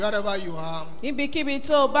Wherever you are, Ibikíbi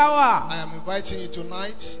tó bá wà, I am inviting you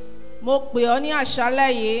tonight mo pè ọ́ ní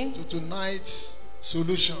àṣálẹ́ yìí to tonight's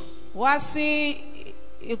solution. wá sí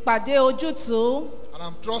ìpàdé ojútùú. And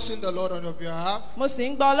I'm trusting the Lord on your behalf. Mo sì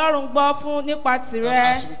ń gba Ọlọ́run gbọ́ fún nípa And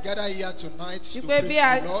tìrẹ. as we gather here tonight to Wípé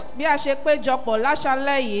praise the Lord, bí a ṣe péjọpọ̀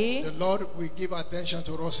láṣálẹ́ yìí, the Lord will give attention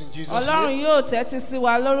to us in Jesus' Ọlọ́run name. yóò tẹ́tí sí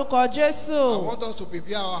wa lórúkọ Jésù. I want us to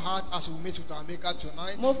prepare our heart as we meet with our Maker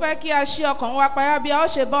tonight. Mo fẹ́ kí a ṣí ọkàn wa payá bí a ó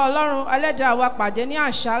ṣe bá Ọlọ́run Ẹlẹ́dàá wa pàdé ní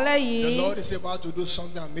àṣálẹ́ The yìí. Lord is about to do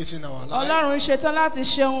something amazing in our life. Ọlọ́run ṣetán láti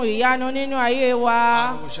ṣe ohun ìyanu nínú ayé wa.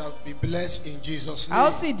 And we shall be blessed in Jesus' A ó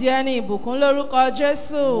name. sì di ẹni ìbùkún lórúkọ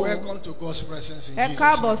Jésù. Welcome to God's presence in Ẹ Jesus'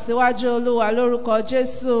 káàbọ̀ name. síwájú Olúwa lórúkọ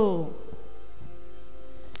Jésù.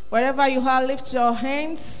 Wherever you are, lift your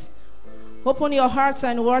hands. Open your hearts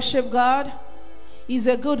and worship God. He's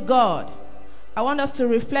a good God. I want us to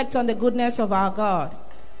reflect on the goodness of our God.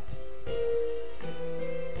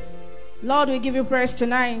 Lord, we give you praise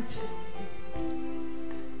tonight.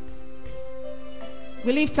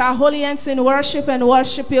 We lift our holy hands in worship and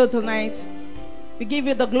worship you tonight. We give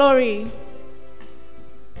you the glory.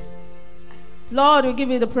 Lord, we give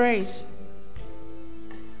you the praise.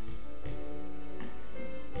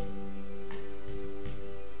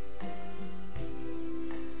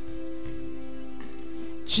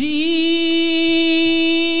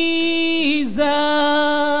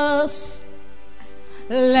 Jesus,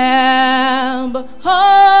 Lamb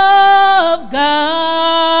of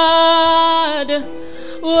God,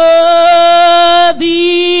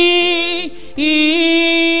 worthy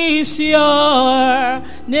is your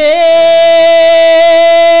name.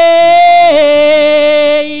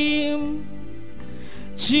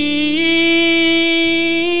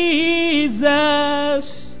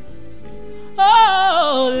 Jesus,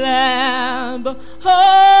 oh Lamb of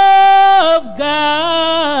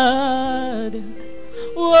God,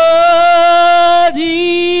 worthy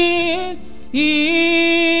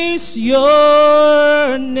is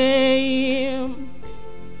your name.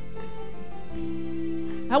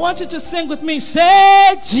 I want you to sing with me.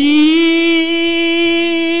 Say,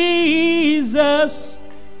 Jesus,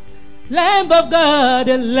 Lamb of God,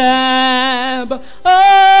 Lamb of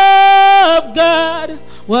God,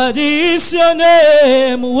 what is your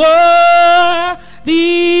name? Worthy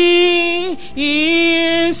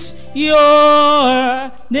is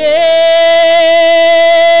your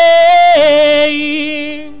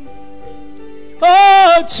name.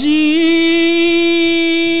 Oh,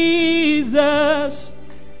 Jesus,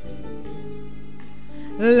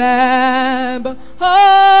 Lamb of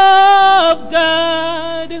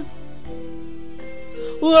God,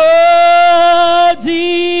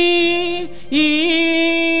 worthy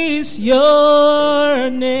is your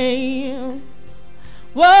name.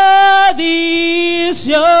 Worthy is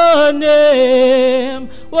your name.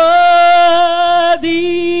 Worthy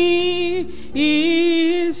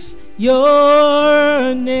is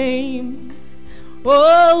your name.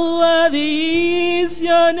 Oh, worthy is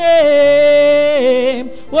your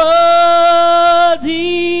name.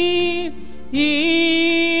 Worthy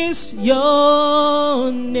is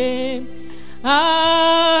your name.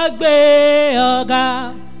 Agbe ọ̀gá,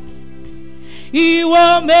 ìwọ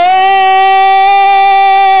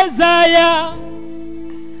Mẹ́sáyà.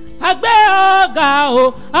 Agbe ọ̀gá o,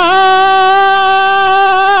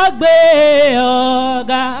 agbe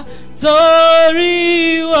ọ̀gá, torí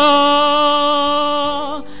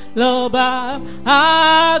wọ́n lọ́ba.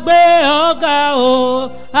 Agbe ọ̀gá o,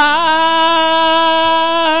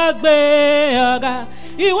 agbe ọ̀gá,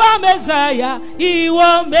 ìwọ Mẹ́sáyà, ìwọ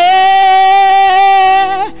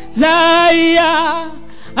Mẹ́sáyà.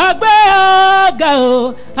 Agbe ọ̀gá o,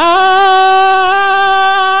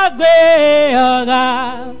 agbe ọ̀gá,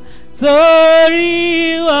 torí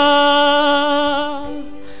wọ́n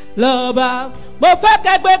lọ́ba. Mo fẹ́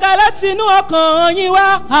kẹ́gbẹ́ga láti inú ọkàn yín wá.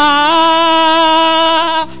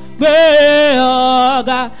 Agbe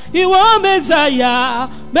ọ̀gá, ìwọ Mẹ́sáyà,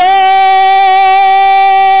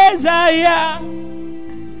 Mẹ́sáyà.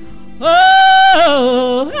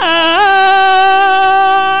 Oh,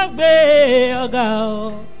 agbe ọ̀gá o,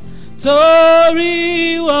 torí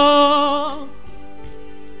wọ́n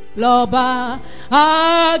lọ́ba.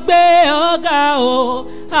 Agbe ọ̀gá o,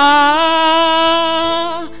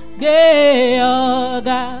 agbe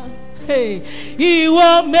ọ̀gá, ìwọ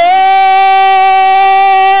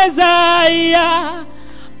Mẹ́sáyà,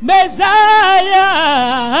 Mẹ́sáyà.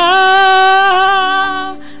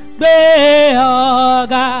 Agbe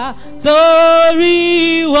ọ̀gá, torí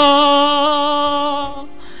wọ́n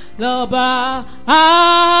lọ́ba.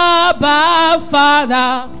 Abba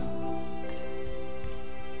Father,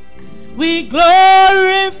 we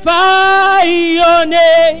glorify your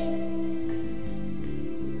name.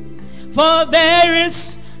 For there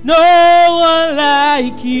is no one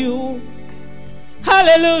like you.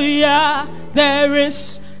 Hallelujah. There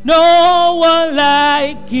is no one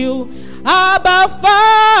like you. Abba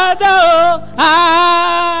Father,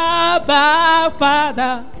 Abba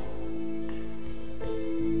Father.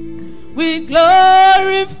 We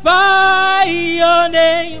glorify your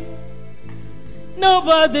name.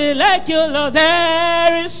 Nobody like you, Lord.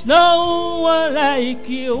 There is no one like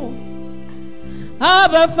you.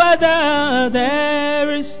 Abba Father,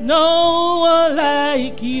 there is no one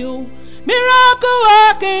like you. Miracle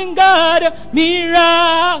working God,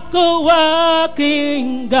 miracle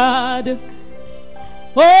working God.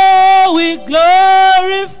 Oh, we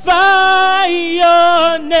glorify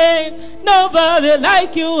your name. Nobody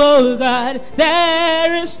like you, oh God.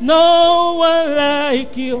 There is no one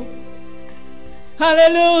like you.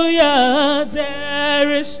 Hallelujah.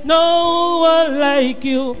 There is no one like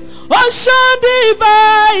you. Ocean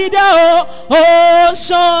divider, oh,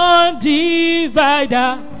 ocean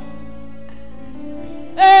divider.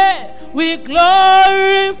 Hey, we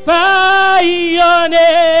glorify your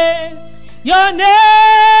name. Your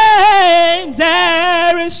name,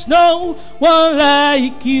 there is no one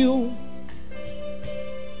like you.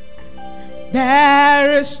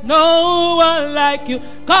 There is no one like you.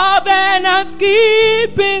 Covenant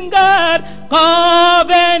keeping God,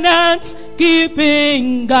 covenant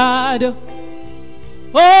keeping God.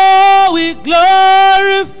 Oh, we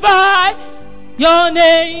glorify your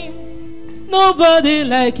name. Nobody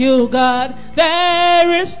like you, God.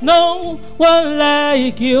 There is no one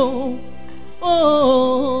like you.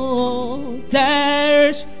 Oh,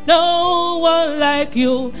 there's no one like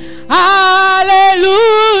you. Hallelujah,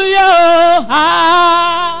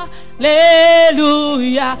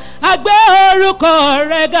 hallelujah. Agbe orúkọ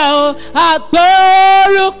rẹ ga o, agbe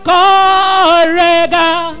orúkọ rẹ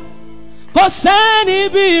ga. Kò sẹ́ni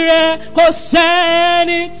bí rẹ, kò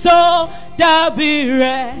sẹ́ni tó dàbí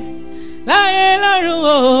rẹ. Láyé lọ́run o,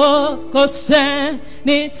 kò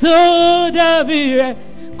sẹ́ni tó dàbí rẹ.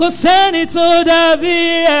 Kò sẹ́ni tó dàbí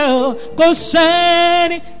rẹ o, kò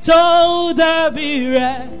sẹ́ni tó dàbí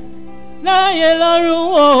rẹ. Láyé lọ́run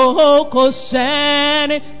o, kò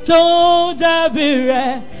sẹ́ni tó dàbí rẹ.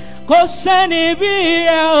 Kò sẹ́ni bí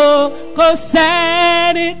rẹ o, kò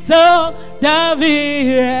sẹ́ni tó dàbí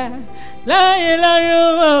rẹ. Láyé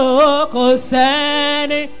lọ́run o, kò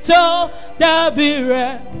sẹ́ni tó dàbí rẹ.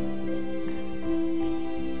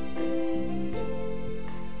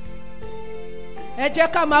 Ẹ jẹ́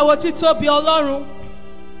ká máa wo títóbi Ọlọ́run.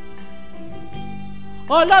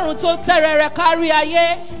 Ọlọ́run tó tẹ́rẹrẹ kárí ayé.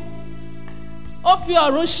 Ó fi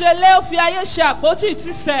ọ̀run ṣelé, ó fi ayé ṣe àpótí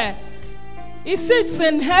ìtìsẹ̀. He sits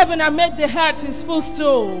in heaven and makes the earth his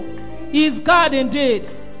footstool. He is God indeed.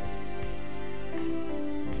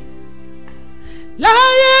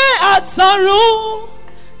 Láyé àtọ̀run,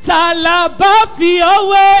 ta la bá fi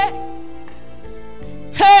ọwé?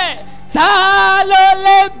 Hey! Ta ló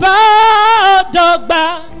lè bá ọ dọ́gba?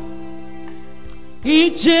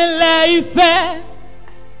 Ìjìnlẹ̀ ìfẹ́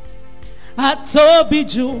àtóbi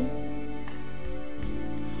jù.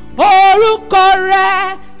 Orúkọ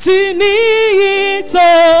rẹ̀ ti níyì tó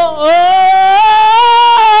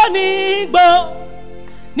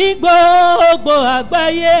ní gbogbo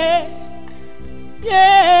àgbáyé.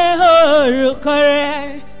 Orúkọ rẹ̀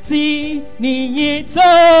ti níyì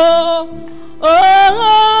tó.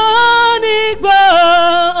 Ní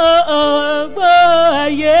gbogbo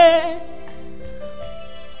ayé.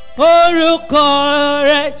 Orúkọ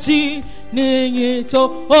rẹ̀ ti níyì tó.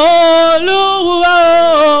 Olúwa,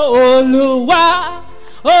 Olúwa,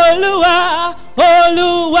 Olúwa,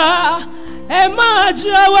 Olúwa. Ẹ máa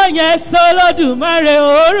jọ̀wọ́ yẹn s'Olódùmarè.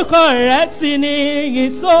 Orúkọ rẹ̀ ti níyì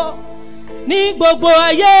tó. Ní gbogbo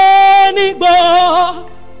ayé, ní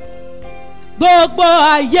gbogbo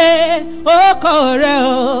ayé, orúkọ rẹ̀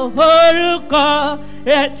o, orúkọ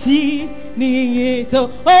rẹ̀ ti níyì tó.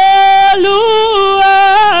 Olúwa,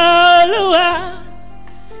 Olúwa,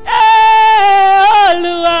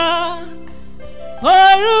 Olúwa,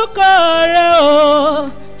 orúkọ rẹ̀ o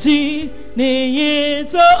ti níyì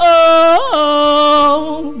tó.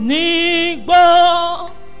 Ní gbogbo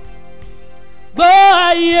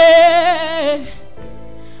ayé,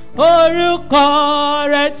 orúkọ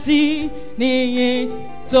rẹ̀ ti níyì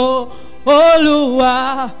tó. Olúwa,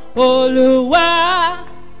 Olúwa,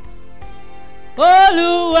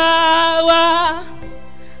 Olúwa wa.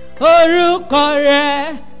 Orúkọ rẹ̀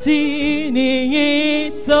ti níyì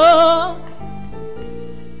tó.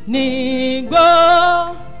 Ní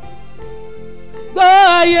gbogbo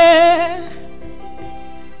ayé,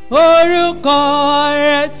 orúkọ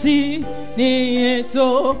rẹ̀ ti níyìn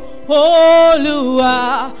tó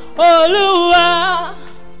Olúwa, Olúwa,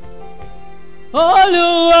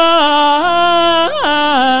 Olúwa,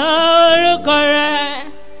 orúkọ rẹ̀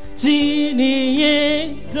tí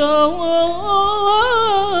níyìn tó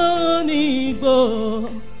ní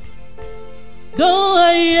gbogbo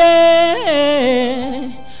ayé,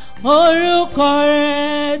 orúkọ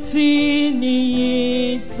rẹ̀ tí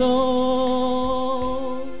níyìn tó.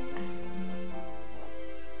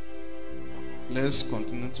 Let's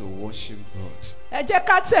continue to worship God. Ẹ jẹ́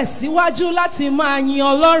ká tẹ̀síwájú láti máa yin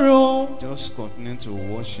Ọlọ́run. Just continue to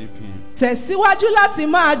worship Him. Tẹ̀síwájú láti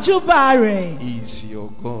máa júbà rẹ̀. He is your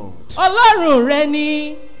God. Ọlọ́run rẹ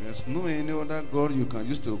ni. There's no any other God you can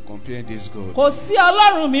use to compare this God. Kò sí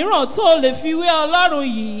Ọlọ́run mìíràn tó o lè fi wé Ọlọ́run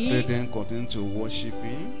yìí. Let them continue to worship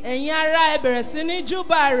Him. Ẹ̀yin ará, ẹ bẹ̀rẹ̀ sí ní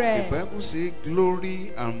júbà The rẹ̀. Bible says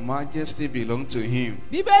glory and majesty belong to Him.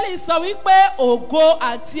 Bíbélì sọ wípé ògo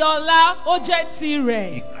àti ọlá ó jẹ́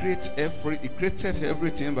tirẹ̀. He created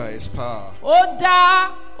everything by His power. Ó dá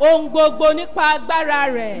ohun gbogbo nípa agbára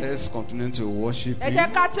rẹ̀. Let's continue to worship Ẹ Him.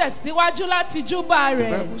 jẹ́ ká tẹ̀síwájú láti júbà The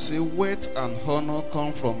rẹ̀. Bible says wealth and honor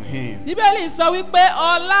come from Him. Bíbélì sọ wípé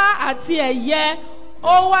ọlá àti ẹ̀yẹ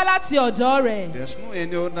ó wá láti ọ̀dọ̀ rẹ̀. There's no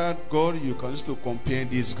any other God you can use to compare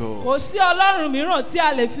this God. Kò sí Ọlọ́run mìíràn tí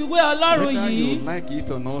a lè fi wé Ọlọ́run Whether you yìí. like it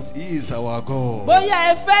or not, He is our God. Bóyá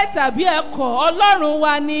ẹ fẹ́ tàbí ẹ kọ̀, Ọlọ́run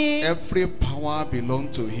wa ni. Every power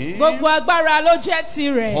belongs to Him. Gbogbo agbára ló jẹ́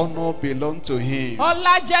tirẹ̀. Honor belongs to Him.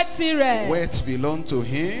 Ọlá jẹ́ tirẹ̀. Wealth belongs to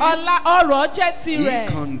Him. Ọrọ̀ jẹ́ He tirẹ̀.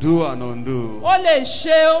 can do and undo. Ó lè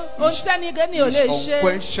ṣe ohun tẹ́nikẹ́ni ò lè He's ṣe.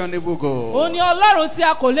 unquestionable Òun God. ni Ọlọ́run tí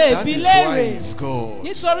a kò lè That bi is why léèrè. He's God.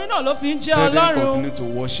 Nítorí náà ló fi ń jẹ́ Let them Ọlọ́run. continue to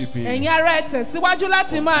worship Him. Ẹ̀yin ará, ẹ tẹ̀síwájú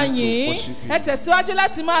láti máa Continue to yìn ín. worship Him. Ẹ tẹ̀síwájú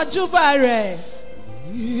láti máa júbà rẹ̀.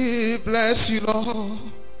 We bless you, Lord.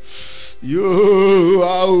 You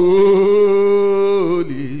are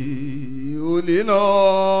holy, holy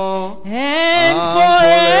Lord. And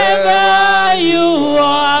forever you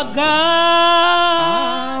are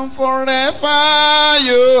God. And forever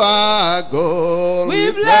you are God.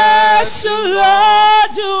 We bless you,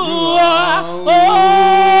 Lord, you are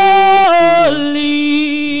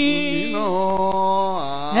holy.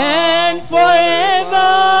 Lord. And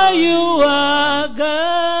forever you are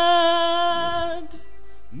God.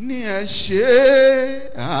 Ní ẹ ṣe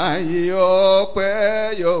ayé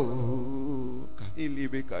ọpẹ́ yọ o.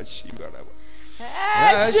 Kàhílíbi kà ṣí bàrà wá.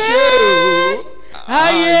 Ẹ ṣé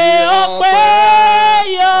ayé ọpẹ́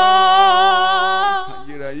yọ.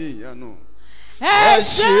 Ayérayé ìyanu. Ẹ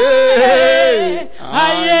ṣé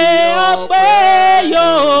ayé ọpẹ́ yọ.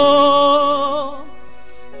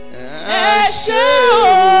 Ẹ ṣé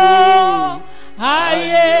o,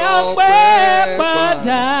 ayé ọpẹ́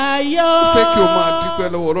padà yọ. Ó fẹ́ kí o máa dúpẹ́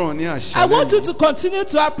lọ́wọ́ Ọlọ́run ní I àṣálẹ́ want you yìí. to continue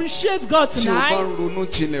to appreciate God Tí o bá tonight. ronú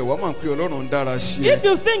jinlẹ̀, wàá mọ̀ pé Ọlọ́run dára sí ẹ. If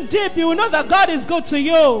you think deep, you will know that God is good to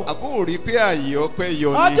you. Àbó ò rí pé ààyè ọpẹ́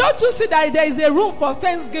yọ Or ni. don't you see that there is a room for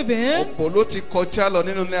thanksgiving? Ọ̀pọ̀ ló ti kọjá lọ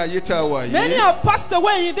nínú ilé ayé tá a wà Many yìí. have passed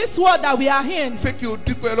away in this world that we are in. Ó fẹ́ kí o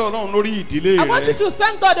dúpẹ́ lọ́wọ́ Ọlọ́run lórí ìdílé I want you rẹ. to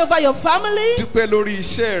thank God over your family. Dúpẹ́ lórí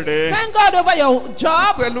iṣẹ́ rẹ. Thank God over your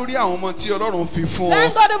job. Dúpẹ́ lórí àwọn ọmọ tí Ọlọ́run fi fún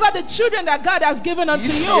Thank ọ. God over the children that God has given unto Kì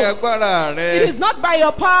í ṣe you. agbára It rẹ. is not by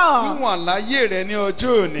your power. Níwọ̀n àláyé rẹ ní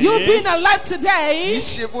ọjọ́ òní. You being alive Kì í today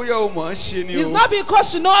ṣe bóyá o mọ̀ ọ́n ṣe ni is o. not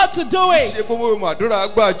because you know how to do Kì í ṣe it. bóyá o mọ̀ àdúrà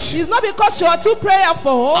gbà jù. It's not because you are too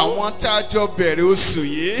prayerful. Àwọn tá a jọ bẹ̀rẹ̀ oṣù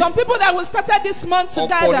yìí. Some people that we started this month Ọ̀pọ̀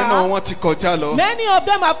nínú together, wọn ti kọjá lọ. many of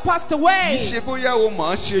them have passed Kì away. í ṣe bóyá o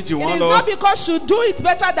mọ̀ ọ́n ṣe jù It wọ́n is lọ. not because you do it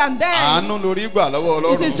better than them. Àánú lórí gbà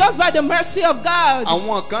lọ́wọ́ It is Ọlọ́run. just by the mercy of God.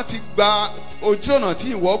 Àwọn kan ti gba ojú ọ̀nà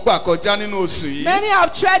tí ìwọ gbà kọjá nínú oṣù yìí. Many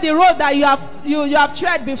have tread the road that you have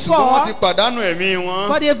tread Ṣùgbọ́n wọ́n before, ti pàdánù ẹ̀mí wọn.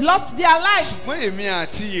 but they've lost their lives. Ṣùgbọ́n èmi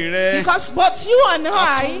àti rẹ. Because both you and A tún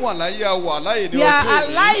I, wà láyé àwà láyé ní we are ọjọ́ yìí.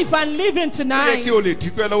 alive and living Ó yẹ tonight. kí o lè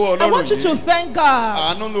dúpẹ́ lọ́wọ́ I Ọlọ́run want you to yìí. thank God.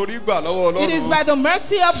 Àánú lórí gbà lọ́wọ́ It is Ọlọ́run. by the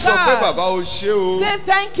mercy of Sọ pé God. bàbá o ṣé o. Say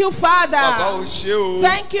thank you, Bàbá o Father. ṣé o.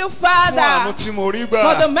 Thank you, Fún àánú Father, tí mo rí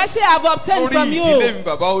for the gbà. mercy I have obtained Lórí from ìdílé you. mi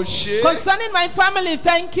bàbá o ṣé. Concerning my family,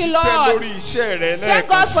 thank you, Dúpẹ́ Lord. lórí iṣẹ́ rẹ Thank lẹ́ẹ̀kan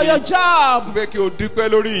God for sí. your Mo job. fẹ́ kí o dúpẹ́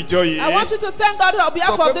lórí ìjọ yìí. I want you to thank God on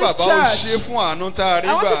behalf Sọ pé of this bàbá o ṣé church. fún àánú tá a rí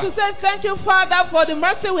I want you gbà. to say thank you, Father, for the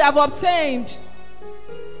mercy we have obtained.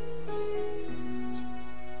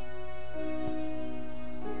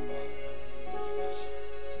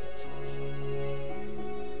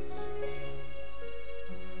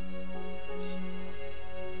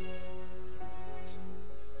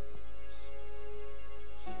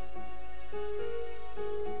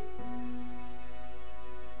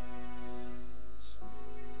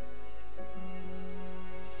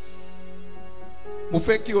 mo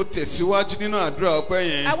fẹ́ kí o tẹ̀síwájú nínú àdúrà ọpẹ́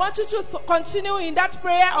yẹn. I want you to continue in that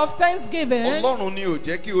prayer of thanksgiving. Ọlọ́run ni ò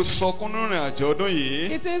jẹ́ kí o sọkún nínú ìrìn àjò ọdún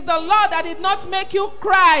yìí. It is the Lord that did not make you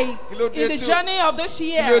cry Kí ló dé in the tí o- journey of this Kí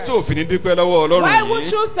year. ló tó òfin ní dúpẹ́ lọ́wọ́ Ọlọ́run Why would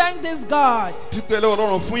yìí? you thank this God? Dúpẹ́ lọ́wọ́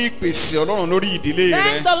Ọlọ́run fún ìpèsè Ọlọ́run lórí ìdílé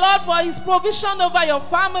Thank rẹ. the Lord for His provision over your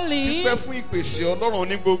family. Dúpẹ́ fún ìpèsè Ọlọ́run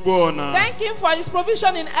ní gbogbo ọ̀nà. Thank Him for His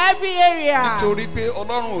provision in every area. Nítorí pé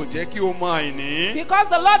Ọlọ́run ò jẹ́ kí o mọ àìní. Because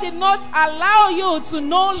the Lord did not allow you to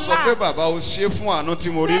know Sọ pé lack. bàbá o ṣe fún àánú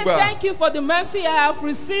tí mo rí Say gbà. thank you for the mercy I have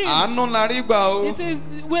received. Àánú la rí gbà o. It is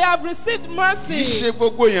we have received Kì í mercy. ṣe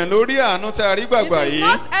gbogbo èèyàn lórí àánú tá a rí gbàgbà It is yìí.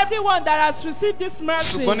 not everyone that has received this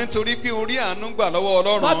mercy. Ṣùgbọ́n nítorí pé o rí àánú gbà lọ́wọ́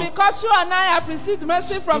But Ọlọ́run. because you and I have received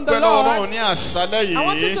mercy from the Dúpẹ́ lọ́wọ́ Ọlọ́run Lord, ní àṣálẹ́ I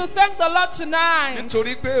want you yìí. to thank the Lord tonight.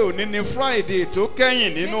 Nítorí pé òní ni Friday tó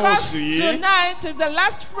kẹ́yìn nínú Because oṣù yìí. tonight is the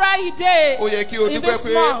last Friday Ó yẹ kí o in dúpẹ́ this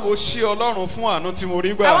pé month. o ṣe Ọlọ́run fún àánú tí mo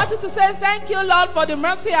rí I gbà. want you to say thank you, Lord, for the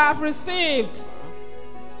mercy I have received.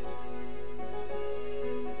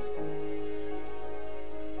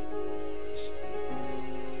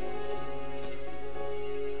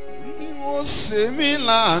 Ní ó ṣe mí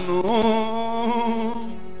láàánú,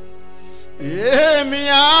 èmi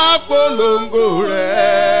á polongo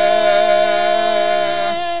rẹ̀.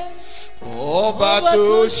 Ọba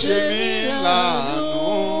tó ṣe mí láàánú,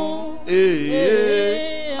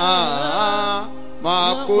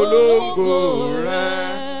 máa polongo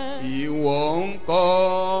rẹ̀. Ìwọ ńkọ́,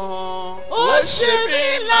 ó ṣe mí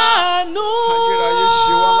láàánú. Ayérayé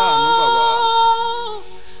ṣe wá láàánú,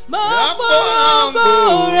 bàbá. Máa polongo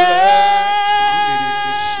rẹ̀.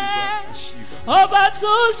 Ọba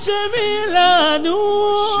tó ṣe mí lánàá,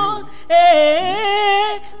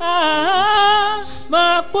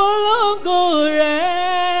 máa polongo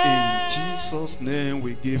rẹ̀. In Jesus' name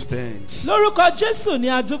we give thanks. Lórúkọ Jésù ni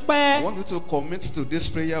a I dúpẹ́. want you to commit to this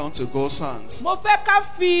prayer unto God's hands. Mo fẹ́ ká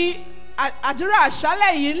fi àdúrà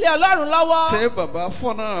àṣálẹ̀ yìí lé Ọlọ́run lọ́wọ́. Tell Baba,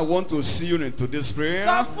 Father, I want to see you into this prayer.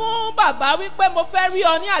 Sọ fún bàbá wípé mo fẹ́ rí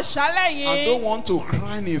ọ ní àṣálẹ̀ I don't yìí. want to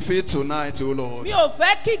cry in faith tonight, oh Lord. Mi ò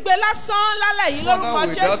fẹ́ kígbe lásán lálẹ́ yìí Father, lórúkọ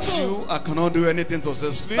without Jésù. you, I cannot do anything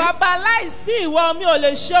successfully. Bàbá láìsí ìwọ mi ò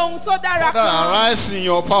lè ṣe ohun tó dára Father, kan. arise in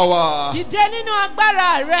your power. Dìde nínú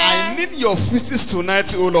agbára rẹ. I need your visits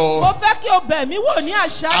tonight, oh Mo Lord. fẹ́ kí o bẹ̀ mí wò ní I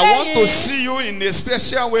àṣálẹ̀ want to yìí. see you in a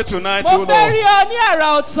special way tonight, Mo oh fẹ́ rí Lord. ọ ní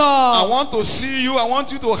àrà ọ̀tọ̀. I want to see you. I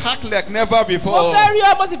want you to act like never Mo before. fẹ́ rí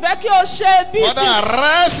ọ, mo sì fẹ́ kí o ṣe bí Father,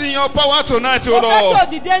 arise in your power tonight, Mo oh fẹ́ kí o Lord.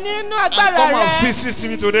 dìde nínú And agbára come and rẹ. visit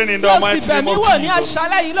me today in Kí the o sì mighty bẹ̀ name mí of wò ní Jesus.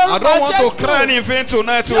 àṣálẹ̀ yìí I lórúkọ don't want to Jésù. cry in vain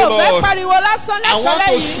tonight, Mi oh ò fẹ́ Lord. pariwo lásán I want lẹ́sàlẹ̀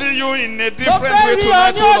to yìí. see you in a Mo different fẹ́ way rí ọ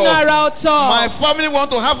tonight, ní oh ọ̀nà àrà Lord. ọ̀tọ̀. My family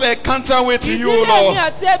want to have an encounter with you, oh Ìdílé mi Lord.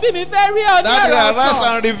 àti ẹbí mi fẹ́ rí ọ ní Daddy, àrà arise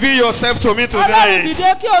ọ̀tọ̀. and reveal yourself to me Ọlọ́run tonight.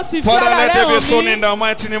 dìde kí o sì fi Father, ara let rẹ it be hàn sown mí. in the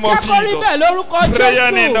mighty name of Jẹ́ kó rí Jesus. bẹ́ẹ̀ lórúkọ Prayer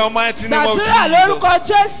in the Jésù. mighty name of Gbàdúrà Jesus. lórúkọ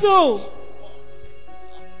Jésù.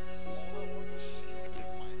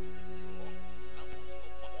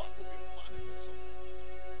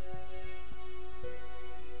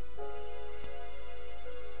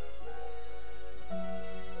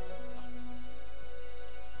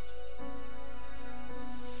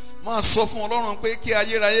 Máa sọ fún Ọlọ́run pé kí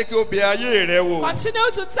ayérayé kí ó bẹ̀ ayé rẹ wò.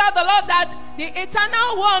 Continue to tell the Lord that the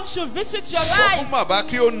eternal one should visit your Sọ life. fún bàbá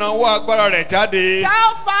kí ó nawọ́ agbára rẹ̀ jáde.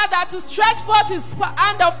 Tell Father to stretch forth his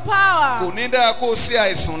hand of power. Kò ní dáa kó o ṣe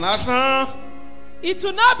àìsàn lásán. It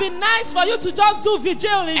will not be nice for you to just do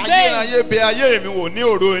vigil in vain. Ayérayé bẹ̀ ayé mi wò ní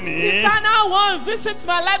òru òní. Eternal one, visit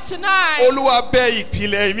my life tonight. Olúwa bẹ̀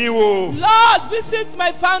ìpìlẹ̀ mi wò. Lord, visit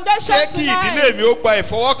my foundation Jẹ́ kí ìdílé tonight. mi ó gba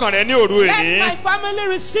ìfọwọ́kàn rẹ ní òru Let òní. my family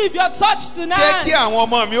receive your touch Jẹ́ tonight. kí àwọn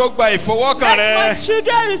ọmọ mi ó gba ìfọwọ́kàn Let my rẹ.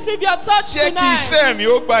 children receive your touch Jẹ́ kí tonight. iṣẹ́ mi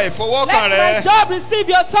ó gba ìfọwọ́kàn Let my rẹ. job receive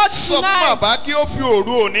your touch Sọ fún tonight. bàbá kí ó fi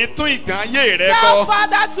òru òní tún ìgbà ayé rẹ Tell kọ.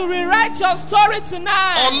 Father to rewrite your story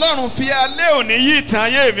tonight. Ọlọ́run fi alẹ́ òní yí ìtàn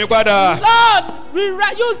ayé mi padà. Lord,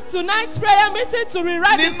 use tonight's prayer meeting to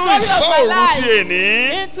rewrite the Nínú story ìsọ́ of my òru ti life.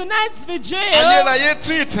 èní. In tonight's vigil, Ayérayé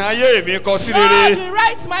tún ìtàn ayé mi kọ sí Lord, rere.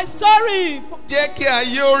 rewrite my story. Jẹ́ kí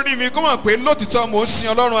ayé ó rí mi kó mọ̀ pé lótìtọ́ mò ń sin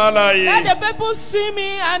Ọlọ́run alààyè. Let the people see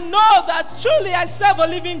me and know that truly I serve a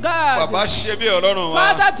living God. Bàbá ṣe bí Ọlọ́run wa.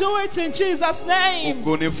 Father, do it in Jesus' name.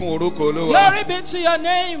 Ògo ni fún orúkọ Olúwa. Glory be to your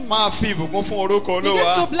name. Máa fi ìbùkún fún orúkọ Begin to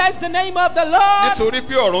Olúwa. bless the name of the Lord. Nítorí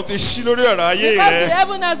pé ọ̀run ti ṣí lórí ọ̀rọ̀ ayé Because the rẹ.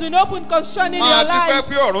 heaven has been opened concerning Máa your dúpẹ́ life.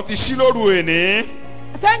 pé ọ̀run ti ṣí lóru èní.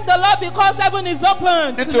 Thank the Lord because heaven is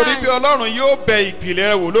open Nítorí pé tonight. Ọlọ́run yóò bẹ ìpìlẹ̀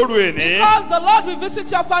rẹ wò lóru èní. Because the Lord will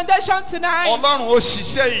visit your foundation tonight. Ọlọ́run ó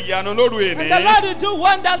ṣiṣẹ́ ìyanu lóru And the èní. Lord will do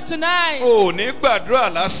wonders tonight. O ò ní gbàdúrà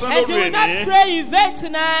lásán And lóru you will not èní. pray in vain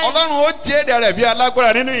tonight. Ọlọ́run ó jẹ́ èdè rẹ̀ bí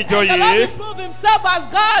alágbára nínú ìjọ And the Lord yìí. will prove himself as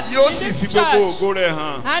God in Yóò sì this fi gbogbo church. ògo rẹ̀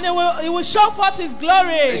hàn. And he will show forth his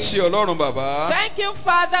glory. Ẹ ṣé Ọlọ́run bàbá. Thank you,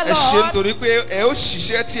 Father, Ẹ ṣé Lord. nítorí pé ẹ ó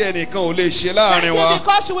ṣiṣẹ́ tí ẹnìkan ò lè ṣe Thank láàrin wa. you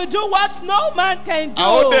because you will do what no man can do. A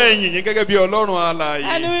ó dẹ̀ yìn yín gẹ́gẹ́ bí Ọlọ́run And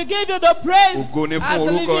alààyè. we will give you the praise Ògo ni as fún the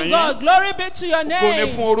orúkọ living yín. God. Glory be to your Ògo ni name.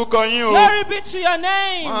 fún orúkọ yín o. Glory be to your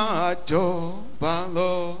name. Máa jọba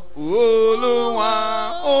lọ, Olúwa,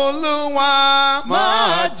 Olúwa,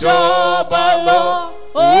 máa jọba lọ,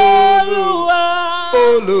 Olúwa.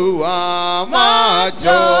 Olúwa, máa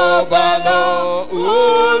jọba lọ,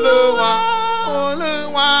 Olúwa,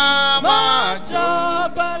 Olúwa, máa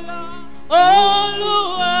Jọba lọ.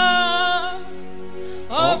 Olúwa.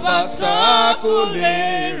 Ọba tá kò lè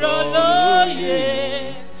rọ̀ lóyè.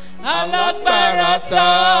 Alágbára tá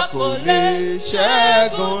kò lè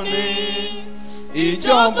ṣẹ́gun ni.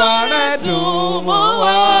 ìjọba rẹ̀ dùn mọ́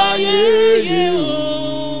wa yéye o.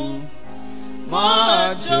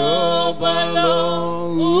 Máa jọba lọ,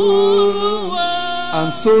 Olúwa.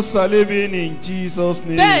 And so salving in Jesus'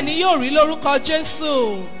 name. Bẹ́ẹ̀ ni yóò rí lórúkọ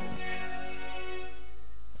Jésù.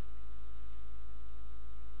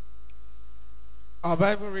 Our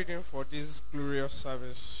Bible reading for this glorious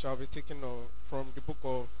service shall be taken from the book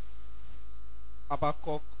of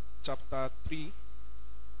Habakkuk chapter 3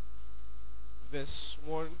 verse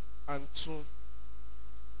 1 and 2.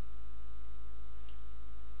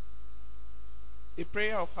 A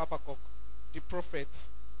prayer of Habakkuk, the prophet,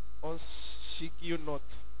 on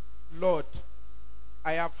Shigionoth. Lord,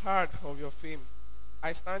 I have heard of your fame.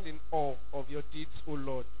 I stand in awe of your deeds, O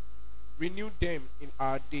Lord. Renew them in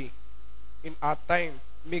our day. In our time,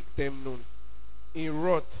 make them known. In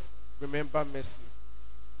wrath, remember mercy.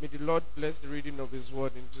 May the Lord bless the reading of his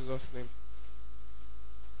word in Jesus' name.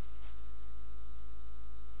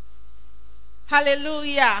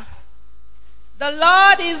 Hallelujah. The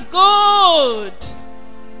Lord is good.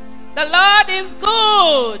 The Lord is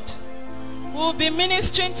good. We'll be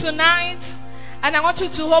ministering tonight, and I want you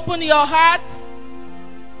to open your heart.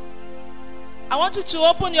 I want you to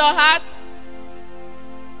open your heart.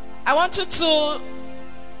 I want you to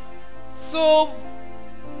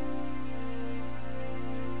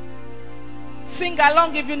sing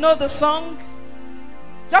along if you know the song.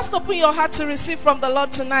 Just open your heart to receive from the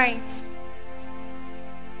Lord tonight.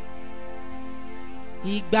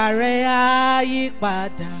 Ìgbà rẹ̀ á yí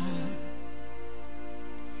padà.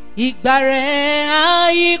 Ìgbà rẹ̀ á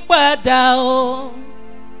yí padà o.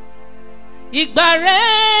 Ìgbà rẹ̀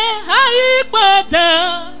á yí padà.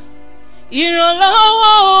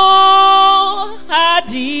 Ìrànlọ́wọ́ á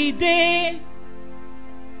dìde.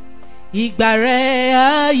 Ìgbà rẹ̀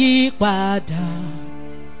á yí padà.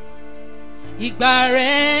 Ìgbà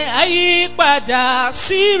rẹ̀ á yí padà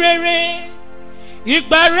sí rere.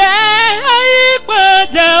 Ìgbà rẹ̀ á yí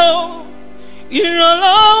padà o.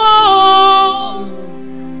 Ìrànlọ́wọ́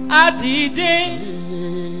á dìde.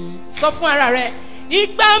 Sọ fún ara rẹ̀.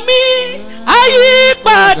 Ìgbà mi á yí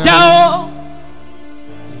padà o.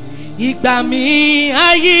 Ìgbà mi á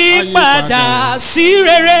yí padà sí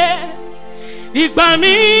rere. Ìgbà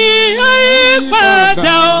mi á yí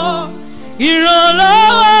padà o.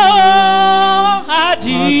 Ìrànlọ́wọ́ á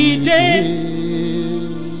dìde.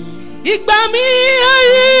 Ìgbà mi á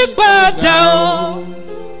yí padà o.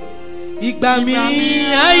 Ìgbà mi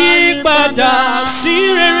á yí padà sí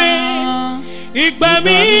rere. Ìgbà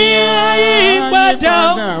mi á yí padà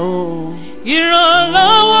o.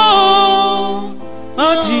 Ìrànlọ́wọ́ á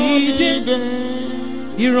dìde.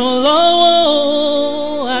 Ìrànlọ́wọ́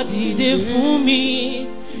á dìde fún mi.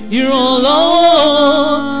 Ìrànlọ́wọ́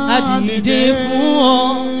á dìde fún ọ.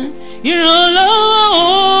 Ìrànlọ́wọ́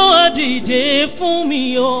á dìde fún mi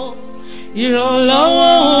o.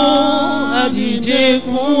 Ìrànlọ́wọ́ á dìde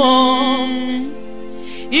fún ọ.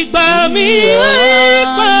 Ìgbà mi á yí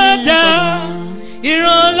padà.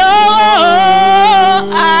 Ìrànlọ́wọ́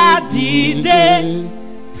á dìde.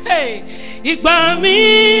 Ìgbà mi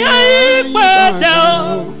á yí padà.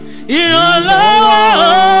 Ìrànlọ́wọ́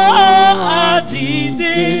á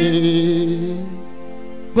dìde.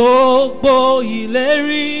 Gbogbo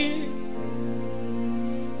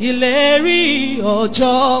ìlérí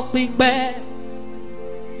ọjọ́ pípẹ́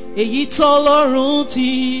èyí tọ́lọ́run ti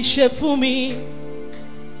ṣe fún mi.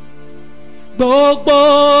 Gbogbo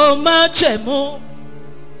májẹ̀mú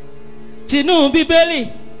tinú Bíbélì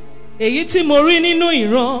èyí tí mo rí nínú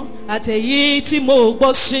ìran àtèyí tí mo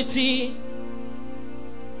gbọ́ sétí.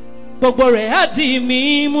 gbogbo rẹ̀ á di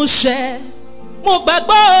mímúṣẹ. Mo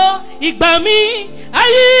gbàgbọ́ ìgbà mi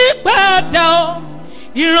àyípadà o,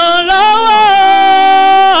 ìrànlọ́wọ́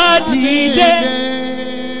àdìde.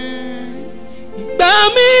 Ìgbà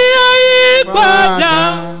mi àyípadà,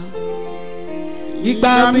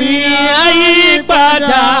 ìgbà mi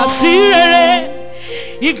àyípadà sí rere.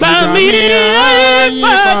 Ìgbà mi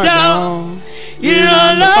àyípadà,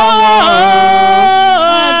 ìrànlọ́wọ́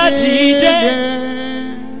àdìde.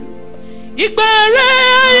 Ìgbà rẹ̀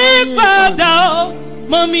àyípadà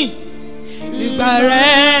mọ́mì, ìgbà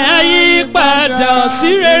rẹ̀ àyípadà sí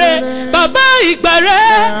rere. Bàbá ìgbà rẹ̀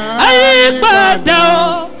àyípadà,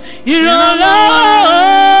 ìrànlọ́wọ́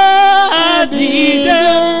àdìde.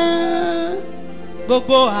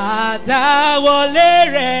 Gbogbo àdáwọlé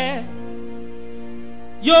rẹ̀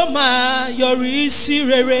yóò máa yọrí sí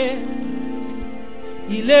rere.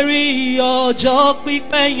 Ìlérí ọjọ́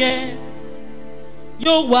pípẹ́ yẹn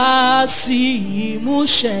yóò wá sí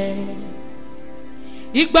ìmúṣẹ.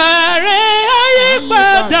 Ìgbà rẹ̀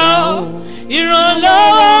àyípadà,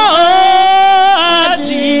 ìrànlọ́wọ́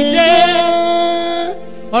àdìde.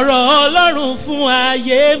 Ọ̀rọ̀ Ọlọ́run fún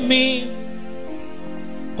ayé mi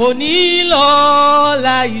kò ní lọ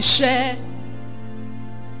láìṣẹ.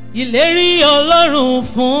 Ìlérí Ọlọ́run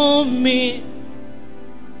fún mi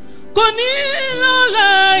kò ní lọ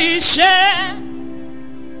láìṣẹ.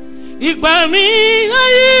 Ìgbà mi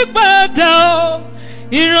àyípadà,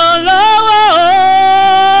 ìrànlọ́wọ́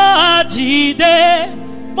àdìde.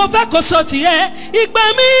 Mo fẹ́ kó sọ tiẹ̀. Ìgbà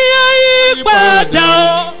mi àyípadà,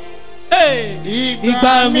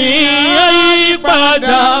 ìgbà mi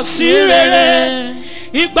àyípadà sí rere.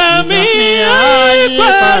 Ìgbà mi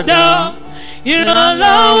àyípadà,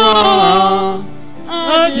 ìrànlọ́wọ́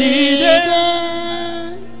àdìde.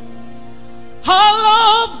 All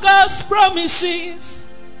of God's promises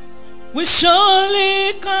will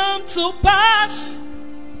surely come to pass.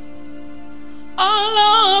 All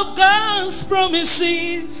of God's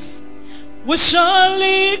promises will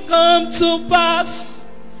surely come to pass.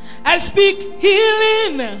 I speak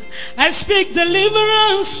healing, I speak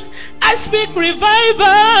deliverance, I speak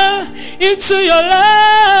revival into your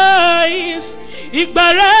lives. Ìgbà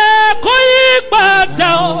rẹ̀ kò yí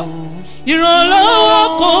padà, ìrànlọ́wọ́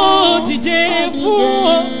kò dìde fún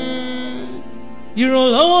ọ.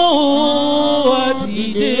 Ìrànlọ́wọ́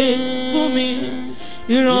àdìde fún mi.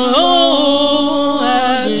 Ìrànlọ́wọ́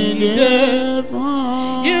àdìde.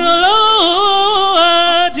 Ìrànlọ́wọ́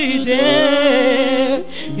àdìde.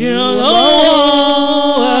 Ìrànlọ́wọ́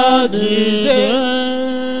àdìde.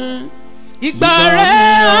 Ìgbà rẹ̀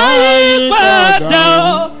àyípadà,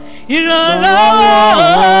 ìrànlọ́wọ́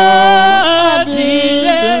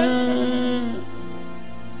àdìde.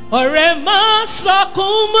 Ọ̀rẹ́ má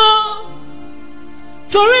sọkún mọ́,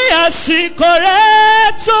 torí àsìkò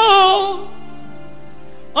rẹ̀ tó.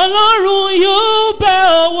 Ọlọ́run yóò bẹ̀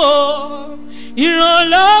ọ́ wò,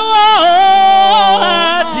 ìrànlọ́wọ́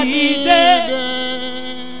àdìde.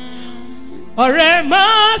 Ọ̀rẹ́ má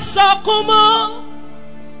sọkún mọ́,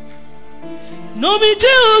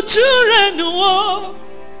 nómijé ojú rẹ̀ nù wò.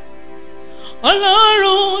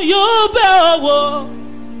 Ọlọ́run yóò bẹ̀ ọ́ wò,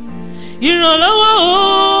 ìrànlọ́wọ́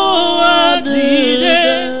àdìde.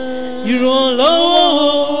 Ìrànlọ́wọ́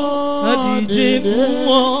àdìde fún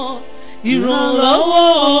wọn. Ìrànlọ́wọ́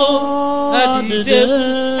àdìde.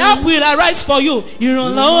 Help will arise for you.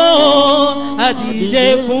 Ìrànlọ́wọ́ àdìde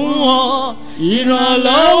fún wọn.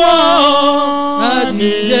 Ìrànlọ́wọ́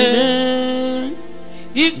àdìde.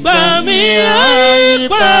 Ìgbà mi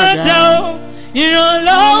àyípadà,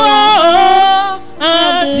 ìrànlọ́wọ́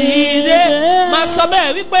àdìde. Máa sọ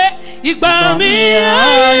bẹ́ẹ̀ wípé ìgbà mi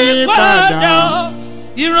àyípadà,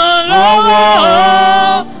 ìrànlọ́wọ́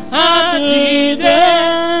àdìde.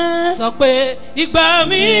 Sọ pé ìgbà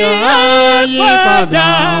mi àyípadà,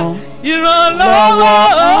 ìrànlọ́wọ́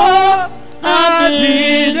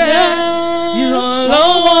àdìde.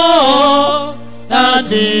 Ìrànlọ́wọ́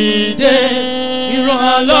àdìde.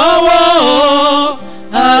 Ìrànlọ́wọ́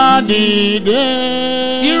àdìde.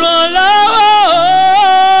 Ìrànlọ́wọ́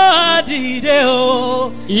àdìde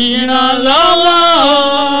o. Ìrànlọ́wọ́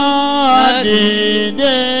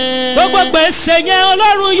àdìde. Gbogbo gbèsè yẹn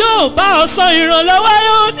Ọlọ́run yóò bá ọ san. Ìrànlọ́wọ́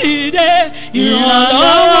yóò dìde.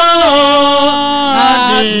 Ìrànlọ́wọ́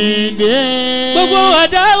àdìde. Gbogbo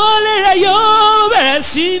àdáwọ́lé rẹ yóò bẹ̀rẹ̀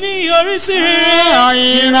sí ní oríṣi rere.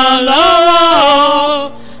 Ìrànlọ́wọ́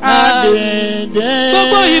àdìde.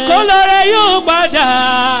 Gbogbo ìkólọ rẹ yóò padà.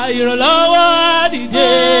 Ìrànlọ́wọ́ àdìde.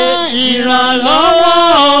 Ìrànlọ́wọ́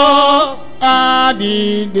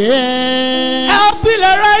àdìde. Help will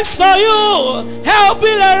arise arise for you. Help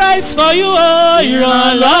will arise for you.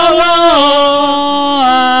 Ìrànlọ́wọ́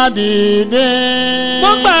àdìdé.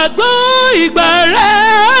 Mo gbàgbọ́ ìgbà rẹ̀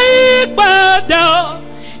yípadà.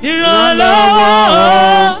 Ìrànlọ́wọ́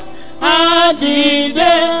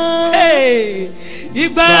àdìdé.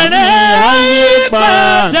 Ìgbà rẹ̀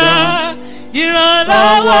yípadà.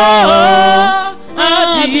 Ìrànlọ́wọ́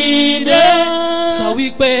àdìdé. Sọ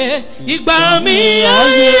wípé ìgbà mi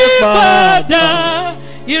yípadà.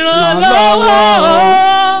 Ìrànlọ́wọ́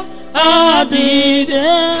àdìdé.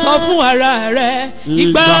 Sọ fún ara rẹ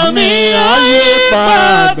ìgbà mi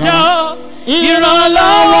yípadà.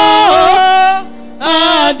 Ìrànlọ́wọ́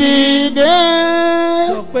àdìdé.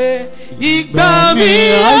 Sọ pé ìgbà mi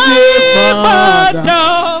yípadà.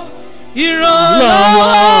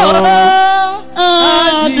 Ìrànlọ́wọ́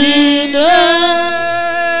àdìdé.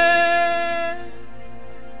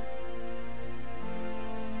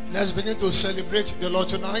 Let's begin to celebrate the Lord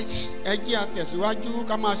tonight. Ẹ jẹ́ a tẹ̀síwájú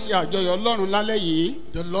ká máa ṣe àjọyọ̀ Ọlọ́run lálẹ́ yìí.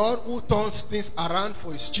 The Lord who turns things around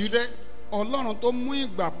for his children. Ọlọ́run tó mú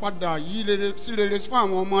ìgbà padà yí rere sí rere fún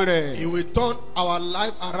àwọn ọmọ rẹ̀. He will turn our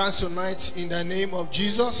life around tonight in the name of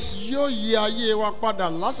Jesus. Yóò yí ayé wa padà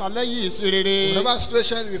lásàlẹ̀ yìí sí rere. Whatever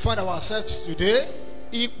situation we find ourselves today,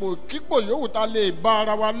 Ipò kípò yòówù ta lè bá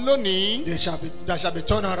ara wa lónìí. there shall be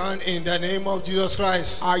turned around in the name of Jesus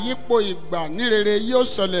Christ. Àyípo ìgbà ní rere yóò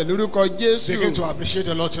ṣẹlẹ̀ lórúkọ Jésù. Begin to appreciate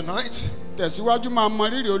the Lord tonight. Tẹ̀síwájú máa mọ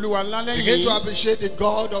rírì Olúwa lálẹ́ Begin to yìí. appreciate the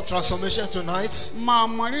God of transformation tonight. Máa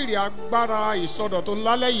mọ rírì agbára ìsọdọ̀tun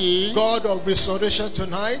lálẹ́ yìí. God of restoration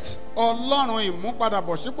tonight. Ọlọ́run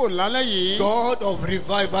ìmúpadàbọ̀sípò lálẹ́ yìí. God of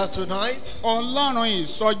revival tonight. Ọlọ́run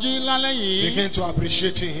ìsọjí lálẹ́ yìí. Begin to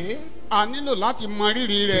appreciate him. A nílò láti mọ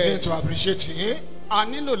rírì rẹ̀. Begin to appreciate him. A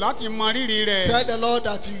nílò láti mọ rírì rẹ̀. Tell the Lord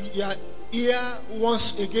that you are here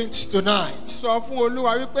once again tonight Sọ fún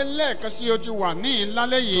Olúwa wípé lẹ́ẹ̀kan sí o ti wà ní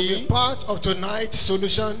lálẹ́ to be yìí. part of tonight's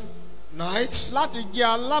solution night. Láti jẹ́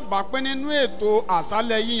alábàápín nínú ètò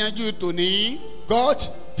àṣálẹ̀ yíyanjú tòní. God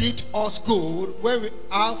did us good when we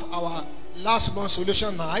have our last month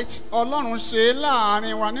solution night, Ọlọ́run ṣe é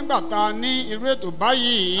láàrin wa nígbà tá a ní irú ètò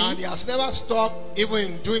báyìí. and he has never stopped even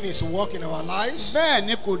in doing his work in our lives. Bẹ́ẹ̀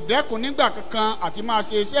ni kò dẹ́kun nígbà kankan àti máa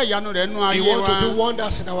ṣe iṣẹ́ ìyanu rẹ̀ nínú He ayé wants to do wa.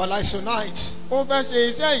 wonders in our lives tonight, Ó fẹ́ ṣe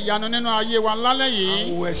iṣẹ́ ìyanu nínú ayé wa lálẹ́ and yìí.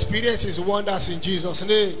 we will experience his wonders in Jesus'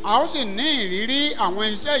 name. A ó sì ní ìrírí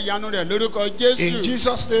àwọn iṣẹ́ ìyanu rẹ̀ lórúkọ In Jésù.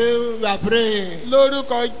 Jesus' name we are praying.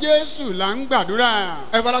 Lórúkọ Jésù là ń gbàdúrà.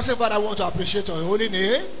 Everlasting Father, I want to appreciate your holy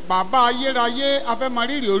name Bàbá ayérayé a fẹ́ máa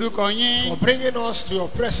rírì orúkọ for yín. bringing us to your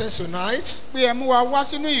presence tonight Pé ẹ mú wa wá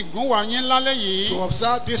sínú ìgúnwà yín lálẹ́ yìí. to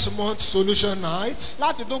observe this month's solution night.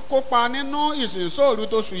 Láti tún kópa nínú ìsìnsóòrù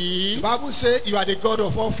tóṣù yìí. The Bible says you are the God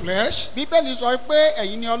of all flesh. Bíbélì sọ pé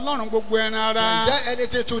ẹ̀yin ni Ọlọ́run gbogbo ẹran ara. Is there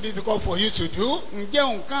anything too difficult for you to do?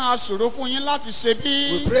 Ǹjẹ́ nǹkan aṣòro fún yín láti ṣe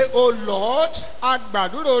bí? We pray, oh Lord, A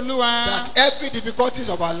gbàdúrà Olúwa that every difficulties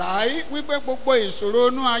of our life wípé gbogbo ìṣòro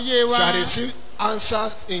inú ayé wa shall receive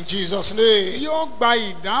answers in Jesus' name. yóò gba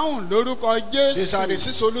ìdáhùn lórúkọ They shall Jésù.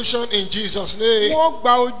 receive solution in Jesus' name. Wọ́n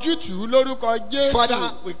gba ojútùú lórúkọ Jésù.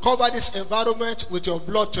 Father, we cover this environment with your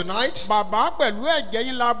blood tonight. Bàbá pẹ̀lú ẹ̀jẹ̀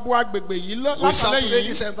yín la bo agbègbè yìí We lásàlẹ̀ saturate yìí.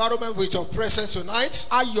 this environment with your presence tonight.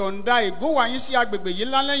 A yọ̀ǹda ìgúnwà yín sí agbègbè yìí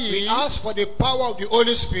lálẹ́ We yìí. ask for the power of the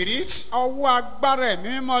Holy Spirit Ọwọ́ agbára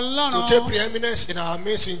ẹ̀mí mímọ́ to take Ọlọ́run preeminence in our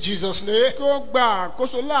midst in Jesus' name. kí ó gba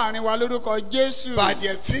àkóso láàrin wa lórúkọ Jésù. By the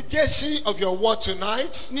efficacy of your word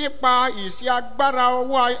tonight, Nípa ìṣe agbára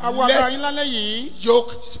ọwọ́ agbára yín lálẹ́ yìí.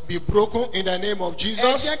 yokes be broken in the name of Ẹ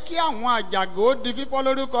Jesus. jẹ́ kí àwọn àjàgò ó di fífọ́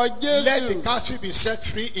lórúkọ Let the Jésù. captive be set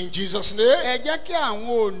free in Jesus' name. Ẹ jẹ́ kí àwọn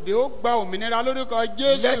òǹdè ó gba òmìnira lórúkọ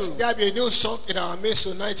Jésù. Let there be a new song in our midst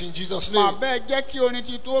tonight in Jesus' name. Bàbá ẹ jẹ́ kí orin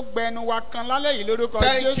titun ó gbẹnu wa kan lálẹ́ yìí lórúkọ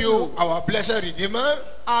Thank Jésù. you, our blessed Redeemer.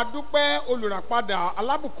 Adúpẹ́ olùràpadà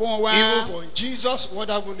alábùkún wa. Even for Jesus'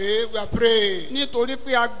 wonderful name, we are praying. Nítorí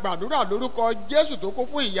pé a gbàdúrà lórúkọ Jésù tó kún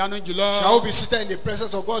fún ìyanu jùlọ. Shall we be seated in the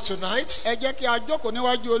presence of God tonight? Ẹ jẹ́ kí a jókòó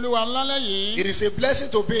níwájú Olúwa lálẹ́ yìí. It is a blessing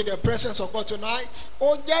to be in the presence of God tonight,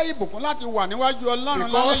 Ó jẹ́ ìbùkún láti wà níwájú Ọlọ́run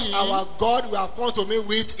lálẹ́ because yìí. our God we have come to meet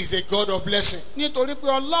with is a God of blessing. Nítorí pé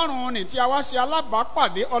Ọlọ́run ní tí a wá ṣe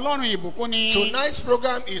alábàápàdé Ọlọ́run ìbùkún ni. Tonight's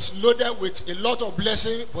program is loaded with a lot of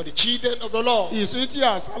blessing for the children of the Lord. Ìsìn tí a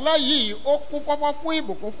àṣálẹ́ yìí ó kún fọ́fọ́ fún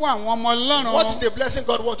ìbùkún fún àwọn ọmọ Ọlọ́run. What is the blessing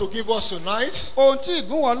God wants to give us tonight? Ohun tí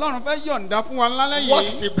ìgúnwọ̀ Ọlọ́run fẹ́ yọ̀ǹda fún wa lálẹ́ What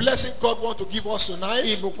is yìí. the blessing God wants to give us tonight?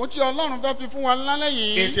 Ìbùkún tí Ọlọ́run fẹ́ fi fún wa lálẹ́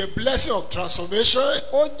yìí. It's a blessing of transformation.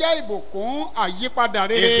 Ó jẹ́ ìbùkún àyípadà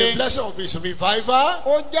It's a rere. blessing of his revival.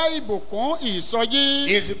 Ó jẹ́ ìbùkún ìsọjí.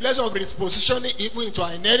 It's a blessing of repositioning even into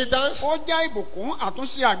our inheritance. Ó jẹ́ ìbùkún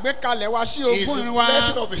àtúnṣe àgbékalẹ̀ wa sí It's ogún a wa.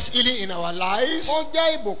 blessing of his healing in our lives. Ó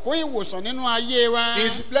jẹ́ ìbùkún ìwòsàn nínú ayé wa.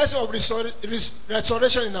 It's a blessing of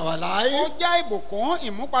restoration in our Ó life. jẹ́ ìbùkún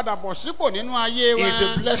ìmúpadàbọ̀sípò nínú ayé wa. It's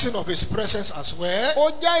a blessing of his presence as well.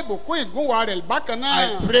 Ó jẹ́ ìbùkún ìgúnwà rẹ̀ bákan náà.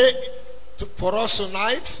 I pray for us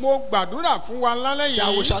tonight Mo gbàdúrà fún wa lálẹ́ that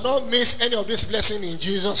we yìí shall not miss any of this blessing in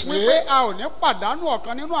Jesus' wípé name. a ò ní pàdánù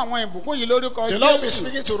ọ̀kan nínú àwọn ìbùkún yìí lórúkọ The Lord will be Jésù.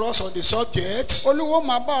 speaking to us on the subject, Olúwo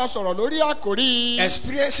máa bá wa sọ̀rọ̀ lórí àkòrí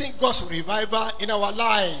experiencing God's revival in our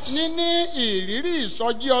lives. níní ìrírí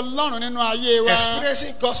ìsọjí Ọlọ́run nínú ayé wa.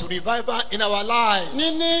 Experiencing God's revival in our lives.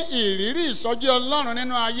 Níní ìrírí ìsọjí Ọlọ́run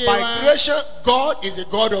nínú ayé wa. By creation, God is a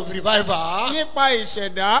God of revival. Nípa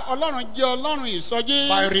ìṣẹ̀dá Ọlọ́run jẹ́ Ọlọ́run ìsọjí.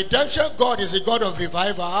 By redemption, God is a God of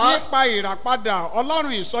revival. Nípa ìràpadà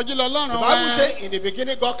Ọlọ́run ìsọjí lọ́lọ́run The wa. Bible says in the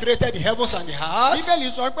beginning God created the heavens and the earth, Bíbélì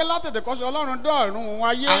sọ pé látètèkọ́ṣe Ọlọ́run dọ̀run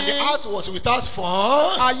ayé. and the earth was without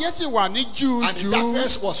form, Ayé sì wà ní and the jújù.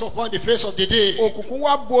 darkness was upon the face of the deep. Òkùnkùn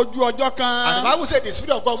wá bojú ọjọ́ And the kan. Bible said the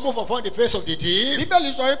Spirit of God moved upon the face of the deep,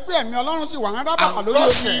 Bíbélì sọ pé ẹ̀mí Ọlọ́run sì wà ń rábàkà and lórí God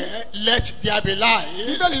omi. said, "Let there be light."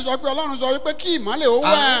 Bíbélì sọ pé Ọlọ́run sọ pé kí ìmọ́lẹ̀ ó wà.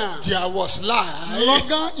 And there was light.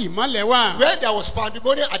 Lọ́gán ìmọ́lẹ̀ wà. When there was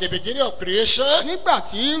pandemonium at the beginning of creation, Nígbà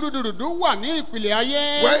tí rúdurùdu wà ní ìpìlẹ̀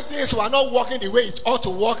ayé. when things were not working the way it ought to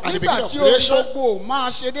work at the Nígbà beginning of tí ohun creation, gbogbo ò máa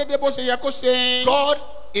ṣe déédéé bó ṣe yẹ kó ṣe. God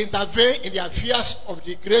intervened in the affairs of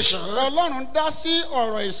the creation. Ọlọ́run dá sí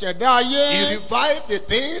ọ̀rọ̀ ìṣẹ̀dá ayé. He revived the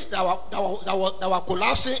things that were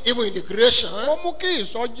collapsing even in the creation. Ó mú kí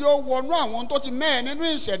ìsọjí ó wọnú àwọn tó ti mẹ́ẹ̀ nínú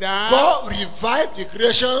ìṣẹ̀dá. God revived the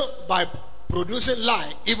creation by producing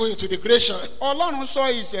light even into the creation. Ọlọ́run sọ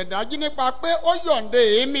ìṣẹ̀dá jí nípa pé ó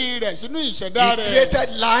yọ̀ǹde èémí rẹ̀ sínú He ìṣẹ̀dá rẹ̀.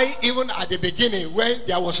 created light even at the beginning when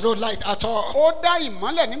there was no light at all. Ó dá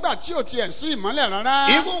ìmọ́lẹ̀ nígbà tí ò tiẹ̀ sí ìmọ́lẹ̀ rárá.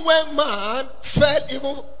 Even when man fell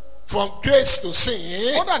even from grace to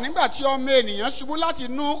sin, Kódà nígbà tí ọmọ ènìyàn ṣubú láti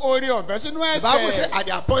inú oore ọ̀fẹ́ sínú the Bible says ẹ̀ṣẹ̀. at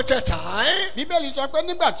the appointed time, Bíbélì sọ pé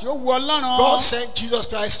nígbà tí ó wu Ọlọ́run. God sent Jesus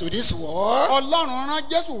Christ to this world, Ọlọ́run rán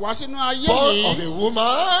Jésù wá sínú ayé born of yìí. a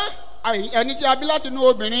woman, Ẹni tí a bí láti inú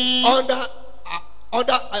obìnrin.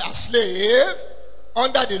 under a slave,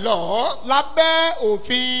 under the law. Lábẹ́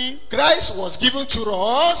òfin. Christ was given to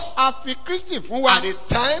us A fi Kristi fún wa. at the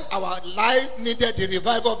time our life needed the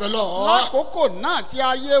revival of the Lord. Lákòókò náà tí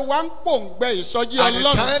ayé wa ń pòǹgbẹ ìsọjí At the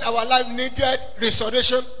Ọlọ́run. time our life needed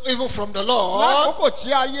restoration even from the Lord. Lákòókò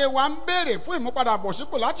tí ayé wa ń béèrè fún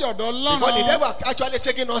ìmúpadàbọ̀sípò láti ọ̀dọ̀ Because the Ọlọ́run. devil had actually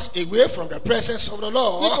taken us away from the presence of the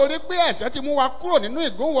Lord. Nítorí pé ẹ̀ṣẹ̀ ti mú wa kúrò nínú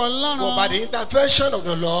ìgúnwọ̀ But by Ọlọ́run. the intervention of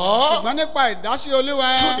the Lord, Ṣùgbọ́n nípa ìdásí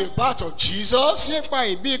Olúwa. through the birth of Jesus, Nípa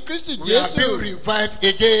ìbí Kristi we are being Jésù. revived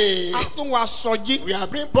again. A tún wa sọjí. We are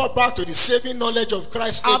being brought back to the saving knowledge of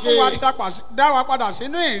Christ A tún wa again. dá wa padà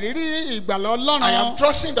sínú ìrírí ìgbàlà Ọlọ́run. I am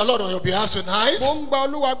trusting the Lord on your behalf tonight Mo ń gba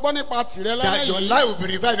Olúwa gbọ́ nípa tìrẹ that your lálẹ́ yìí. life will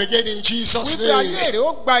be revived again in Jesus' Wípé ayé name. rẹ̀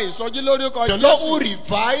ó gba ìsọjí lórúkọ The Lord who Jésù.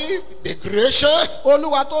 revived the creation,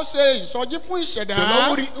 Olúwa tó ṣe ìsọjí fún ìṣẹ̀dá. the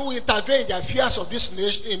Lord who intervened in the affairs of this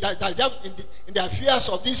nation, in the affairs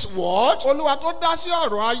of this world, Olúwa tó dá sí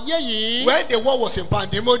ọ̀rọ̀ ayé yìí. when the world was in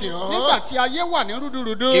pandemonium, Nígbà tí ayé wà ní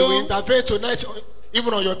rúdurùdu. He will intervene tonight,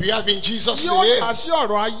 even on your behalf in Jesus' Yóò dá name. sí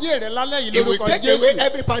ọ̀rọ̀ ayé rẹ̀ lálẹ́ yìí He will lórúkọ take away Jésù.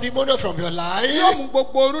 every pandemonium from your Yóò life, mú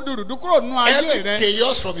gbogbo rúdurùdu kúrò nínú ayé every rẹ̀.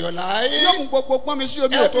 chaos from your Yóò life, mú gbogbo pọ́nmi sí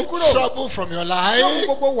omi òtó every kúrò. trouble from your Yóò mú life.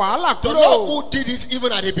 gbogbo wàhálà The kúrò. Lord who did it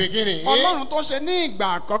even at the beginning, Ọlọ́run tó ṣe ní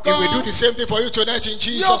ìgbà He will do àkọ́kọ́. the same thing for you tonight in Yóò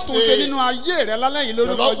Jesus' tún ṣe nínú name. ayé rẹ̀ lálẹ́ yìí The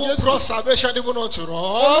lórúkọ Lord who Jésù. brought salvation even unto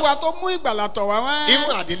Olúwa us, tó mú ìgbàlà tọ̀ wá wá.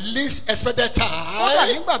 even at the least expected Kódà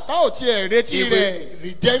time, nígbà tá ò tiẹ̀ retí He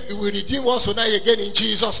rẹ̀. will redeem us tonight again in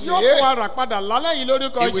Jesus' Yóò name. fún wa rà padà lálẹ́ yìí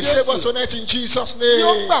lórúkọ He will save us Jésù. tonight in Jesus'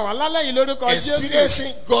 Yóò name. gbà wá lálẹ́ yìí lórúkọ Jésù.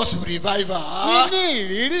 Experiencing God's revival Níní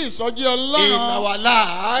ìrírí ìsọjí in Ọlọ́run our nínú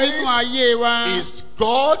lives ayé wa. is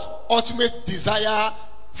God's ultimate desire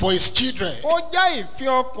for His children. Ó jẹ́ ìfẹ́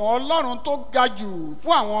ọkàn Ọlọ́run tó ga jù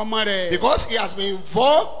fún àwọn ọmọ rẹ̀. Because He has been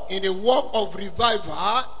involved in the work of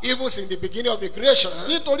revival even since the beginning of the creation.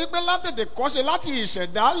 Nítorí pé látètè kọ́ṣe láti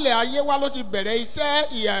ìṣẹ̀dálẹ̀ ayé wa ló ti bẹ̀rẹ̀ iṣẹ́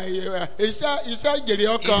ìjèrè It is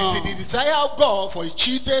ọkàn. the desire of God for His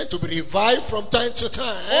children to be revived from time to Ó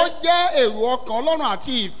time. jẹ́ èrò ọkàn Ọlọ́run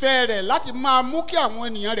àti ìfẹ́ rẹ̀ láti máa mú kí àwọn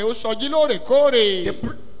ènìyàn rẹ̀ ó sọjí lóòrèkóòrè.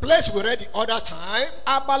 place we read the other time,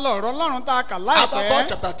 abala ọ̀rọ̀ ọlọ́run tá a kà Habakkuk láìpẹ́.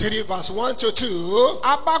 chapter 3 verse 1 to 2,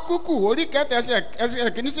 Abakuku orí kẹta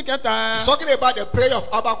ẹsẹ̀ kìíní sí kẹta. is talking about the prayer of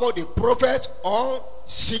Habakkuk, the prophet on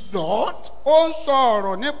Shignot. Ó ń sọ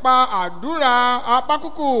ọ̀rọ̀ nípa àdúrà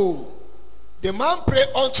Abakuku. The man prayed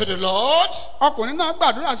unto the Lord, Ọkùnrin náà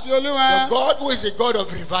gbàdúrà sí the Olúwa. God who is the God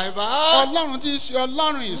of revival. Ọlọ́run tí í ṣe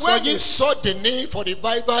Ọlọ́run When he ìsọjí. saw the need for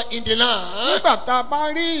revival in the land, Nígbà tá a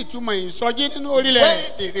bá rí ìtumọ̀ ìsọjí nínú when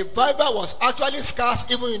orílẹ̀. the revival was actually scarce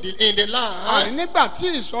even in the Àní land, nígbà tí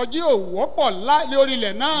ìsọjí ò wọ́pọ̀ lé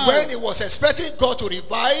orílẹ̀ náà. when he was expecting God to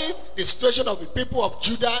revive the situation of the people of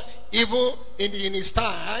Judah even in his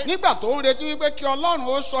time, Nígbà tó ń retí wípé kí Ọlọ́run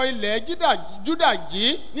ó sọ ilẹ̀ Júdà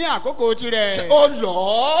jí ní àkókò tirẹ̀. say, oh Ó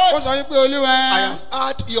Lord, sọ wípé Olúwa, I have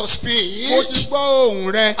heard your mo ti speech gbọ́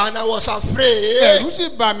ohùn rẹ. and I was afraid. Ẹ̀rù sì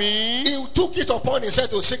bà mí. He took it upon himself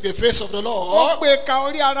to seek the face of the Ó Lord. gbé ka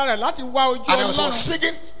orí ara rẹ̀ láti wá ojú And as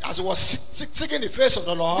he was Ọlọ́run. seeking the face of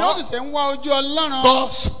the Bí ó Lord, sì ṣe ń wá ojú Ọlọ́run.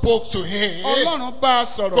 God spoke to him. Ọlọ́run bá a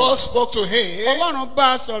sọ̀rọ̀. God spoke to him. Ọlọ́run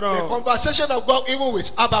bá a The sọ̀rọ̀. conversation of God even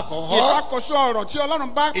with Habakkuk, Ìbákọ̀sọ ọ̀rọ̀ tí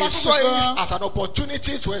Ọlọ́run bá he saw pákó it kan. as an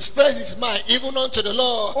opportunity to express his mind even unto the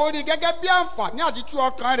Lord, Ó rí gẹ́gẹ́ bí àǹfààní àti tú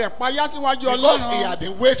ọkàn rẹ̀ payá síwájú because he Ọlọ́run. had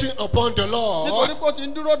been waiting upon the Nítorí Lord. pé ó ti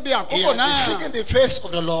ń dúró de He àkókò had been náà. seeking the face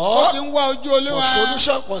of the Ó Lord ti ń wá ojú for Olúwa.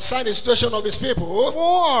 solution concerning the situation of his people.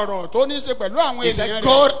 Fún ọ̀rọ̀ tó ní í ṣe pẹ̀lú àwọn He ènìyàn said, rẹ̀.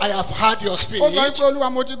 God, I have heard your Ó speech sọ pé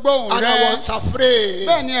Olúwa mo ti gbọ́ ohùn and I rẹ. was afraid.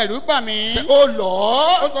 Bẹ́ẹ̀ ni ẹ̀rù bà mí. Say, oh Ó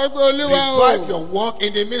Lord, sọ pé Olúwa o. revive your work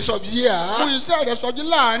in the midst of Fún year, iṣẹ́ rẹ̀ sọjí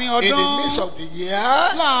láàrin in the ọdún. midst of the year,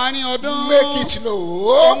 Láàrin ọdún. make it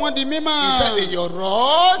known. Àwọn di mímọ́. He said, in your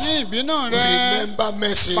wrath, Ní ìbínú rẹ̀. remember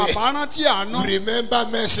mercy. Bàbá rántí àánú. Remember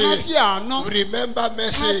mercy. Rántí àánú. Remember Rántí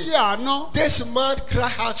mercy. àánú. This man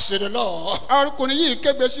cried out to the Lord. Ọkùnrin yìí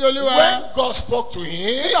kégbe sí Olúwa. When God spoke to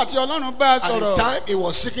him, Nígbà tí Ọlọ́run bá a at the sọ̀rọ̀. time he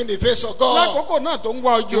was seeking the face of God, Lákòókò náà tó ń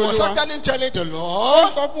wá he ojú was Olúwa. actually telling the Ó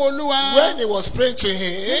Lord, sọ fún Olúwa. when he was praying to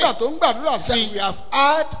him, Nígbà tó ń gbàdúrà he said, sí i. we have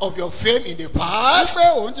heard of your fame in the past. Pé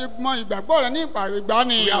òun ti mọ ìgbàgbọ́ rẹ ní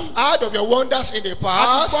ìgbàanì. We have heard of your wonders in the A ti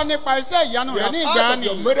past. gbọ́ nípa iṣẹ́ ìyanu We rẹ have ní heard of ìgbàanì.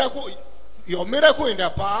 your miracle in the A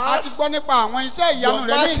ti past. gbọ́ nípa àwọn iṣẹ́ ìyanu Your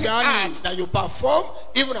rẹ ní mighty ìgbàanì. acts that you perform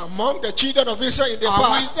even among the children of Israel in the Àwọn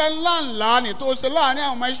past. iṣẹ́ ńláńlá ni tó ṣe láàrin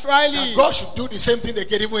àwọn ọmọ Ísírẹ́lì. That God should do the same thing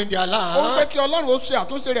again even in their Ó fẹ́ land. kí Ọlọ́run ó ṣe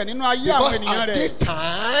àtúnṣe rẹ̀ nínú ayé àwọn Because ènìyàn at rẹ̀. that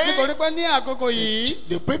time, Nítorí pé ní àkókò yìí,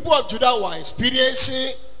 the people of Judah were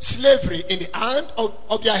experiencing slavery in the hand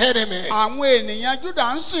of their enemy. àwọn ènìyàn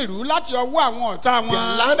Júdà ń sìnrú láti ọwọ́ àwọn ọ̀tá Their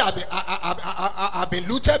wọn. land have been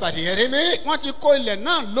looted by the enemy. Wọ́n ti kó ilẹ̀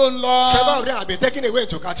náà ló ń lọ. Several of them have been taken away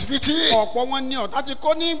into captivity. Ọ̀pọ̀ wọn ni ọ̀tá ti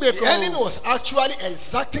kó ní The enemy ìgbèkùn. was actually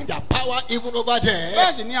exacting their power even over them.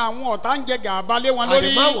 Bẹ́ẹ̀ sì ni àwọn ọ̀tá ń jẹ gàba lé wọn And the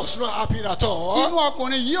lórí. man was not happy at all. Inú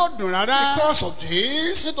ọkùnrin yìí ò dùn rárá. Because of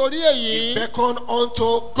this, Nítorí he èyí, beckoned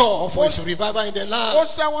unto God for his revival in the ó land.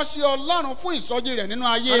 ṣẹ́wọ́ sí Ọlọ́run fún ìsọjí rẹ̀ nínú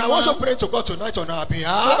ayé And I wọn. also pray to God tonight on our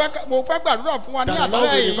behalf Mo fẹ́ gbàdúrà fún wa ní that the Lord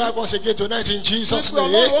àbúrò will yìí. revive us again tonight in Jesus' Wípé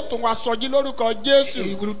Ọlọ́run name. ó tún wa sọjí lórúkọ Jésù.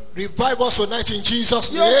 He will revive us tonight in Jesus'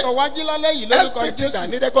 Yóò sọ name. wá jí lálẹ́ yìí lórúkọ Everything that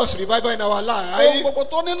Jésù. needed God's revival in our Ohun life, gbogbo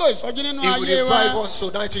tó nílò ìsọjí nínú He will ayé revive wa. us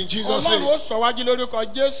tonight in Jesus' Ọlọ́run name. ó sọ wá jí lórúkọ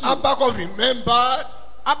Jésù. Habakkuk remembered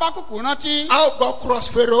Abákùkù rántí how God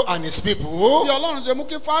crossed Pharaoh and his bí people, Ọlọ́run ṣe mú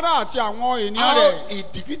kí Fáráò àti àwọn ènìyàn how rẹ̀ he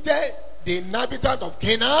defeated the inhabitant of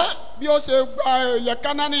Canaan, bí ó ṣe gba ilẹ̀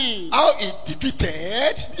Kánánì. how he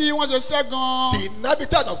defeated Bí wọ́n ṣe ṣẹ́gun the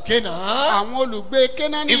inhabitant of Canaan, àwọn olùgbé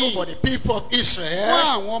Kánánì even for the people of fún Israel.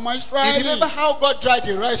 àwọn ọmọ You Ísírẹ́lì. remember how God dried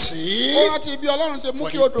the Red Ó Sea rántí bí Ọlọ́run ṣe mú for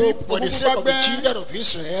kí the odò people, for the òkun sake pupa of the gbẹ children of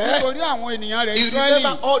Israel. nítorí àwọn ènìyàn rẹ̀ You Ísírẹ́lì.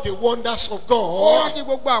 remember all the wonders of Ó God. rántí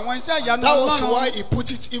gbogbo àwọn iṣẹ́ ìyanu That was Ọlọ́run. why he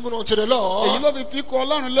put it even unto the Èyí Lord, ló fi fi kó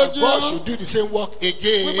Ọlọ́run that lójú. God should do the same work Wípé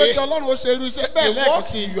again. kí Ọlọ́run ó ṣe irú iṣẹ́ The bẹ́ẹ̀ lẹ́ẹ̀kan work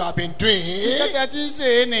sí i. you have been Iṣẹ́ doing, tẹ́ ti ń ṣe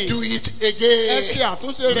é nì. do it Ẹ ṣe again.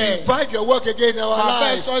 àtúnṣe rẹ̀. Revive your work again in our Bàbá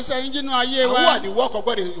ẹ̀ lives. sọ iṣẹ́ yín nínú ayé And wa. who are the work of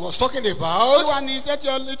God he was talking Kí about? wá ní iṣẹ́ tí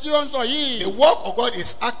ó ń sọ yìí? The work of God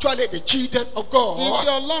is actually the children of Iṣẹ́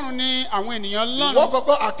God. Ọlọ́run ni àwọn ènìyàn The Ọlọ́run. work of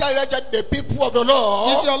God actually the people of the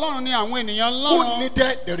Lord Iṣẹ́ Ọlọ́run ni àwọn ènìyàn who Ọlọ́run.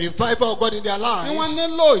 needed the revival of God in their Ni wọ́n lives,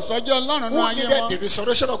 nílò ìsọjí Ọlọ́run nínú who ayé needed wọn. the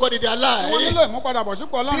restoration of God in their Ni wọ́n lives. nílò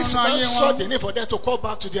ìmúpadàbọ̀sípò Ọlọ́run This nínú man ayé saw wọn. the need for them to come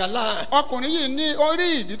back to their land. Ọkùnrin yìí ní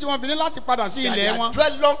orí ìdí tí wọ́n fi ní láti padà sí That they ilẹ̀ had wọn.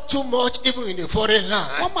 dwelt long too too much even in a foreign land.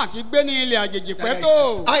 wọ́n mà ti gbé ní ilẹ̀ àjèjì That pẹ́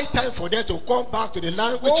tó. it's high time for them to come back to the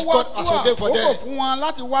land ó which wá God tó has ordained for àkókò them. fún wọn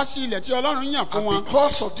láti wá sí ilẹ̀ tí ọlọ́run yàn fún And wọn.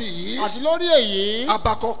 because of àti this, lórí èyí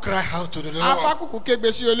Habakkuk cried out to the Lord. Ábákùkù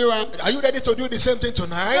kégbe sí olúwa. Are you ready to do the same thing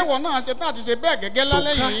tonight? ẹ̀wọ̀n náà ṣe tán àti ṣe bẹ́ẹ̀ gẹ́gẹ́ To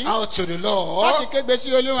lálẹ́ cry yìí out to the láti Lord kégbe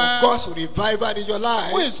sí olúwa. for God's revival in your fún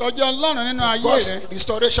life, ìsọjí ọlọ́run nínú ayé God's rẹ.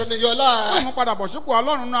 restoration in your fún life. ìmúpadàbọ̀ sípò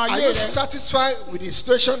ọlọ́run nínú Are ayé you rẹ. satisfied with the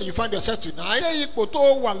situation you find yourself ṣé tonight? ipò tó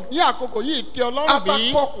wà ní àkókò yìí tẹ́ ọlọ́run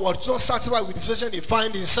bí? Habakkuk was not satisfied with the situation he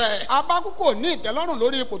found himself. Ábákùkù ò ní ìtẹ́lọ́rùn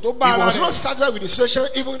lórí ipò tó bá He ara was not rẹ̀. satisfied with the situation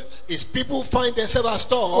even his people find themselves as kò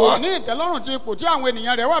tall. ní ìtẹ́lọ́rùn tí ipò tí àwọn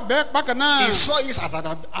ènìyàn rẹ̀ wà bẹ́ẹ̀ bákan náà. He saw it as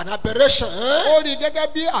an aberration ó rí i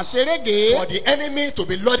gẹ́gẹ́ bí àṣerége for the enemy to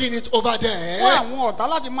be lording it over fún them, àwọn ọ̀tá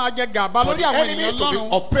láti máa jẹ gàba for lórí the àwọn enemy ènìyàn to be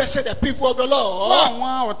lọ́run. oppressing the people of the fún Lord,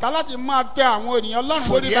 àwọn ọ̀tá láti máa tẹ àwọn ènìyàn lọ́run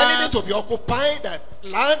for lórí the bá. enemy to be occupying that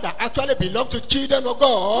land that actually belongs to children of fún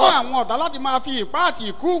God, àwọn ọ̀tá láti máa fi ipá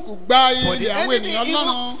àti ìkúùkù gba for the ilẹ̀ àwọn enemy ènìyàn even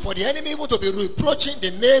lọ́run. for the enemy even to be reproaching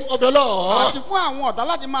the name of the Lord. àti fún àwọn ọ̀tá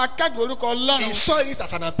láti máa kẹ́gì orúkọ He lọ́run. saw it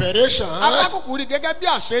as an aberration. Ábákùkù rí i gẹ́gẹ́ bí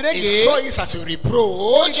He àṣerége. saw it as a ó rí i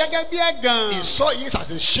reproach. gẹ́gẹ́ bí ẹ̀gàn. He saw it as a ó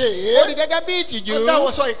rí i shame. gẹ́gẹ́ bí ìtìjú. And that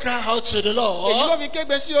was why he cried out to the èyí ló Lord. fi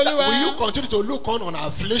kégbe sí That olúwa. will you continue to look on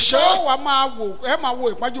affliction? ó wà máa wò ẹ máa wo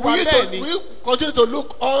ìpọ́njú wa bẹ́ẹ̀ ni. Will you continue to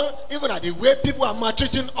look on even at the way people are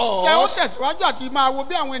maltreating ṣé ó us? tẹ̀síwájú àti máa wo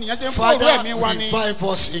bí àwọn ènìyàn ṣe ń fòrò Father, ẹ̀mí wa ni. revive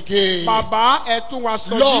us again. bàbá ẹ tún wa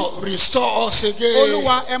sọjí. Lord, restore us again.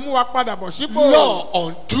 olúwa ẹ mú wa padà bọ̀ sípò. Lord,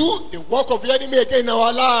 undo the work of the enemy again in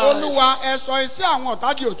our lives. olúwa ẹ sọ iṣẹ́ àwọn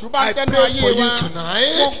ọ̀tá di òtún bá I tẹnu pray ayé for you wa. mo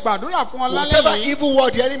tonight. gbàdúrà fún ọ Whatever lálẹ́ yìí. evil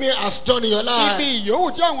word the enemy has done in your life, ibi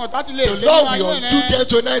ìyówù tí àwọn ọ̀tá ti lè the ṣe Lord nínú will ayé undo rẹ. them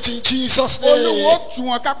tonight in Jesus' olúwo name. tú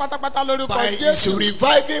wọn ká pátápátá lórúkọ By his jésù.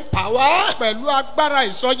 reviving power, pẹ̀lú agbára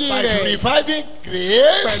ìsọjí by his rẹ̀. reviving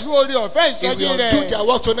grace, pẹ̀lú orí ọ̀fẹ́ he ìsọjí will rẹ̀. undo their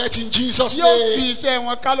work tonight in Jesus' yóò tú name. iṣẹ́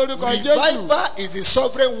wọn ká lórúkọ jésù. Revival is the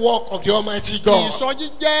sovereign work of the Almighty God. ìsọjí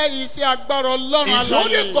jẹ́ iṣẹ́ agbára ọlọ́run It's the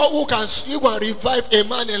only alààyè. God who can revive a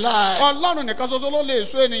man in life. ọlọ́run nìkan ṣoṣo ló lè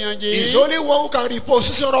so ènìyàn He's jí. the only one who can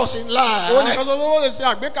reposition us in òun life. nìkan ṣoṣo ló lè ṣe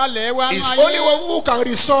àgbékalẹ̀ wa He's nínú the only ayé. one who can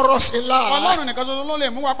restore us in life. ọlọ́run nìkan ṣoṣo ló lè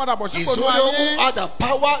mú wa padà bọ̀ He's sípò the ní only one ayé. who has the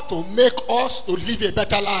power to make us to live a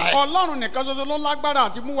better life. ọlọ́run nìkan ṣoṣo ló lágbára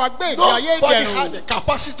àti mú wa gbé ìgbé ayé Nobody has ìdẹ̀rùn. the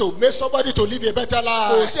capacity to make somebody to live a better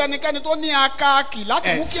kò life sí ẹnikẹ́ni tó ní akáàkì láti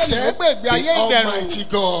mú kí ènìyàn except gbé ìgbé ayé the ìdẹ̀rùn. Almighty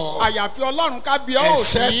God. àyàfi ọlọ́run kábíọ́ ò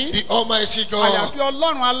Except sí. the Almighty God. àyàfi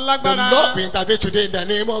ọlọ́run The alágbára. Lord will intervene today in the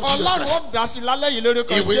name of Jesus ọlọ́run ó Christ. dá sí lálẹ́ yìí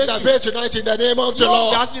lórúkọ He will jésù. intervene tonight in the name of the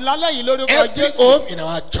yóò dá Lord. sí lálẹ́ yìí lórúkọ Every jésù. home in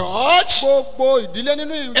our church, gbogbo ìdílé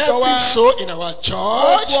nínú ìjọ wa. every soul in our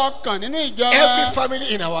church, gbogbo ọkàn nínú ìjọ wa. every family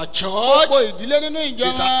in our gbogbo church, ìdílé nínú ìjọ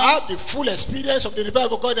they shall wa. have the full experience of the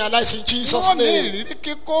revival of God in their lives in Jesus' wọ́n ní name. ìrírí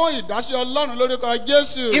kíkún ìdásí ọlọ́run lórúkọ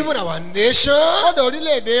jésù. Even our nation kódà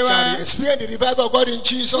orílẹ̀-èdè wa. shall experience the revival of God in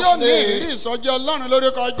Jesus' yóò ní ìrírí name. ìsọjí ọlọ́run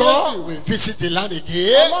lórúkọ God jésù. will visit the land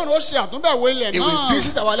again. ọlọ́run ó ṣe àtúnbẹ̀wò ilẹ̀ He will náà.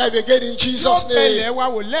 visit our life again in yóò Jesus' bẹ ilẹ̀ name. wa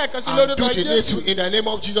wò lẹ́ẹ̀kan sí And lórúkọ do the jésù. needful in the name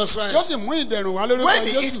of Jesus yóò Christ. sì mú ìdẹ̀rùn wá lórúkọ When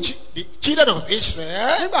jésù. the children of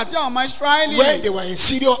Israel, nígbà tí àwọn ọmọ israẹli. when they were in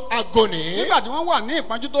serious agony, nígbà tí wọ́n wà ní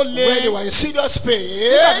ìpọ́njú tó le. when they were in serious nígbà tí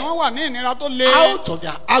pain, wọ́n wà ní ìnira tó le. out of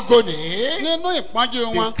their agony, nínú ìpọ́njú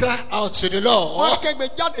they wọn. cried out to the wọ́n Lord. kégbe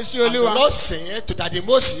jáde sí And the olúwa. Lord said to Daddy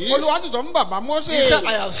Moses, olúwa sì sọ fún bàbá mósè. He said,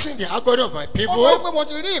 I have seen the agony of my ó sọ people. pé mo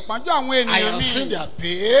ti rí ìpọ́njú àwọn I ènìyàn have seen mi. their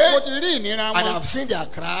mo pain. ti rí ìnira And I wọn. have seen their mo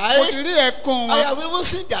ti cry. rí ẹkún I wọn. have even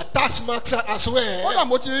seen their taskmaster as well. kódà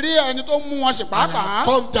mo ti rí ẹni tó mú wọn sí And I have pàápàá.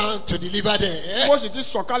 come down to deliver them. mo sì ti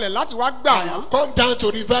sọ̀kalẹ̀ láti wá gbà I wọ́n. have come down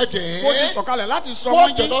to revive mo ti them. sọ̀kalẹ̀ láti sọ wọ́n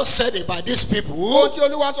What the jí. Lord said about these ohun people, tí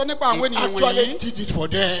olúwa sọ nípa àwọn He ènìyàn actually wọ̀nyí. did it for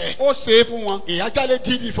them. ó ṣe é fún wọn. He actually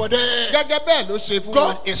did it for them. gẹ́gẹ́ bẹ́ẹ̀ ló ṣe fún wọn.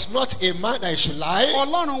 God is not a man that he should lie.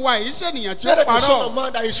 ọlọ́run wa yìí ṣènìyàn tí ó Neither the son of parọ́.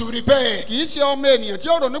 man that he should repent. kì í ṣe ọmọ ènìyàn tí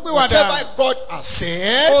ó ronú pìwàdà. Whatever God has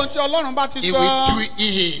said, ohun tí ọlọ́run bá ti He sọ. will do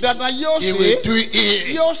it. dandan yóò He ṣe will é. do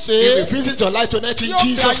it. yóò ṣe He é. will visit your life tonight in yóò fi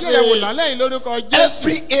Jesus' ayé rẹ wò name. lálẹ́ yìí lórúkọ jésù.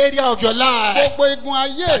 Every area of your life gbogbo igun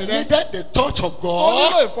ayé that rẹ. needed the touch of ó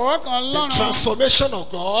nílò God, ìfọwọ́kàn the ọlọ́run. transformation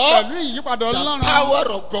of God, pẹ̀lú ìyípadà the ọlọ́run.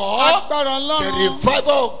 power of God, agbára the ọlọ́run.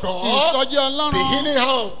 revival of God, ìsọjí the ọlọ́run. healing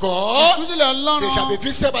hand of God, ìtúsílẹ̀ they shall be ọlọ́run.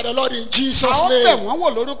 visited by the Lord in Jesus' àwọn bẹ̀ name. wọ́n wò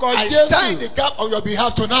lórúkọ I stand in jésù. the gap on your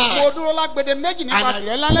behalf mo tonight, dúró lágbede méjì nípa and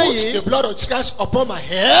tìrẹ I lálẹ́ put the yìí. blood of Christ upon my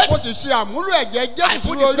head. mo sì ṣe àmúlò ẹ̀jẹ̀ I jésù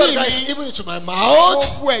put sínú the blood orí of Christ mi. even into my mo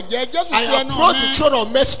mouth. bu ẹ̀jẹ̀ jésù I sí ẹnu approach mi. the throne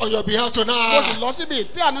of mercy on your behalf mo sì tonight. lọ síbi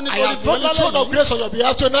ìtẹ́ àánú I nítorí tìrẹ approach the lálẹ́ throne of yìí. grace on your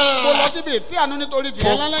behalf mo lọ tonight. síbi ìtẹ́ àánú nítorí tìrẹ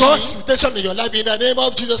For lálẹ́ God's yìí. visitation in your life in the name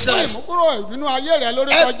of Jesus fún Christ. ìmúkúrò nínú ayé rẹ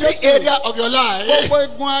lórúkọ Every jésù. area of your life gbogbo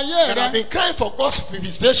igun ayé that rẹ. have been cried crying for God's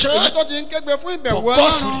visitation, èyí tó ti ń kégbe fún for ìbẹ̀wò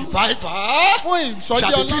God's ọlọ́run revival, fún ìsọjí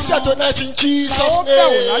shall be visited ọlọ́run tonight in la Jesus' ó bẹ̀wò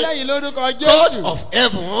lálẹ́ name. yìí lórúkọ God Jésù. of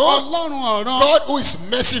heaven, Ọlọ́run ọ̀run, God who is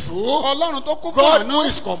merciful, Ọlọ́run tó kún fún God àánú, who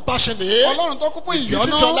is compassionate, Ọlọ́run tó kún fún visit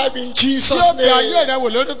ìyọ́nú, your life in Jesus' yóò bẹ ayé name. rẹ wò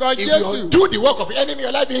lórúkọ He Jésù. will do the work of the enemy in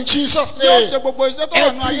your life in Jesus' Yóò ṣe name. gbogbo iṣẹ́ tó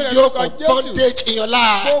wà nínú ayé rẹ Every yoke lórúkọ of Jésù. bondage in your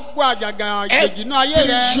life, Gbogbo àjàgà àjèjì nínú ayé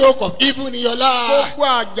every rẹ. yoke of evil in your life,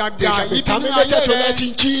 Gbogbo they àjàgà shall be ibi nínú ayé terminated rẹ. tonight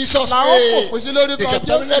in Jesus' La ó name. fòpin sí They lórúkọ shall be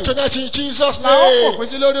terminated Jésù. tonight in Jesus' La ó name. fòpin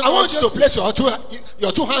sí lórúkọ I want you to Jésù. place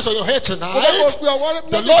your two hands on your head Mo fẹ́ kó tonight. gbé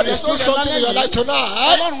ọwọ́ The méjèèjì Lord rẹ is doing sórí ẹ something in your lálẹ́ life yìí.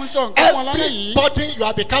 tonight. Ọlọ́run sọ nǹkan fún ọ lálẹ́ Every yìí. burden you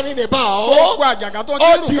are becoming Gbogbo about àjàgà tó ti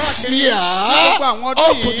all rù this káàkiri year gbogbo àwọn ọdún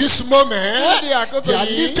up to yìí. this moment, Níbi àkókò they are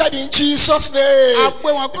yìí. lifted in Jesus' name. A gbé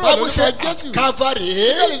wọn The kúrò Bible lórúkọ says Jésù. at Calvary,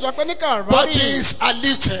 Bíbélì sọ pé ní Kàlvárì, bodies are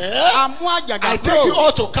lifted. a mú àjàgà I take you kúrò.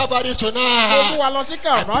 all to Calvary Mo mú tonight. wa lọ sí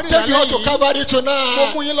Kàlvárì Take you all lálẹ́ to yìí. Calvary Mo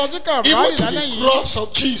tonight. mú yín lọ sí Even Kàlvárì to lálẹ́ the yìí. cross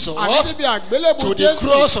of Jesus. Àní níbi àgbélébù To the Jésù.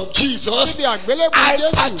 cross of Jesus. Níbi àgbélébù I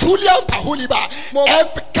Jésù. patulian pahuliba. Mo-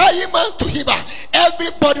 Every kaiman to hiba. Every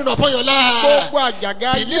burden upon your life. Gbogbo àjàgà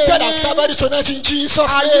Be ayé lifted at yín. Calvary tonight in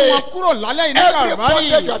Jesus' Ayé wọn name. kúrò lálẹ́ yìí ní Every Kàlvárì.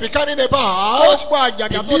 bondage you are becoming about. Gbogbo àjàgà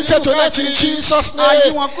Be tó ti lifted rù tonight in káàkiri. Jesus' Ayé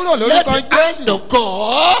name. wọn kúrò Let lórúkọ the hand Jésù. of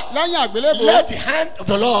God. Lẹ́yìn àgbélébù. Let the hand of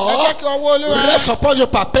the Ẹ jẹ́ Lord kí ọwọ́ Olúwa rest upon you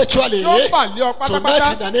perpetually. yóò bà lé ọ Tonight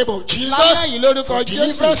pátápátá. in the name of Jesus. Lálẹ́ yìí lórúkọ For Jésù.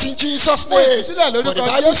 deliverance in Jesus' Fún name. ìtúsílẹ̀ For lórúkọ the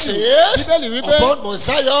Bible Jésù. says, Bíbélì wípé upon Mount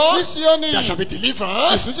Zion ní Síónì there shall be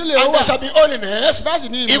deliverance ìtúsílẹ̀ and wà. there shall be holiness. Bẹ́ẹ̀ sì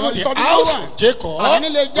ni ìmọ̀ Even the ìtọ́jú tó house wà. of Jacob Àwọn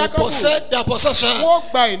nílé will Jákọ́bù. possess their possession. Wọ́n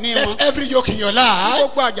gba ìní wọn. Let every yoke in your life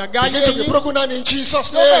Gbogbo àjàgà ayé begin to be yín. broken down in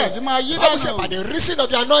Jesus' Yóò bẹ̀rẹ̀ sí name. máa yí The Bible says, dànù. by the reason of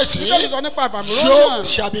the anointing, Bíbélì sọ nípa àbàmìrán yoke náà.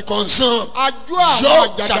 shall be consumed. Àjọ àwọn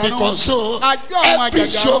Yoke shall àjàgà be náà. consumed. Àjọ àwọn Every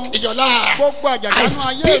àjàgà yoke náà. in your life, Gbogbo àjàgà I nínú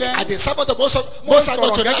ayé speak rẹ. at the servant of Most Mo High God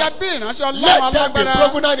sọ̀rọ̀ gẹ́gẹ́ tonight. bí ìránṣẹ́ Ọlọ́run Let them be alágbára.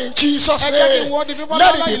 broken down in Jesus' Ẹ jẹ́ kí name. wọ́n di fífọ́ Let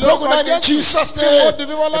lálẹ́ it be yìí broken lórúkọ down in Jésù. Jesus' Kí wọ́n di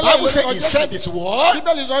name. fífọ́ The lálẹ́ Bible yìí says lórúkọ He Jésù. sent His word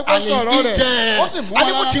Bíbélì sọ pé and He sọ̀rọ̀ hid rẹ̀. them Ó sì mú and wọn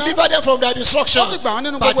He will lára. deliver them from their destruction. Ó sì gbà wọ́n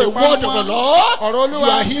nínú By gbogbo the ìparun word of the wọn. Lord, Ọ̀rọ̀ you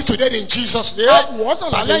Olúwa. are healed today in Jesus' name. A wò ó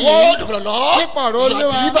sàn By the lálẹ́ word yìí. of the Lord, Nípa ọ̀rọ̀ you are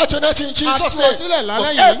Olúwa. delivered tonight in Jesus' tú ọ sílẹ̀ name. lálẹ́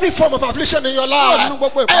From yìí. every form of affliction in your Kúrò nínú life,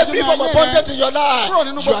 gbogbo ìpọ́njú every nínú form of ayé rẹ. bondage in your life, Kúrò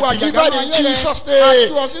nínú you gbogbo are àjàgà delivered nínú in ayé rẹ. Jesus' A name.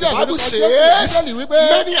 tú ọ sílẹ̀ The Bible lórúkọ Jésù. says, Bíbélì wípé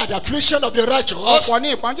many are the affliction of the righteous. ọ̀pọ̀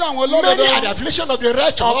ní ìpọ́njú àwọn olódodo. Many are the affliction of the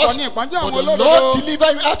righteous, Ọ̀pọ̀ ní ìpọ́njú but àwọn the olódodo. Lord deliver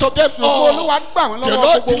him out of them Ṣùgbọ́n all. Olúwa gbà wọ́n The lọ́wọ́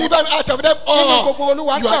Lord gbogbo wọn. deliver him out of them Nínú gbogbo all.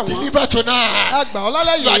 Olúwa You gbà are wọ́n. delivered tonight. A gbà ọ́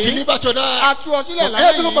lálẹ́ You are yìí. delivered A tonight. tú ọ sílẹ̀ From lálẹ́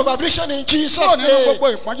every form of yìí. affliction in Jesus' Kúrò nínú gbogbo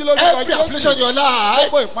name. ìpọ́njú lórúkọ Every affliction in Jésù. your life,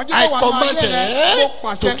 Gbogbo ìpọ́njú I tó wà nínú command ayé rẹ. Mo them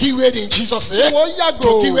pàṣẹ. to give way in Jesus' Kí name. wọ́n yàgò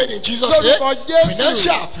To give way in Jesus' name. lórúkọ Jésù.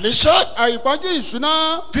 Financial affliction, Ìpọ́njú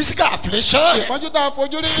ìṣúná. physical affliction, Ìpọ́njú tá a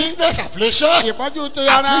fojú rí. sickness affliction, Ìpọ́njú ti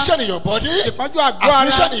ara. affliction in your body, Ìpọ́njú àgọ́ ara.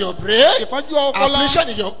 affliction in your brain, Ìpọ́njú ọpọlọ. affliction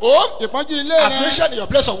in your home, Ìpọ́njú ilé rẹ. affliction in your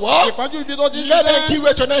place of work. Ìpọ́njú ibi tó ti Let them ṣiṣẹ́. give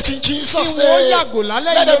way tonight in Jesus' Kí wọ́n name. yàgò lálẹ́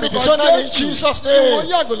Let yìí them be lórúkọ dishonored in Jésù. Jesus' Kí wọ́n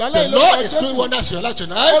name. yàgò lálẹ́ The yìí Lord lórúkọ is doing Jésù. wonders in your life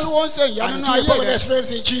tonight. Olúwo ń ṣe ìyanu And nínú it will ayé be permanent rẹ.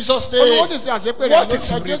 experience in Jesus' Olúwo name. sì ṣe àṣepé rẹ̀ What is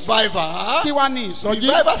lórúkọ Jésù. revival? Kí wá ní ìsọjí?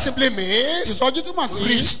 Revival simply means Ìsọjí túmọ̀ sí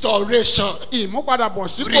restoration. ìmúpadàbọ̀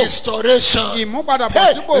sípò. Restoration. Ìmúpadàbọ̀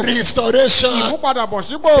Hey, sípò. restoration. Ìmúpadàbọ̀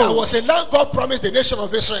There sípò. was a land God promised the nation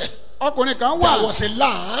of Israel. Ọkùnrin kan There wà. was a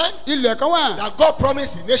land Ilẹ̀ kan wà. that God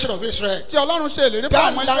promised the nation of Israel. Tí Ọlọ́run ṣe ìlérí fún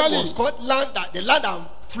That àwọn land was Ísírẹ́lì. called land that the land that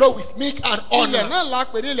flow with milk and Ilẹ̀ honey. náà la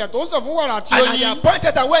pè ní ilẹ̀ tó ń sàn fún wàrà àti And at the oyin.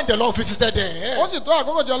 appointed time when the Lord visited Ó them, sì tó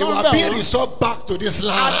àkókò tí they Ọlọ́run were bẹ̀ being wọ́n. restored back to this A dá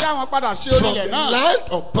land. wọn padà sí From orílẹ̀ the náà. land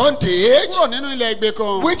of bondage, Kúrò nínú ilẹ̀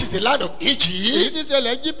ìgbèkùn. which is the land of Èyí Egypt, tí ṣe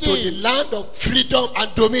ilẹ̀ Íjíbítì. to the land of freedom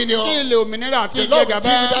and dominion. Sí ilẹ̀ òmìnira àti The Lord will give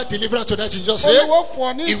you ìjẹgàba. that deliverance tonight in Jesus' name. Olúwo fún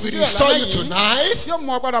ọ ní He will ìtúsílẹ̀ restore lálẹ́ you yìí. tonight Yóò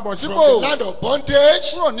mú ọ padà bọ̀ from sípò. the land of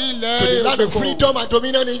bondage Kúrò ní ilẹ̀ to the land of ìgbèkùn. freedom and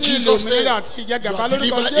dominion in Sí ilẹ̀ Jesus' name. òmìnira àti You ìjẹgàba are lórúkọ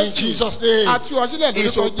delivered in Jésù. Jesus' name. A tú ọ sílẹ̀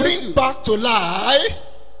Is to lórúkọ bring Jésù. back to life.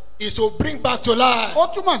 Is to bring back to life. Ó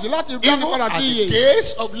túmọ̀ sí láti dá mi Even padà at sí the iyè.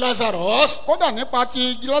 case of Lazarus, Kódà nípa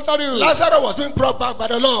ti Lásárù. Lazarus was being brought back by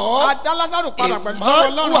the A Lord. dá Lásárù padà A pẹ̀lú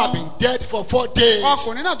man who had Ọlọ́run. been dead for 4 days.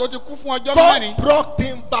 Ọkùnrin náà tó ti kú fún ọjọ́ God mẹ́rin. brought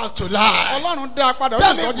him back to life. Ọlọ́run dá a padà ó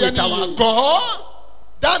That sì means sọ di with ẹni our iyè. God,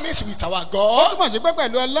 that means with our Ó God, túmọ̀ sí pé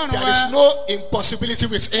pẹ̀lú Ọlọ́run there is wa no impossibility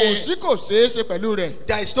with kò him. sí kò ṣeé ṣe pẹ̀lú rẹ̀.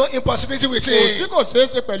 There is no impossibility with Kò sí him. kò ṣeé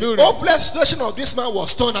ṣe pẹ̀lú rẹ̀. Hopeless situation of this man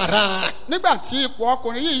was turned around. Nígbà tí ipò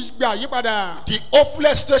ọkùnrin yìí gba àyípadà, The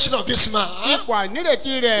hopeless situation of this man ipò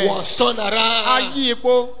àìnírètí rẹ̀ was turned á around. yí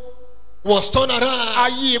ipò. was turned around.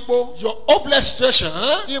 ayé ipò Your hopeless situation,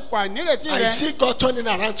 ipò àìnírètí I rẹ. see God turning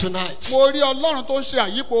around tonight. mo rí ọlọ́run tó ń ṣe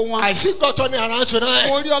àyípo wọn. I see God turning around tonight.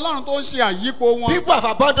 mo rí ọlọ́run tó ń ṣe àyípo wọn. People have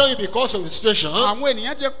abandoned you because of the situation. àwọn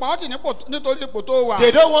ènìyàn ti pa ọ́ tì nítorí ipò tó wà.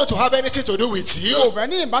 They don't want to have anything to do with kò you. fẹ́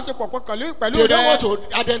ní ìbáṣepọ̀ pẹ̀lú They don't want rẹ.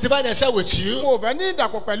 to identify themselves with you. kò fẹ́ ní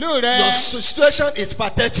ìdàpọ̀ pẹ̀lú rẹ. Your situation is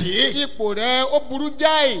pathetic. ipò rẹ ó burú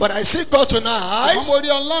jáì. But I see God àmọ́ tonight mo rí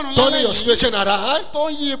ọlọ́run turning your lálẹ́ yìí situation around. tó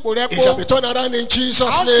ń yí ipò rẹ It shall po. be turned around in a Jesus'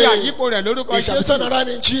 ó ṣe name. àyípo rẹ̀ lórúkọ It shall be turned Jésù. around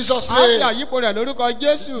in Jesus' a ó ṣe name. àyípo rẹ̀ lórúkọ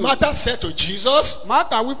Jésù. Martha said to Jesus,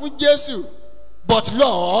 Mátà wí fún Jésù. but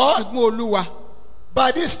Lord, ṣùgbọ́n Olúwa.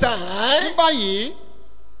 by this ní time, báyìí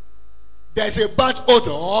there is a bad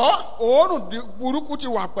odor. òórùn burúkú ti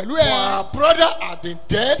wà pẹ̀lú For ẹ. our brother had been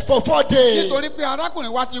dead for 4 days. nítorí pé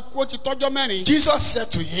arákùnrin wa ti kú ó ti tọ́jọ́ mẹ́rin. Jesus said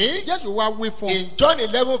to him Jésù wá wí fún un. in John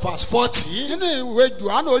 11 verse 40, nínú ìwé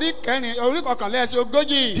Jòhánù orí kọkànlá ẹsẹ̀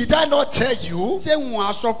ogójì. did I not tell you ṣé wọn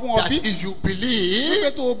á sọ fún ọ that bí. if you believe,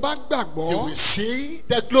 pé tó o bá you gbàgbọ́ will see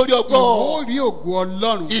the glory of ó God? rí ògo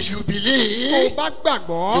Ọlọ́run. If you tó o believe, bá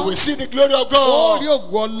gbàgbọ́ you will see the glory of ó rí God.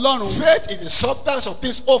 ògo Ọlọ́run. Faith is the substance of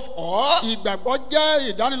things hoped for, ìgbàgbọ́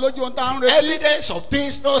jẹ́ ìdánilójú ohun tá à ń retí. evidence of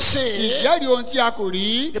things not seen. ìjẹ́rìí ohun tí a kò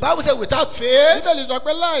rí. The Bible says without faith, Bíbélì sọ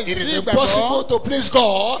pé láì it is sí impossible ìgbàgbọ́ to please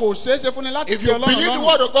God. kò ṣeé ṣe fún ni láti If fi you Ọlọ́run believe the lọ́rùn.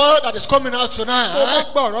 word of God that is coming out tó o bá tonight,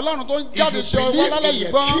 gbọ́ ọ̀rọ̀ Ọlọ́run tó ń if jáde you sí ọwọ́ believe lálẹ́ in yìí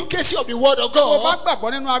the gbọ́n. efficacy of the word of tó o bá God,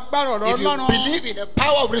 gbàgbọ́ nínú agbára ọ̀rọ̀ if you Ọlọ́run. believe in the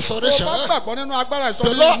power of tó o restoration, bá gbàgbọ́ nínú agbára the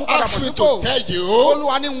ìsọdún Lord ìmúpadàbọ̀ asks me sípò. to tell you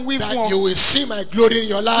Olúwa ní ń wí that fún you ọ. will see my glory in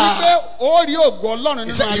your wípé life. ó rí ògo Ọlọ́run He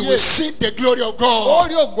nínú said you ayé. will see the glory of ó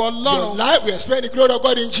God. rí ògo Your Ọlọ́run. life will experience the glory of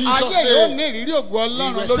God in Jesus' ayé rẹ̀ ó ní name. ìrírí ògo You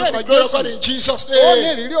Ọlọ́run will experience lórúkọ the glory of God Jésù. in Jesus' ó ní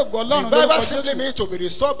name. ìrírí ògo Ọlọ́run Revival lórúkọ simply Jésù. means to be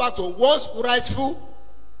restored back to one's rightful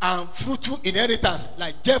and fruitful inheritance,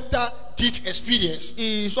 like Jephthah did experience.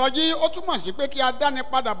 ìsọjí ó túmọ̀ sí pé kí a dáni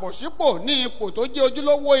padà bọ̀ sípò ní ipò tó jẹ́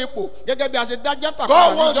ojúlówó ipò gẹ́gẹ́ bí a ṣe dá Jẹ́fítà padà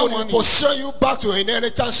God wants níjọ́ to wọn ni. reposition you back to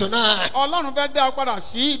inheritance tonight. Ọlọ́run fẹ́ dá ọ padà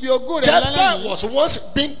sí ibi ogún rẹ̀ Jephthah lẹ́lẹ́yìn. was once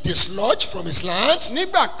being dislodged from his land.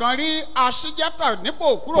 nígbà kan rí aṣí Jẹ́fítà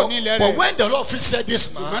nípò kúrò ní ilẹ̀ But rẹ̀. when the Lord visited this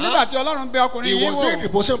ṣùgbọ́n man, nígbà tí Ọlọ́run bẹ ọkùnrin he yìí was wò being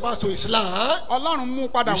repositioned back to his land. Ọlọ́run mú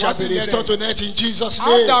padà He wá shall sí be ilẹ̀ restored rẹ̀. tonight in Jesus' a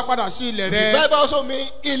ó dá name. ọ padà sí ilẹ̀ The rẹ̀. Bible also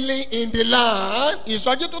means healing in the land.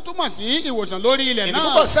 ìsọjí tó túmọ̀ sí ìwòsàn lórí ilẹ̀ In the náà.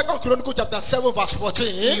 book of 2 Chronicles chapter 7 verse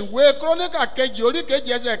 14, ìwé króníkà kejì orí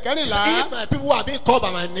kejì ẹsẹ̀ it kẹrìnlá. says, if my people are being called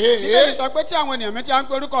by my Bíbélì name, sọ pé tí àwọn ènìyàn mi ti à ń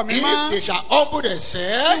pe orúkọ mi if mọ́. they shall humble tí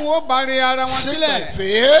themselves, wọ́n bá rí ara wọn seek my sílẹ̀.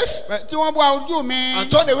 face, tí wọ́n bá ojú mi.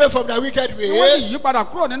 and turn away from their wicked tí wọ́n ways, sì yí padà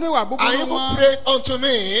kúrò nínú ìwà and búburú even wọn. pray unto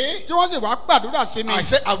me, tí wọ́n sì wá gbàdúrà sí mi. I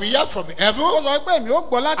say, I will hear from ó heaven, sọ pé èmi ó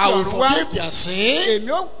gbọ́ láti I will ọ̀run wá. forgive their sin, èmi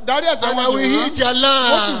ó darí ẹ̀ṣẹ̀ and wọn I will jì heal wọ́n. their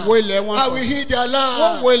wọ́n sì wo ilẹ̀ land. wọn I sàn. will heal their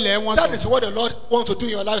wọ́n wo land. ilẹ̀ wọn That sàn. is what the Lord wants to do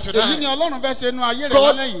in your life èyí tonight. ni Ọlọ́run fẹ́ ṣe inú ayé rẹ̀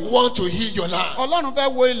God lálẹ́ yìí. wants to heal your land. Ọlọ́run fẹ́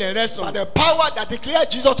wo ilẹ̀ rẹ By sàn. the power that declared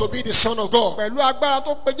Jesus to be the Son of God, pẹ̀lú agbára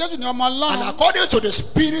tó pe Jésù ní ọmọ and Ọlọ́run. according to the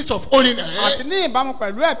Spirit of holiness, àti ní ìbámu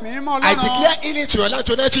pẹ̀lú ẹ̀mí mímọ́ I Ọlọ́run. declare healing to your life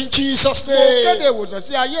tonight in Jesus' mo kéde name. ìwòsàn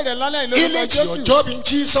sí ayé rẹ lálẹ́ yìí Healing lórúkọ to your Jésù. job in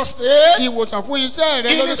Jesus' name. ìwòsàn fún iṣẹ́ rẹ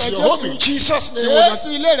Healing lórúkọ to your home in Jésù. Jesus' ìwòsàn name. sí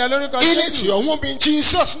ilé rẹ lórúkọ Healing to Jésù. your womb in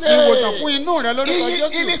Jesus' ìwòsàn fún name. inú rẹ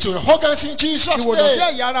lórúkọ Healing Jésù. to your organs in Jesus' ìwòsàn sí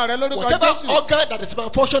name. ẹ̀yà ara rẹ lórúkọ Whatever Jésù. organ that is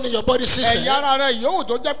malfunctioning in your body system, ẹ̀yà ara rẹ yòówù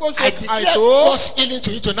tó jẹ́ pé ó I ṣe declare àìtó. God's healing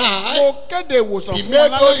to you tonight. mo kéde ìwòsàn Be fún ọ made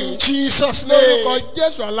lálẹ́ whole in yìí Jesus' lórúkọ name.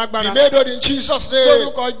 Jésù Be alágbára. made whole in Jesus' name.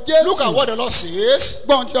 lórúkọ Jésù. Look at what the Lord says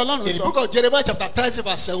gbọ́n tí Ọlọ́run in the sọ. book of Jeremiah chapter 30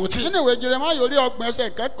 verse 17. nínú ìwé Jeremáyà orí ọgbọ̀n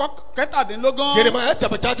ẹsẹ̀ kẹtàdínlógún. Jeremiah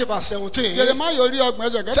chapter 30 verse 17. Jeremáyà orí ọgbọ̀n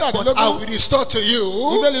ẹsẹ̀ Say, but I kẹtàdínlógún. will restore to you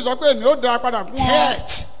Bíbélì sọ pé èmi ó dá padà fún ọ.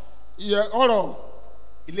 health, ọrọ̀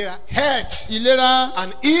ìlera, health, ìlera.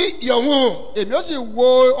 and heal your womb. èmi ó sì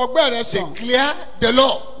wo ọgbẹ́ rẹ sàn. Declare the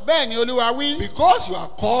Lord. bẹ́ẹ̀ ni Olúwa wí. Because you are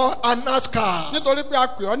called an outcast, nítorí pé a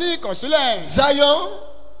pè ọ́ ní ìkọ̀sílẹ̀. Zion,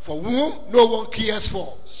 for whom no one cares for.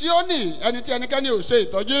 Síónì ẹni tí ẹnikẹ́ni ò ṣe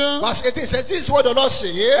ìtọ́jú. Verse 18 says, this is what the Lord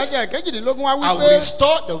says. ẹsẹ̀ kejìdínlógún wá wí I will pé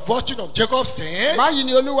restore the virtue of Jacob's tent, báyìí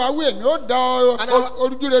ni Olúwa wí èmi ó dá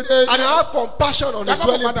ojú rere. and I have compassion on his Jákọ́bù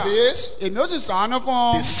dwelling padà. place. èmi ó sì ṣàánú fún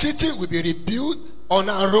ọ. The city will be rebuilt on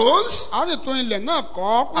our ruins, a ó sì tún ilẹ̀ náà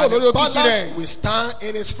kọ́ kúrò and lórí the òkìtì palace rẹ̀. will stand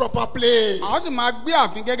in its proper place. a ó sì máa gbé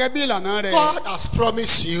ààfin gẹ́gẹ́ bí ìlànà rẹ̀. God has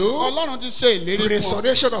promised you Ọlọ́run ti ṣe ìlérí fún ọ.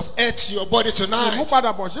 restoration of health to your body tonight.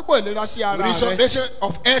 ìmúpadàbọ̀ sípò ìlera sí ara rẹ̀. Restoration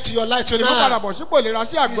of health to your life tonight. ìmúpadàbọ̀ sípò ìlera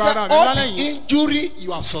sí He àgọ́ said, ara rẹ̀ all lálẹ́ the yìí. injury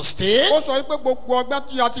you have sustained, ó sọ pé gbogbo ọgbẹ́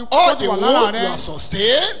tí a ti all tó ti the wà lára wound you rẹ̀. have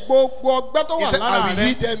sustained, gbogbo ọgbẹ́ tó he wà said, lára I will rẹ̀.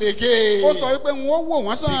 heal them ó sọ again. pé n ó wò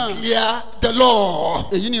wọ́n sàn. Declare the Lord.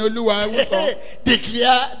 èyí ni Olúwa wí sọ.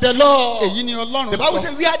 declare the law. èyí ni ọlọ́run The Bible sọ.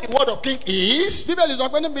 says where the word of king is, bíbélì sọ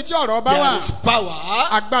pé níbi tí ọ̀rọ̀ bá there wà is power,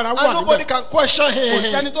 agbára wà and nobody níbẹ̀. can question kò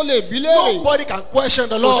sẹ́ni him. tó lè bí léèrè. Nobody can question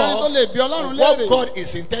the kò sẹ́ni tó law. lè bí ọlọ́run What léèrè. God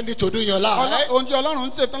is intending to do in your life, ohun tí ọlọ́run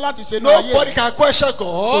ń ṣetán láti ṣe ní ayé nobody rẹ̀. can question kò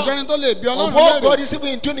God. sẹ́ni tó lè bí Of ọlọ́run what God léèrè. is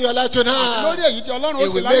even doing in your life lórí tonight, èyí tí ọlọ́run ó it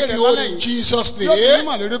ṣe will láyé make rẹ̀ you whole lálẹ́ in yìí. Jesus' yóò fi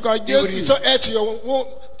mímọ̀ name. lórúkọ It will Jésù. restore health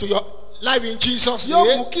to your life in Jesus' yóò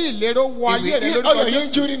name. mú kí ìlérò wọ It ayé will rẹ̀ heal all lórúkọ your Jésù.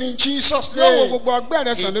 injury in Jesus' yóò wo name. gbogbo ọgbẹ́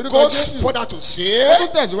rẹ̀ sàn It lórúkọ goes Jésù. further to ó say, tún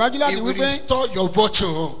tẹ̀síwájú láti it will wípé restore your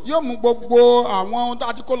virtue. yóò mú gbogbo àwọn ohun tó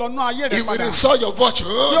a ti kó lọ nú ayé rẹ̀ It will padà. restore your virtue.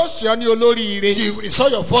 yóò ṣe ọ ní olóríire. It will restore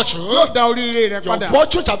your virtue. yóò dá oríire rẹ̀ Your padà.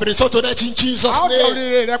 virtue shall be restored tonight in Jesus' a ó dá name.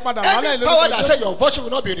 oríire rẹ̀ padà lálẹ́ Any power lórúkọ that said Jésù. your virtue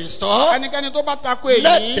will not be restored, ẹnikẹ́ni tó bá tako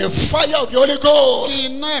let èyí the fire of the Holy kí Ghost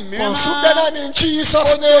iná ẹ̀mí consume them in Jesus' ó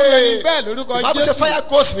tó ẹni name. bẹ́ẹ̀ lórúkọ The Bible says Jésù. fire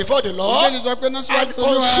goes before the Lord ìbéèrè sọ pé náà síwájú and tó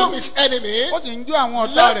lóra consume his enemy. ó sì ń jó àwọn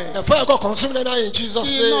ọ̀tá Let rẹ̀. the fire of God consume them now in Jesus'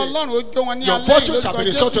 kí iná name. ọlọ́run ó jó wọn ní Your alẹ́ yìí virtue shall be lórúkọ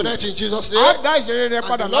restored Jésù. tonight in Jesus' a name. dá ìṣeré rẹ̀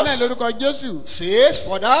padà And the Lord lálẹ́ lórúkọ Jésù. says,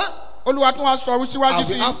 Father, olúwa tún wá sọ síwájú I sí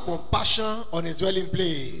will i. have compassion on his dwelling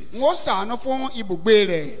place. n ó ṣàánú fún ibùgbé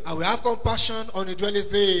rẹ̀. I will have compassion on his dwelling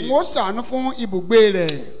place. n ó ṣàánú fún ibùgbé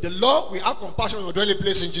rẹ̀. The Lord will have compassion on your dwelling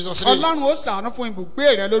place in Jesus' name. ọlọ́run ó ṣàánú fún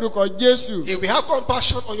ibùgbé rẹ̀ lórúkọ Jésù. He will have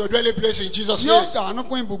compassion on your dwelling place in Jesus' yóò name. ṣàánú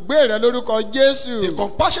fún ibùgbé rẹ̀ lórúkọ Jésù. The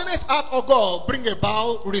compassionate heart of God bring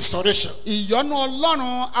about restoration. ìyọ́nú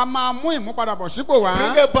ọlọ́run a máa mú ìmúpadàbọ̀sípò wá.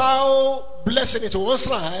 Bring about blessing into one's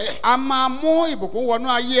life. a máa mú ìbùkún wọnú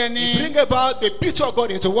ayé ẹni. Bring about the picture of God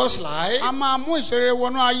into one's life. a máa mú ìṣeré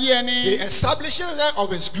wọnú ayé ẹni. The establishment of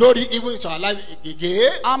his glory even into our life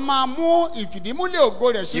again. a máa mú ìfìdímúlẹ̀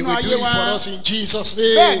ògo rẹ̀ He sínú will do ayé it wa. for us in Jesus'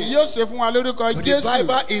 bẹ́ẹ̀ ni name. yóò ṣe fún wa lórúkọ Jésù.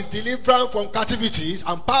 Revival is deliverance from captivities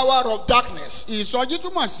and power of darkness. ìsọjí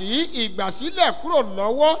túmọ̀ sí ìgbàsílẹ̀ kúrò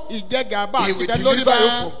lọ́wọ́ ìjẹgàba He àti will ìtẹ́lórí deliver bá. you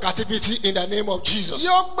from captivity in the name of Jesus.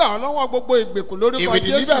 yóò gbà ọ́ lọ́wọ́ gbogbo ìgbèkùn He lórúkọ will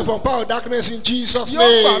deliver you Jésù. from power of darkness in Jesus' yóò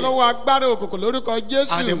gbà ọ́ name. lọ́wọ́ agbára òkùnkùn lórúkọ And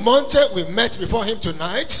the Jésù. mountain we met before him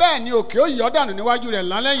tonight. bẹ́ẹ̀ ni òkè ó yọ dànù níwájú rẹ̀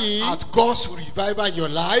lálẹ́ yìí. At God's revival in your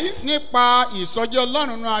life. nípa ìsọjí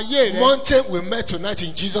Ọlọ́run nínú ayé rẹ̀. Mountain we met tonight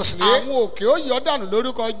in Jesus' name. àwọn òkè ó yọ dànù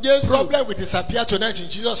lórúkọ Jésù. Problem will disappear tonight in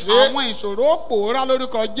Jesus' name. àwọn ìṣòro ó pòórá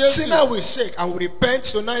lórúkọ Jésù. Sinner will shake and will repent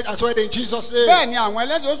tonight as well in Jesus' name. bẹ́ẹ̀ ni àwọn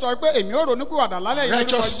ẹlẹ́sìn ó sọ pé èmi ó ronúpìwàdà lálẹ́ yìí lórúkọ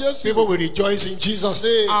Righteous Jésù. people will rejoice in Jesus'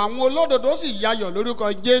 name. àwọn olódodo sì yayọ̀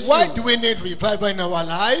lórúkọ Jésù. Why do we need revival in our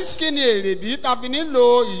lives? kí ni èrèdí tàbí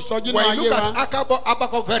nílò ìsọjí nínú When you ayé look wa. at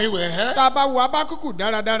Habakkuk very well, tá a bá wo Ábákúkù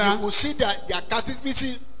dáradára. you will see that their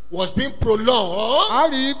captivity was being prolonged. a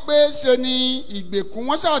rí i pé ṣe ni ìgbèkùn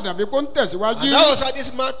wọn ṣàdàbí pé ó ń tẹ̀síwájú. And that was why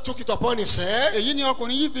this man took it upon himself èyí ni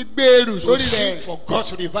ọkùnrin yìí fi gbèrú to sórí seek rẹ̀ for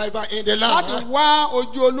God's revival in the láti land. wá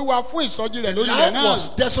ojú Olúwa fún ìsọjí rẹ̀ lórí ilẹ̀ Land náà. was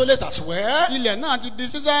desolate as well. ilẹ̀ náà ti di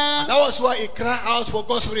sísẹ́. That was why he cried out for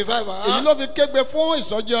God's èyí revival. ló fi kégbe fún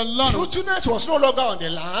ìsọjí Ọlọ́run. Fruitfulness was no longer on the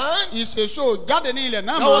land. ìṣèso jáde ní ilẹ̀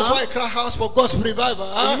náà That was why mọ́. he cried out for God's èyí revival.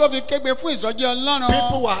 ló fi kégbe fún ìsọjí Ọlọ́run.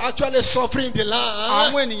 People were actually suffering in the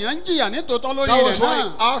land. àwọn ènìyàn ń jìyà nítòótọ́ lórí That ilẹ̀ was why náà.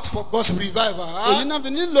 he asked for God's èyí revival. náà fi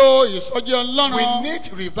nílò ìsọjí Ọlọ́run. We need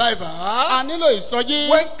revival a nílò ìsọjí.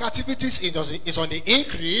 when captivities is on the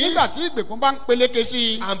increase nígbà tí ìgbèkùn bá ń peléke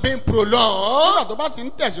sí i. and being prolonged. nígbà tó bá sì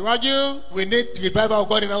ń tẹ̀síwájú. We need revival of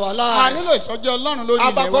God in our a nílò lives. ìsọjí Ọlọ́run lórí ilẹ̀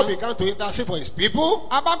Habakkuk wa. began to intercede for his people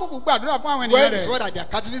Ábákúkù gbàdúrà fún àwọn ènìyàn when he rẹ̀. saw that their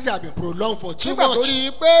captivity had been prolonged for too nígbà tó much. rí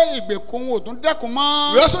i pé ìgbèkùn ò tún dẹ́kun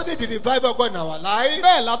mọ́. We also need the revival of God in our life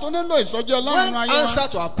bẹ́ẹ̀ la tó nílò ìsọjí Ọlọ́run when nínú ayé wa. answer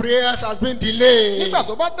to our prayers has been delayed. nígbà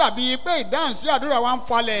tó bá dàbí pé ìdáhùn sí àdúrà wa ń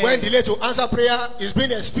falẹ̀. When delay to answer prayer is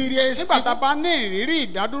being experienced, nígbà tá a bá ní ìrírí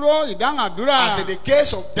ìdádúró ìdáhùn àdúrà. as in the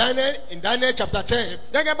case of Daniel in Daniel chapter 10,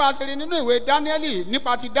 gẹ́gẹ́ bá a ṣe rí nínú ìwé Dáníẹ́lì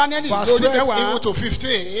nípa ti Dáníẹ́lì verse lórí 12 kẹwàá. even to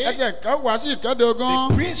 15, ẹsẹ̀ kẹwàá sí ìkẹ́dógún.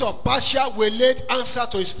 the prince of Persia waylaid answer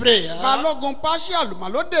to his prayer. balógun Páṣíà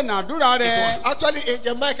lùmọ̀ ló dènà àdúrà It was rẹ̀. actually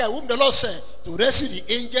angel Michael whom the Lord sent to rescue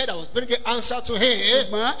the angel that was bringing answer to him.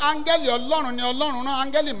 ṣùgbọ́n áńgẹ́lì Ọlọ́run ni Ọlọ́run rán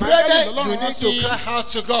áńgẹ́lì Máíkẹ́lì Brethren, you lọ́lọ́run rán need to sí. cry out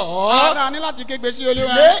to God. ara ní láti kégbe sí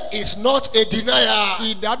Olúwa. Delay is not a denial.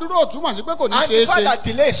 ìdádúró ò túmọ̀ sí pé kò ní And ṣeé the fact ṣe. that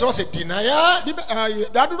delay is not a denial,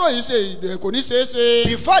 ìdádúró yìí ṣe kò ní ṣeé ṣe.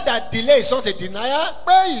 the fact that delay is not a denial,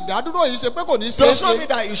 pé ìdádúró yìí ṣe pé kò ní ṣeé does not ṣe. mean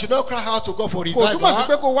that you should not cry out to God for kò túmọ̀ sí revival.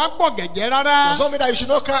 pé kò wá pọ̀ gẹ̀gẹ́ rárá. Does not mean that you should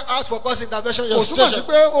not cry out for God's intervention in kò your túmọ̀ sí situation.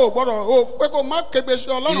 pé o gbọ́dọ̀ pé kò má kégbe sí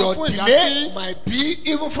Ọlọ́run Your fún delay ìdásí. might be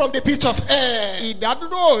even from the pit of hell.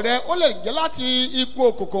 ìdádúró rẹ ó lè jẹ́ láti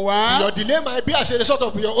ipò òkùnkùn wá. Your delay might be as a result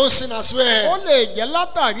of your own sin as ó well. lè jẹ́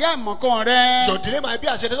látàrí àìmọ̀kan rẹ. Your delay might be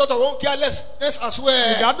as a result of your own carelessness as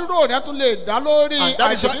well. ìdádúró rẹ tún lè dá lórí And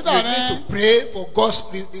that is why àìṣètìtà you rẹ. need to pray for God's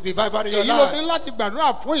revival in your èyí ló fi life. ní láti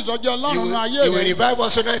gbàdúrà fún ìsọjí You ọlọ́run nínú ayé will rẹ. revive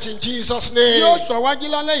us tonight in Jesus' yóò name. sọ wájú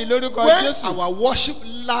lálẹ́ yìí lórúkọ When Jésù. our worship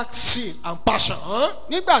lacks zeal and passion,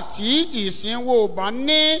 nígbà tí ìsìn wo ò bá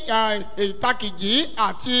ní ìtakìjì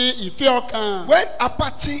àti ìfẹ́ ọkàn. when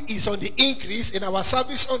apathy is on the increase in our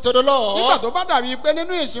service unto the nígbà Lord, tó bá dàbí pé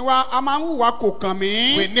nínú ìsìn wa a máa ń hùwà kò kàn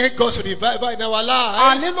mí. we need God's revival in our a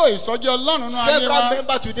lives. nílò ìsọjí ọlọ́run nínú ayé Several wa.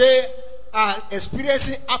 members today are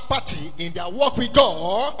experiencing apathy in their walk with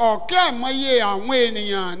God, ọ̀kẹ́ àìmọye àwọn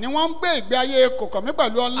ènìyàn ni wọ́n ń gbé ìgbé ayé kò kàn mí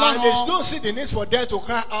pẹ̀lú and they ọlọ́run. don't see the need for them to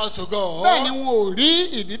cry out to bẹ́ẹ̀ ni God. wọn ò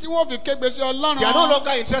rí ìdí tí wọ́n fi kégbe sí ọlọ́run. They are no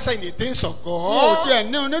longer interested in the things of wọn ò God. tiẹ̀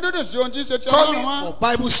ní onídùúdù sí ohun tí ń ṣe ti Coming ọlọ́run for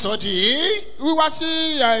wọn. Bible study wíwá sí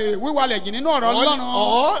wíwalẹ̀ jì nínú ọ̀rọ̀ ọlọ́run.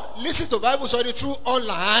 or listen to Bible study through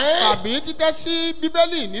online. tàbí títẹ́ sí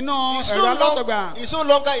bíbélì nínú It's ẹ̀rọ no, alátagbà. it's no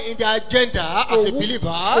longer in their agenda as a Òwú- believer.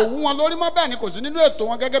 òwú wọn lórí mọ́ bẹ́ẹ̀ ni kò sí nínú ètò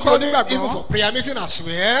wọn gẹ́gẹ́ bí Coming even onígbàgbọ́. for prayer meeting as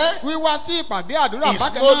well. wíwá sí ìpàdé àdúrà It's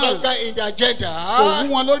bákan no náà longer in the òwú agenda.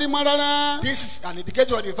 wọn lórí mọ́ rárá. This is an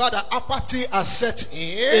indicator of the fact that apathy has set in,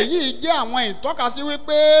 èyí jẹ́ àwọn ìtọ́kasí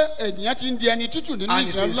wípé ènìyàn ti ń di ẹni tútù nínú and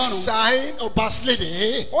it's ìṣẹ́ a ọlọ́run. sign of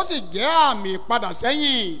backsliding. ó sì jẹ́ àmì ìpadà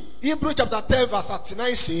sẹ́yìn. Hebrews chapter 10 verse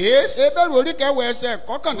 39 says, ebéèrè orí kẹwàá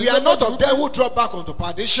ẹsẹ̀ we are not of kọkànlélógún. them who drop back unto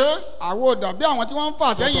perdition, àwọn ò dàbí àwọn tí wọ́n ń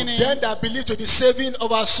fà but sẹ́yìn of ni. them that believe to the saving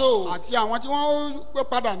of our soul. àti àwọn tí wọ́n pé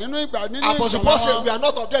padà nínú ìgbà nínú Apostle ìgbà Paul said, we wọn. are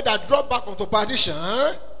not of them that drop back unto perdition,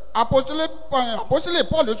 apostole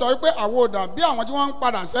Paul sọ wípé àwọn ò dàbí àwọn tí wọ́n ń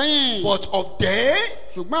padà sẹ́yìn. but of them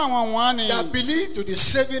ṣùgbọ́n àwọn wọn ni that believe to the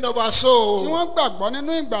saving of our tí soul. wọ́n gbàgbọ́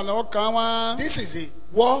nínú ìgbàlà ọkàn wọn. This is the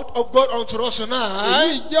word of God unto us èyí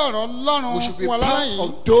tonight. jẹ́ ọ̀rọ̀ ọlọ́run We should be fún wa part láyìn.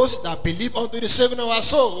 of those that believe unto the saving of our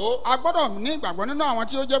soul. a gbọ́dọ̀ ní ìgbàgbọ́ nínú àwọn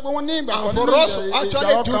tí ó jẹ́ pé wọ́n ní ìgbàgbọ́ And nínú for us to ìgbà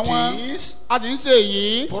actually ọkàn do wọn. this, a ti ń ṣe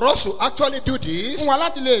èyí. for us to actually do this, fún wa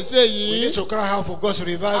láti lè ṣe we èyí. need to cry out for God's a nílò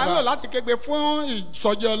revival. láti kégbe fún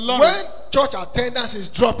ìsọjí ọlọ́run. When church attendance is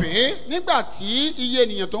dropping, nígbà tí iye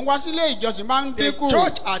ènìyàn tó ń wá sílé ìjọsìn máa ń the dínkù.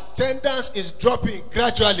 church attendance is dropping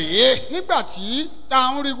gradually. nígbà tí tá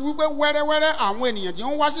à ń rí wípé wẹ́rẹ́wẹ́rẹ́ àwọn ènìyàn tí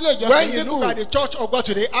ń wá sílé ìjọsìn When you dínkù. look at the church of God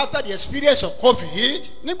today, after the experience of COVID,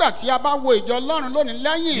 nígbà tí a bá wo ìjọ ọlọ́run lónìí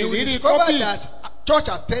lẹ́yìn you will ìrírí discover covid. that church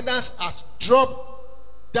attendance has dropped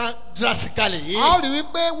down drastically. a ó rí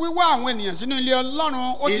wípé wíwá àwọn ènìyàn sínú ilé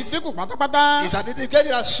ọlọ́run ó ti It's- dínkù pátápátá. It's an indicator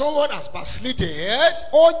that someone has backslided,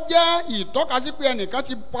 ó jẹ́ ìtọ́kasí pé ẹnìkan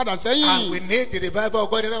ti padà and we sẹ́yìn. need the revival of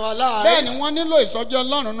God in our bẹ́ẹ̀ ni lives. wọ́n nílò ìsọjí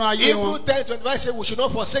ọlọ́run nínú ayé Hebrews wọn. 10:25 says we should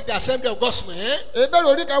not forsake the assembly of God's men, ìbéèrè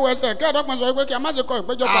orí kẹwàá ẹsẹ̀ kẹ́ẹ̀dọ́gbọ̀n sọ wípé kí a má ṣe kọ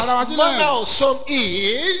ìpéjọpọ̀ ara wa as sílẹ̀. manner of some bí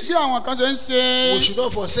is. àwọn kan ṣe ń ṣe. We should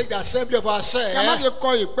not forsake the assembly of kí a má ourselves. ṣe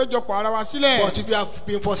kọ ìpéjọpọ̀ ara wa sílẹ̀. But if you have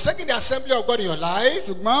been forsaking the assembly of God in your life,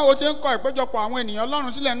 ṣùgbọ́n o ti ń kọ ìpéjọpọ̀ àwọn ènìyàn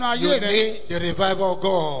ọlọ́run sílẹ̀ nínú ayé you rẹ̀. need the revival of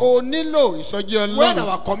God. o nílò ìsọjí When ọlọ́run.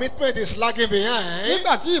 our commitment is lagging behind,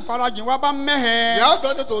 nígbà tí ìfarajìn wa bá we mẹ́hẹ̀. have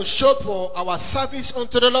nothing to show for our service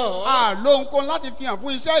unto the Lord. a ló ń kó láti fi hàn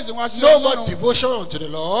fún iṣẹ́ ìsìn wa sí No more ọlọ́run. devotion unto the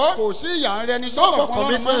Lord. kò sí ìyà rẹ ní No sọ́dọ̀ more fún ọlọ́run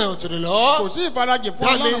commitment mọ́. unto the kò Lord. sí ìfarajìn fún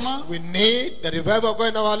That ọlọ́run means mọ́. we need the revival of God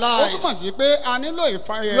in our ó túmọ̀ lives. sí pé a nílò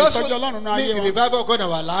We also ìsọjí ọlọ́run nínú ayé need the wọn. revival of God in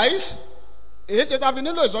our lives. èyí ṣe ta fi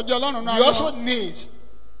nílò ìsọjí ọlọ́run nínú We ayé also wọn. need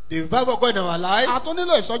the revival of God in our lives a tún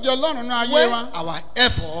nílò ìsọjí ọlọ́run nínú ayé when wọn. our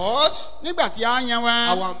efforts, nígbà tí a yan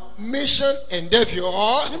wa. our mission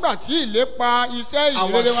endeavor, nígbà tí ìlépa iṣẹ́ our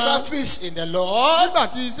ìrere wa. service in the Lord, nígbà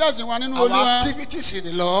tí iṣẹ́ ìsìn wa nínú our olúwa. activities in the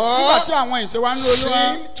nígbà Lord tí àwọn ìṣe wa nínú olúwa.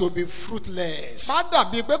 seem to be fruitless. bá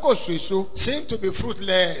dàbí pé kò so èso. Seem to be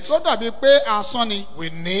fruitless. tó dàbí pé asán ni. We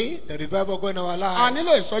need the revival of God in our a lives.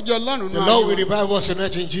 nílò ìsọjí ọlọ́run The nínú Lord will ayé wa. revive us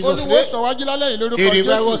tonight in Jesus' olúwo name. sọ wájú lálẹ́ yìí lórúkọ He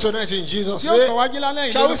revive us jésù. tonight in Jesus' yóò sọ name. wájú lálẹ́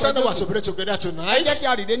yìí Shall we stand up lórúkọ and jésù. celebrate together ẹ jẹ́ tonight? kí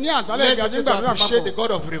a dìde ní àṣálẹ̀ Let's ìjà tí ń begin to gbàdúrà appreciate the papọ̀.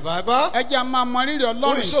 God of revival ẹ jẹ́ a máa mọ rírì who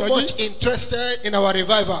ọlọ́run is so much ìsọjí. interested in our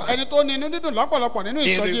revival. ẹni tó ní inú dídùn lọ́pọ̀lọpọ̀ nínú In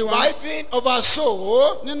ìsọjí wa. reviving of our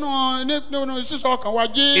soul, nínú sísọ ọkàn wa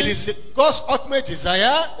jí. it is God's ultimate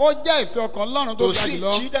desire ó jẹ́ ìfẹ́ ọkàn ọlọ́run tó to ga see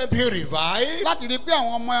jùlọ. children being revived, láti rí i pé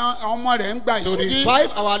àwọn ọmọ rẹ̀ ń gba to ìsọjí.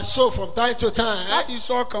 revive our soul from time to time. láti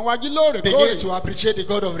sọ ọkàn wa jí Begin lóòrèkóòrè. to appreciate the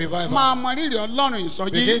God of revival. máa mọ rírì ọlọ́run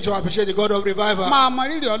ìsọjí. Begin to appreciate the God of revival. máa mọ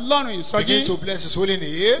rírì ọlọ́run ìsọjí. Begin to bless His holy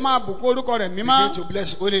name. máa bùkún orúkọ rẹ̀ mímọ́. Begin to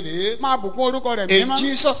bless His holy name. máa bùkún orúkọ rẹ̀ In mímọ́.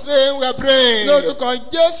 Jesus' name we are praying. lórúkọ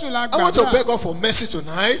jésù la I want to gbàdúrà. beg God for mercy mo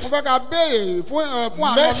tonight. fẹ́ ká béèrè fún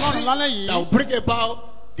àánú Mercy ọlọ́run lálẹ́ yìí. that will bring about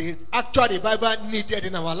the actual revival needed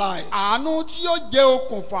in our lives. àánú tí yóò jẹ́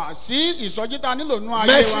okùnfà sí ìsọjí tá a nílò nínú ayé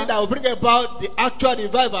Mercy wa. that will bring about the actual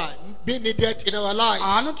revival being needed in our lives.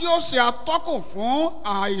 àánú tí yóò ṣe atọ́kùn fún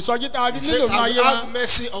ìsọjí tá a He nílò says, nínú I ayé will wa. have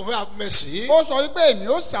mercy on who have mercy, ó sọ wípé èmi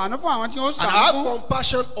ó ṣàánú fún àwọn tí ó and I ṣàánú have fún.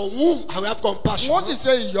 compassion on whom I will have compassion. wọ́n sì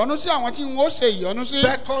ṣe ìyọ́nú sí àwọn tí wọ́n ṣe ìyọ́nú sí.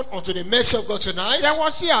 Beckon unto the mercy of God tonight.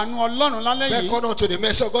 tẹ́wọ́ sí àánú ọlọ́run lálẹ́ yìí. Beckon unto the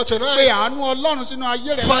mercy of God pé tonight. àánú ọlọ́run sínú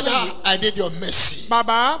ayé rẹ̀ lálẹ́ Father, yìí. I need your mercy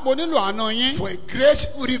bàbá mo nílò àánú yín. for a great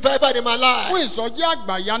revival in my fún life, ìsọjí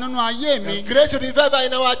àgbàyà nínú ayé a mi. great revival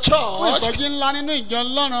in our fún church, ìsọjí ńlá nínú ìjọ a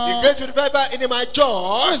ọlọ́run. great revival in my fún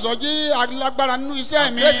church, ìsọjí alágbára nínú iṣẹ́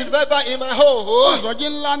a mi. great revival in my fún home. ìsọjí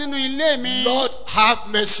ńlá nínú ilé mi. Lord, have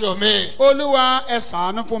mercy on me. olúwa ẹ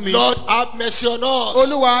ṣàánú fún mi. Lord, have mercy on us.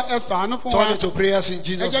 olúwa ẹ ṣàánú fún wa. Turn into prayers in ẹ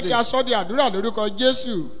Jesus' jẹ́ kí a name. sọ di àdúrà lórúkọ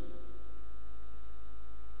jésù.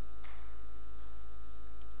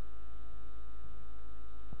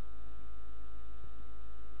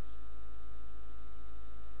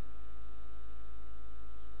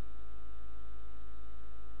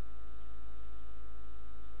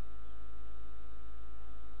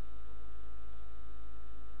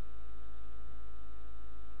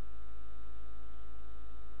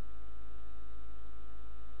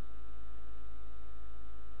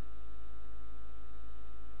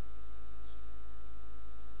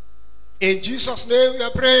 In Jesus' name we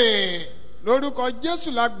are praying. lórúkọ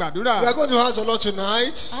jésù la gbàdúrà. We are going to ask the Lord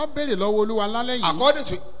tonight, a béèrè lọ́wọ́ olúwa lálẹ́ yìí. according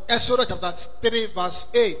to Exodus chapter 3 verse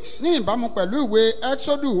 8. ní ìbámu pẹ̀lú ìwé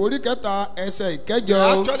ẹ́xódù orí kẹta ẹsẹ̀ We ìkẹjọ.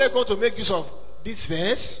 are actually going to make use of this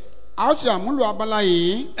verse. a ó ti àmúlò abala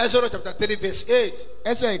yìí. Exodus chapter 3 verse 8.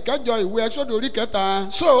 ẹsẹ̀ ìkẹjọ ìwé ẹ́xódù orí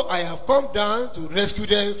kẹta. So I have come down to rescue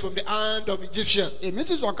them from the hand of Egyptian. èmi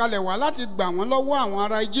ti sọ̀kalẹ̀ wá láti gbà wọ́n lọ́wọ́ àwọn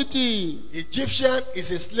ará íjíbítì. Egyptian is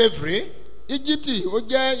a slavery. íjíbítì ó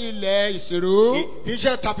jẹ́ ilẹ̀ ìṣèrò.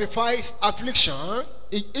 Egyptian typifies affliction.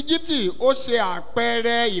 íjíbítì ó ṣe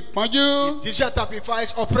àpẹẹrẹ ìpọ́njú. Egyptian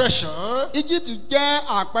typifies oppression. íjíbítì jẹ́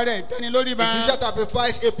àpẹẹrẹ ìtẹ́nilóríba. Egyptian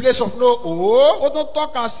typifies a place of no hope. ó tún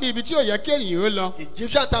tọ́ka sí ibi tí ò yẹ kí ènìyàn ó lọ.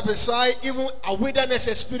 Egyptian typifies even a wilderness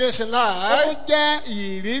experience in ó life. tún jẹ́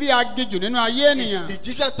ìrírí aginjù nínú ayé ènìyàn.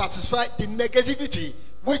 Egyptian typifies the negativity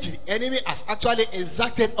which the enemy has actually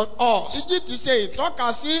exacted on us. íjíbítì ṣe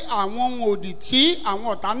ìtọ́ka sí àwọn ohun òdì tí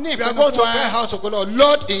àwọn ọ̀tá ní We are ìpinnu going to fún cry wa. out to God,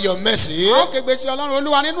 Lord, in your mercy, a ó kégbe sí ọlọ́run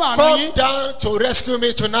olúwa nínú àánú come yín. down to rescue me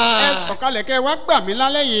ẹ tonight. sọ̀kalẹ̀ kẹ́ ẹ wá gbà mí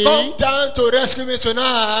lálẹ́ yìí. Come down to rescue me ẹ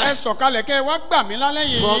tonight sọ̀kalẹ̀ kẹ́ ẹ wá gbà mí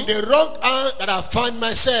lálẹ́ from yìí. the wrong hand that I found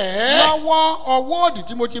myself, lọ́wọ́ ọwọ́ òdì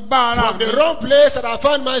tí mo ti bá ara from mi. the wrong place that I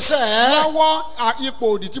found myself, lọ́wọ́ ipò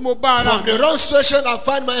òdì tí mo bá ara from mi. the wrong situation I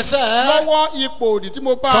found myself. lọ́wọ́ ipò òdì tí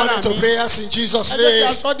mo bá Turn ara into mi. prayers in Jesus' ẹ jẹ́ kí a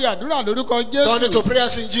name. sọ di àdúrà lórúkọ Turn into jésù.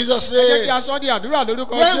 prayers in Jesus' ẹ jẹ́ kí name. a sọ di àdúrà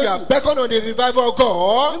lórúkọ When we are jésù. beckoning on the revival of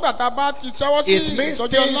God, nígbà tá a bá ti tẹ́wọ́ sí it means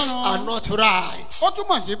ìsọjí things are ọlọ́run. not right. ó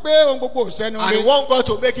túmọ̀ sí pé ohun gbogbo ò sẹ́nu And we rẹ̀. want God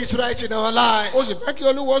to make it right in our ó sì lives. fẹ́ kí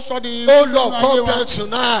olúwo sọ di Oh nínú Lord, ayé come wa. down olúwa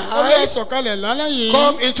tonight. sọ̀kalẹ̀ lálẹ́ yìí.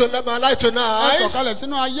 Come into my life ẹ tonight sọ̀kalẹ̀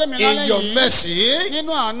sínú ayé mi in lálẹ́ your yìí. mercy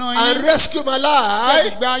nínú àánú and yín. rescue my ẹ sì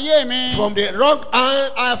life gba ayé mi. from the wrong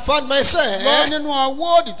hand I found lọ myself, nínú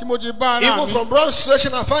ọwọ́ òdì tí mo ti bá ara even mi. from wrong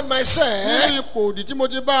situation I found nínú myself. ipò òdì tí mo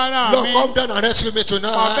ti bá ara Lord, mi. come down and rescue me bàbá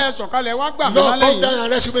tonight. ẹ sọ̀kalẹ̀ wá gbà mí Lord, lálẹ́ come down yìí.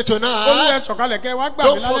 and rescue me olúwa ẹ tonight. sọ̀kalẹ̀ kẹ́ wá gbà mí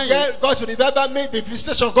Don't lálẹ́ yìí. forget God to never make the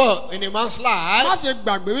visitation of God in a man's má life. ṣe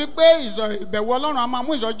gbàgbé wípé ìbẹ̀wò ọlọ́run a máa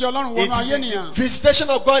mú ìsọjí ọlọ́run It wọnú ayé is the ènìyàn. visitation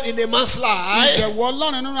of God in a man's life. ìbẹ̀wò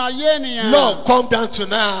ọlọ́run nínú ayé ènìyàn. Lord, come down olúwa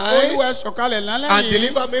tonight ẹ sọ̀kalẹ̀ lálẹ́ and yìí.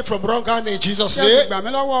 deliver me from wrong hand in Jesus' kẹ́ ẹ sì name. gbà mí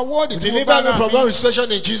lọ́wọ́ owó òdì tí mo bá Deliver me ara from mi. wrong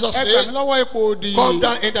situation in Jesus' ẹ gbà mí name. lọ́wọ́ ipò òdì. Come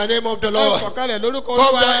down in the name of the ẹ Lord. sọ̀kalẹ̀ lórúkọ Come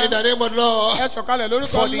olúwa. down in the name of the Lord. ẹ sọ̀kalẹ̀ lórúkọ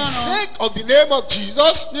For the ọlọ́run. sake of the name of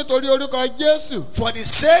Jesus, nítorí orúkọ jésù. for the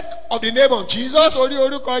sake of the name of Jesus, nítorí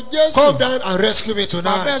orúkọ jésù. come down and rescue me bàbá ẹ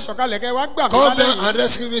tonight. sọ̀kalẹ̀ kẹ́ wá gbà mí Come lálẹ́ down yìí. and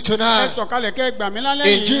rescue me ẹ tonight. sọ̀kalẹ̀ kẹ́ gbà mí lálẹ́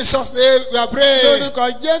In yìí. Jesus' name we are praying.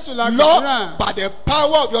 lórúkọ jésù la Lord, gbàdúrà. by the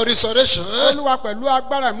power of your restoration, olúwa pẹ̀lú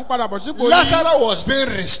agbára ìmúpadàbọ̀sípò yìí. Lazarus was being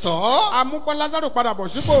restored amúpọ̀ lázaro padà bọ̀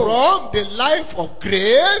sípò. from the life of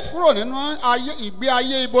grave kúrò nínú ìgbé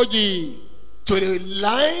ayé ibojì. to the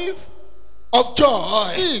life of joy,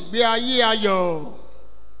 sí ìgbé ayé ayọ̀.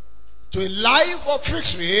 to a life of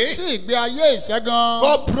victory. sí ìgbé ayé ìṣẹ́gun.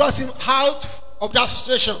 God brought him out of that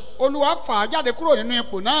situation. olúwa fà á jáde kúrò nínú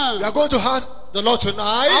ipò náà. We are going to the Lord a ó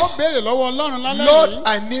tonight, béèrè lọ́wọ́ ọlọ́run lálẹ́ Lord, yìí.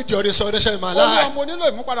 I need your restoration in my Olúwa life. mo nílò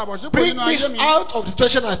ìmúpadàbọ̀sípò Bring nínú ayé me mi. out of the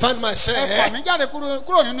situation I find Ẹ fà myself, mí jáde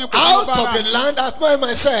kúrò nínú ipò tí mo out bá of ara the mi. land I find Kúrò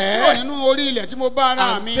myself, nínú orí ilẹ̀ tí mo bá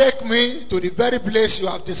ara and mi. take me to the very place you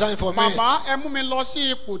have designed for me. Bàbá ẹ mú mi lọ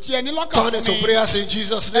sí ipò tí ẹ ní lọ́kàn Turn fún it to mi. prayers in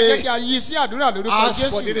Jesus' Ẹ jẹ́ kí name. a yí sí àdúrà lórúkọ Ask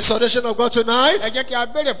for the Jésù. restoration of God Ẹ tonight, jẹ́ kí a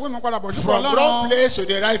béèrè fún ìmúpadàbọ̀sípò from wrong Ọlọ́run. place to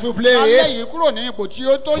the rightful Alẹ́ place, yìí kúrò ní ipò tí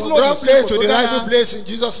ó tó from lòdì wrong sí place ipò to tó the rightful dára. place in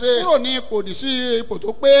Jesus' name. Kúrò ní ipò òdì sí ipò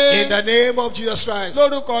tó pé. In the name of Jesus Christ.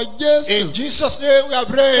 Lórúkọ Jésù. In Jesus' name we are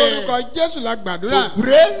praying Lórúkọ Jésù la gbàdúrà. to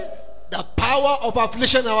break the power of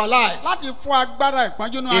affliction in our lives. Láti fún agbára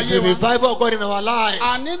ìpọ́njú nínú It's ayé a wa. revival of God in our A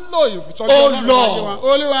lives. nílò ìfisọ́jú Oh, Ọlọ́run nínú Lord. ayé wa.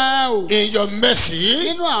 Olúwa o. In your mercy,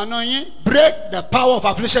 Nínú àánú yín. break the power of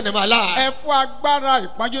affliction in my life. Ẹ fún agbára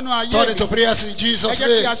ìpọ́njú nínú ayé Turn mi. it to prayers in Ẹ Jesus' jẹ́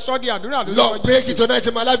kí a name. sọ di àdúrà lórúkọ Lord, break it Jésù. tonight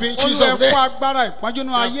in my life in Olúwa ẹ Jesus' fún name. agbára ìpọ́njú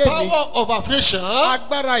nínú ayé The mi. power of affliction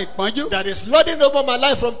Agbára ìpọ́njú. that is loading over my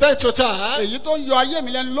life from time to time, Èyí tó yọ ayé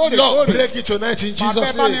mi lẹ́nu Lord, lóòrèkóòrè. break it tonight in Bàbá Jesus'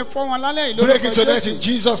 ẹ bá mi name. fọ́ wọn lálẹ́ yìí Break lórúkọ it tonight in Jésù.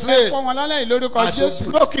 Jesus' Ẹ name. fọ́ wọn lálẹ́ yìí lórúkọ As you Jésù.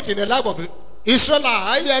 broke it in the life of Bí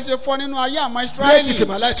Israelites, ẹ ṣe fọ́ nínú ayé àwọn break it Ísírẹ́lì. in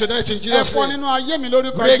my life tonight in Ẹ Jesus' fọ́ name. nínú ayé mi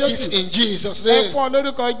lórúkọ Break it Jésù. in Jesus' Ẹ name. fọ́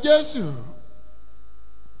lórúkọ Jésù.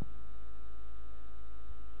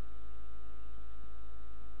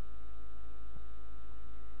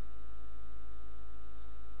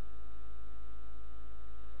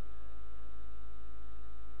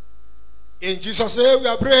 In Jesus' name we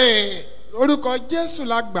are praying. Lórúkọ Jésù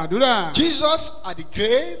la gbàdúrà. Jesus at the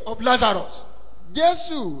grave of Lazarus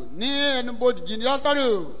Jésù ní ẹnubodè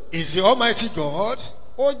Lásárù. is the Almighty God,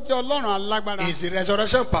 Ó jẹ́ Ọlọ́run alágbára. is the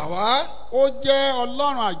resurrection power, Ó jẹ́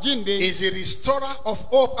Ọlọ́run àjíǹde. is the restorer of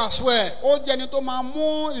hope as well. Ó jẹ́ ẹni tó máa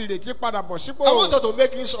mú ìrètí padà bọ̀ sípò. I want us to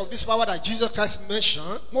make use of this power that Jesus Christ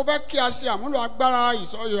mentioned. Mo fẹ́ kí a ṣe àmúlò agbára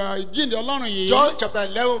ìjíǹde Ọlọ́run yìí. John chapter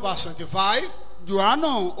 11 verse 25.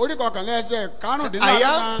 Jòhánù orí kọkànlá ẹsẹ̀ I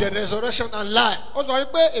karùndínláàdínà. am the resurrection and life. Ó sọ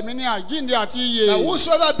wípé èmi ni àjíǹde àti ìyè. Now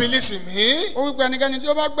whosoever believes in me, Ó wípé ẹnikẹ́ni tí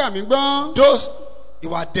ó bá gbà mí gbọ́. those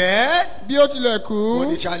who are dead, Bí ó tilẹ̀ kú. but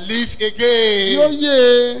they shall live Yóò again.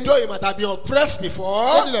 yè. Though he might have been oppressed Ó before,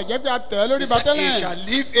 tilẹ̀ jẹ́ pé a tẹ̀ ẹ́ lórí he bàtẹ́lẹ̀. shall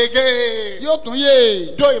live again. Yóò tún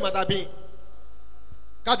yè. Though he might have been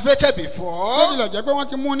captivated Ó before, tilẹ̀ jẹ́ pé wọ́n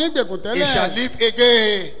ti mú un ní ìgbèkùn he shall tẹ́lẹ̀. live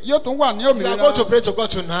again. Yóò tún wà ní We are òmìnira. going to pray to God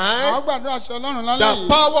Àwọn tonight. gbàdúrà sí Ọlọ́run lálẹ́ The yìí.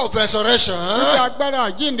 power of Níbi resurrection,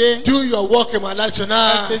 agbára àjíǹde. do your work in my life Ẹ ṣe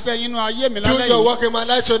tonight. iṣẹ́ inú ayé mi Do lálẹ́ your yìí. work in my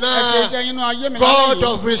life Ẹ ṣe tonight. iṣẹ́ inú ayé mi lálẹ́ God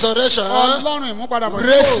yìí. of resurrection, Ọlọ́run ìmúpadàbọ̀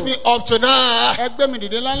raise me up tonight. Ẹ gbé mi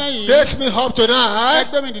dìde lálẹ́ yìí. Raise me up Ẹ tonight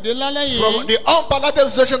gbé mi dìde lálẹ́ yìí. from the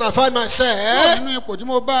unpalatable situation I find Kúrò myself, nínú ipò tí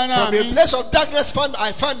mo bá ara from the mi. place of darkness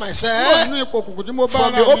I find Kúrò myself, nínú ipò òkùnkùn tí mo bá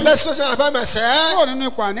from the ara mi. hopeless situation I find myself. Kúrò nínú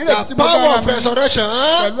ipò ànírètí tí The mo bá power ara of mi. resurrection,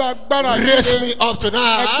 Pẹ̀lú agbára raise àjíǹde. me up Ẹ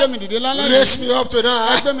gbé mi tonight. dìde lálẹ́ Raise yìí. me up Ẹ gbé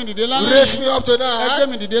tonight. mi dìde lálẹ́ Raise yìí. me up Ẹ gbé tonight.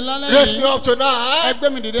 mi dìde lálẹ́ Raise yìí. me up Ẹ tonight gbé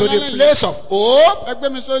mi dìde to the lálẹ́ yìí. place of hope, Ẹ gbé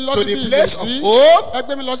mi lọ to sí the ibi place of ìrètí. hope, Ẹ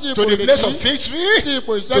gbé mi lọ sí to ipò the place of ìrètí. victory, Sí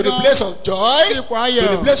ipò to the ìṣẹ́gun. place of joy, Sí ipò ayọ̀. to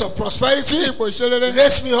the place of prosperity. Sí ipò ìṣerere.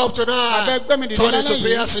 Raise me up Àbẹ́ tonight. gbé mi dìde Turn lálẹ́ into yìí.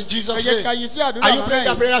 prayers in Ẹ Jesus' jẹ́ ká name. yí sí àdúrà Are you lálẹ́ praying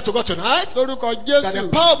that yìí. prayer to God tonight? Lórúkọ That the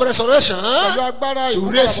Jésù. power of resurrection Pẹ̀lú agbára to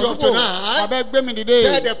raise you up ìmúpadàbọ̀sípò. tonight. Àbẹ́ gbé mi dìde.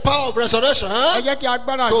 Get the power of resurrection Ẹ jẹ́ kí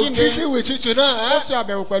agbára to àjíǹde. visit with you Ó tonight. ṣe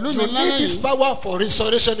àbẹ̀wò pẹ̀lú mi You lálẹ́ need this yìí. power for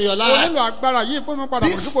restoration in your O life. nílò agbára yìí fún mi padà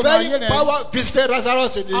This bọ̀ sípò ní ayé very rẹ̀. power visited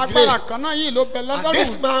Lazarus in the Agbára grave. kan náà yìí ló bẹ And Lásárù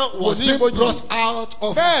this man was wò ní being ibojì. brought out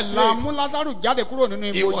of his Bẹ́ẹ̀ la grave. mú Lásárù jáde kúrò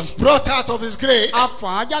nínú He ibojì. was brought out of his grave. A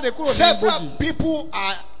fà á jáde kúrò nínú Several ibojì. people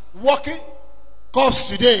are walking corpse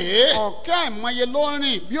today. Ọ̀kẹ́ àìmọye ló ń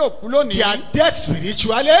rìn bí òkú lónìí. They are dead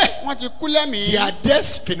spiritually. Wọ́n ti kú lẹ́mìí. They are dead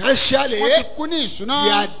financially. Wọ́n ti kú ní ìṣúná.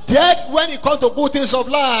 They are dead when it comes to good things of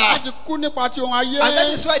Wọ́n life. ti kú nípa ti ohun ayé. And that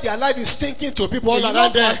is why their life is stinking to people all Èyí ló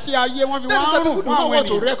around fà á them. tí ayé wọn fi That is wá why ń people rùn do fún not àwọn want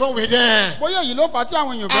to ènìyàn. reckon with them. Bóyá èyí ló fà á tí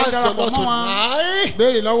àwọn èèyàn fẹ́ Ask the darapọ̀ Lord mọ́ wọn. tonight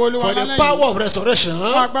Béèrè lọ́wọ́ Olúwa for the lálẹ́ power yìí. of resurrection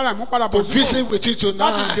Fún agbára ìmúpadàbọ̀ to sípò. visit with you Láti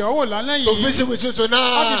tonight. bẹ̀ ọ́ wò lálẹ́ To yìí. visit with you Láti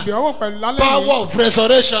tonight. bẹ̀ ọ́ wò pẹ̀lú lálẹ́ Power yìí. of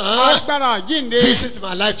resurrection. Agbára àjíǹde. Visit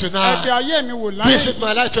my life Ẹ̀bẹ̀ tonight. ayé mi wò lálẹ́ Visit yìí.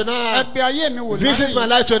 my life tonight. Ẹ̀bẹ̀ ayé mi wò lálẹ́ Visit my yìí.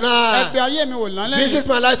 life tonight. Ẹ̀bẹ̀ ayé mi wò lálẹ́ yìí. Visit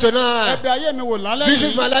my life tonight. Ẹ̀bẹ̀ ayé mi wò lálẹ́ Visit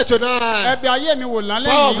yìí. my life tonight. Ẹ̀bẹ̀ ayé mi wò lálẹ́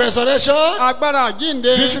Power of yìí. resurrection. Agbára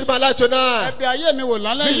àjíǹde. Visit my life tonight. Ẹ̀bẹ̀ ayé mi wò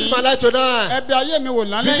lálẹ́ Visit yìí. my life tonight. Ẹ̀bẹ̀ ayé mi wò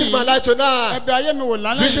lálẹ́ Visit yìí. my life tonight. Ẹ̀bẹ̀ ayé mi wò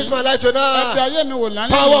lálẹ́ Visit yìí. my life Ẹ̀bẹ̀ tonight. ayé mi wò lálẹ́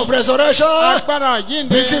Power of yìí. resurrection. Agbára àjíǹde.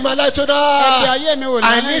 Visit my life Ẹ̀bẹ̀ tonight. ayé mi wò I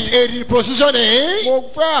lálẹ́ need yìí. a repositioning Mo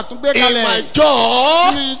fẹ́ àtúngbé in kalẹ̀. my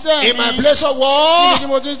job, Nínú iṣẹ́ in my mi. place of Nínú tí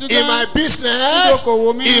mo ti ń ṣiṣẹ́, in my nínú business,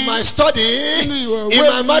 okòwò mi, in my study, nínú ìwé in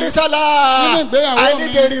my mi, marital nínú life. ìgbéyàwó I mi.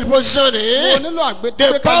 need a mo repositioning. nílò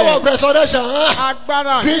The power of àgbékalẹ̀. resurrection.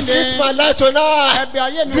 Agbára Visit àjíǹde. my life tonight. Ẹbí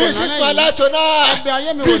ayé mi wò Visit lálẹ́ my yìí. life tonight. Ẹbí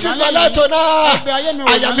ayé mi wò Visit lálẹ́ my yìí. life tonight. Ẹbí ayé mi wò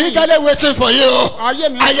I am lálẹ́ yìí. eagerly waiting for you. Ayé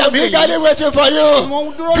mi ń I am dúró dè eagerly yín. waiting for you. Mo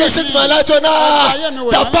ń dúró dè Visit yín. my life Ẹbí ayé tonight. mi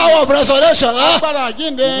wò The lálẹ́ power yìí. of resurrection. Agbára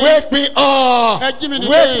àjíǹde. Wake me up. Ẹ jí mi dìde.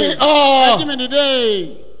 Wake me Ẹ jí up. mi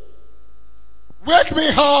dìde. Wake me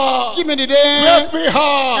up. Jí mi dìde. Wake me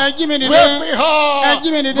up. Ẹ jí mi dìde. Wake me up. Ẹ jí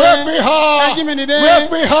mi dìde. Wake me up. Ẹ jí mi dìde. Wake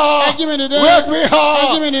me up. Ẹ jí mi dìde. Wake me Ẹ jí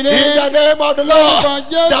up. mi In dìde. the name of the Lord. Lórúkọ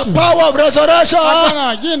Jésù. The power of resurrection.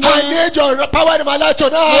 Agbára àjíǹde. I need your power in my life Mo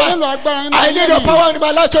tonight. nílò agbára yín I nínú need ayé your mi. power in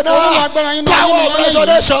my life Mo nílò tonight. agbára yín nínú Power ayé of mi.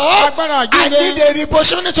 resurrection. Agbára I àjíǹde. need a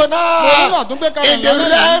repositioning Mo nílò tonight. àtúngbékalẹ̀ In the lálẹ́ yìí.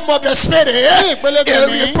 realm of the spirit. ìpele A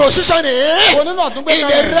tẹ̀mí. repositioning. Mo nílò In the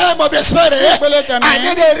àtúngbékalẹ̀. realm of the spirit. ìpele tẹ̀mí. I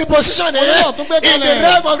need a repositioning. Mo nílò àtúngbékalẹ̀. In the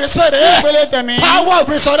realm of the spirit. ìpele tẹ̀mí. Power of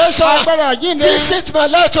resurrection. Agbára àjíǹde. Visit my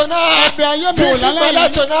life tonight. Ẹbí ayé mi wò Visit my lálẹ́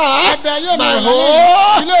life yìí. tonight. Ẹbí ayé mi My wò lálẹ́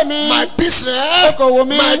home. yìí. Ilé mi. My business. Okòwò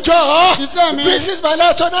mi. My job. Iṣẹ́ mi. Visit my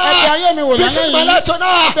life Ẹbí ayé mi wò tonight. lálẹ́ Visit my yìí. life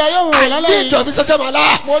tonight. Ẹbí ayé mi wò I lálẹ́ need yìí. your visitation in my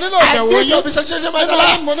life. Mo nílò I ìbẹ̀wò need your yín. visitation in my Mo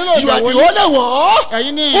life. nílò You are ìbẹ̀wò the yín. only one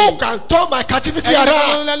Ẹ̀yin ni. who can turn my captivity Ẹ̀yin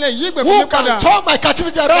around. ló lè yí ìgbèkùn Who mi padà. can turn my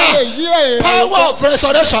captivity Lè around. yí èrò. Power of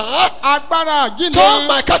resurrection. Agbára àjíǹde. Turn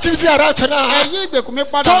my captivity around Ẹ tonight. yí ìgbèkùn mi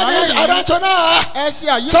padà Turn lálẹ́ it yìí. around tonight. Ẹ ṣe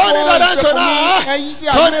àyípo Turn it around ìgbèkùn mi. tonight. Ẹ yí sí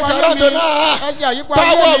Turn àyípo it ayé around mi. tonight. Ẹ ṣe àyípo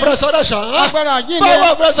Power ayé of mi. resurrection. Agbára àjíǹde.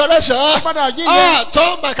 Power of resurrection. Agbára àjíǹde. Ah,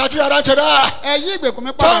 turn my captivity around tonight. Ẹ yí ìgbèkùn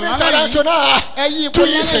mi padà Turn it lálẹ́ around yìí. tonight. Ẹ yí ipò Do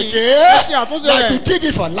lálẹ́ it yìí. Ẹ ṣe again. àtúnṣe Like rẹ̀. you did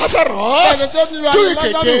it for Ẹ Lazarus. ṣe tó nílò Do ayé it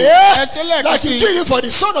Lásárù. again. Ẹ ṣe lẹ́ẹ̀kan Like sí you i. did it for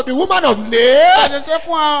the son of the woman of Ẹ Nain. ṣe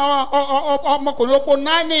fún ọmọkùnrin opó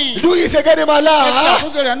náírà. Do it again in my life.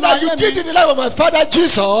 àtúnṣe rẹ̀ nínú Like you ayé did mi. in the life of my father Ẹ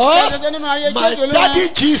Jesus. ṣe nínú ayé My Jésù Olúwa. daddy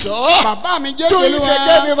Jesus. Bàbá mi Jésù Do it Olúwa.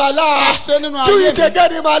 again in my life. Ẹ ṣe nínú Do ayé it mi.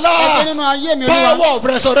 again in my Ẹ ṣe life. nínú ayé mi Olúwa. Power of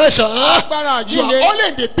resurrection. Agbára You àjíǹde. are only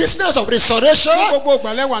in the business of resurrection. Ní gbogbo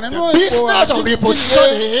ìgbàlẹ̀ wà nínú The business of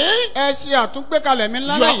repositioning. Ẹ ṣe àtúngbékalẹ̀ mi You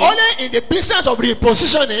lálẹ́ are yìí. only in the business of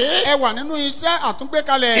repositioning. Ẹ wà nínú iṣẹ́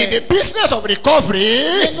àtúngbékalẹ̀. In the business of recovery.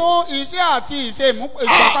 Nínú iṣẹ́ àti ìṣe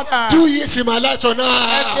ìgbàpadà. Do it in my life Ẹ ṣe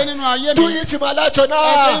tonight. nínú ayé Do mi. it in my life Ẹ ṣe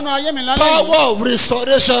nínú tonight. ayé mi lálẹ́ yìí. Power of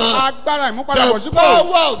restoration. Agbára ìmúpadàbọ̀ The sípò.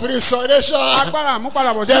 power of restoration. Agbára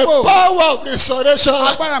ìmúpadàbọ̀ The sípò. power of restoration.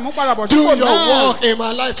 Agbára ìmúpadàbọ̀ Do sípò your náà. work in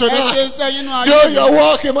my life Ẹ ṣe tonight. iṣẹ́ yín nínú ayé Do mi. your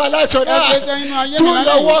work in my life Ẹ ṣe tonight. iṣẹ́ yín nínú ayé Do mi lálẹ́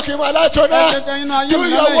your yìí. work in my life Ẹ ṣe tonight. iṣẹ́ yín nínú ayé Do mi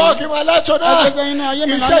your lálẹ́ work yìí. in my life Ẹ ṣe tonight. iṣẹ́ yín nínú ayé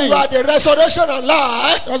mi He lálẹ́ said you yìí. are the resurrection and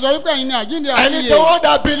life. Ẹ sọ wípé ẹ̀yin ni àjíǹde àti And ìyè. the one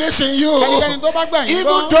that believes in you, Ẹnikẹ́ni tó bá gbà yín even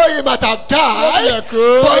gbọ́. though he might have died, tilẹ̀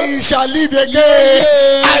kú. but he shall live again.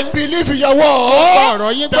 Yeah. I believe in your ọ̀rọ̀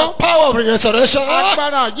word. yín The gbọ́. power of resurrection.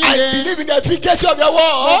 Agbára I àjíǹde. believe in the efficacy of your Mo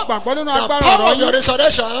word. gbàgbọ́ nínú The agbára power ọ̀rọ̀ of your yín.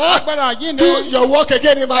 resurrection. Agbára àjíǹde. Do your work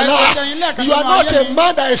again in my Ẹ ṣe life. iṣẹ́ yín lẹ́ẹ̀kan You are nínú not ayé a mi.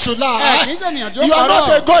 man that should Ẹ lie. kì í ṣe ènìyàn tí ó You are not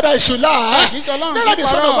parọ́. a God that should Ẹ lie. kì í ṣe Ọlọ́run Neither tí the ó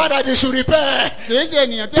son of parọ́. man that they should repent. Kì í ṣe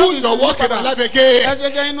ènìyàn tí ó Do fi your ìṣòro work in padà. my life Ẹ again. ṣe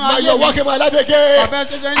iṣẹ́ nínú My ayé your mi. work in my life again. Bàbá ẹ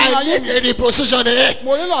ṣe iṣẹ́ nínú I ayé need mi. a repositioning.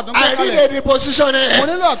 Mo nílò I need àtúngbékalẹ̀. a repositioning. Mo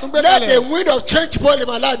nílò Let àtúngbékalẹ̀. the wind of change blow in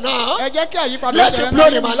my life now. Ẹ jẹ́ kí àyípadà Let ṣẹlẹ̀ it nínú blow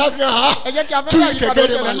ayé in mi. my life now. Ẹ jẹ́ kí Do afẹ́fẹ́ it àyípadà again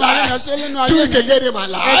in ṣẹlẹ̀ my nínú ayé mi. Ẹ life. ṣe nínú Do ayé it mi. again in my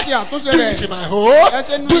Ẹ life. ṣe àtúnṣe Do rẹ̀. it in my home. Ẹ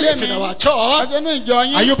ṣe nínú Do ilé it in mi. our Ẹ church. ṣe nínú ìjọ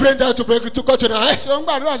yín. Are you praying that to break to God tonight? Ṣé ó ń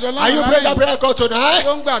gbàdúrà sí Are you Ọlọ́run praying lálẹ́ that yìí? prayer God tonight? Ṣé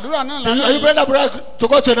ó ń gbàdúrà náà Are lálẹ́ you yìí? praying that prayer to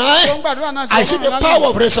God Ṣé ó ń tonight? gbàdúrà náà sí I see Ọlọ́run the lálẹ́ power yìí?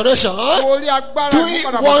 of resurrection Orí agbára doing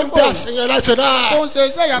ìmúpadàbọ̀ sípò. wonders in your life Tó ń tonight. ṣe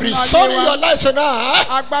iṣẹ́ ìyanu nínú ayé Restoring wa. your life tonight.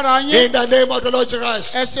 Agbára yín. In the name of the Lord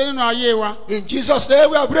Jesus. Ẹ ṣe nínú ayé wa. In Jesus' name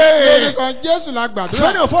we are praying. Lórúkọ Jésù la As gbàdúrà.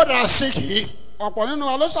 many of us that are sick, Ọ̀pọ̀ nínú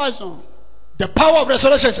wa ló ṣàìsàn. the power of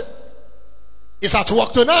resurrection is at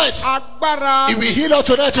work tonight. Agbára He will heal us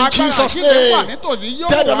tonight in agbára Jesus' àjíǹde wà name. nítòsí yóò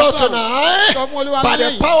Tell the wá Lord sàn. tonight, Sọ fún Olúwa by lálẹ́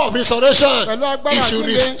the yìí. power of resurrection, Pẹ̀lú agbára He should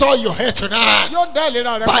àjíǹde. restore your head tonight. Yóò dá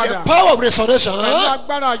ìlera rẹ By the padà. power of resurrection, Pẹ̀lú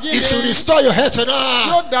agbára He should àjíǹde. restore your head tonight.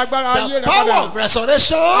 Yóò dá agbára ayé The rẹ power padà. of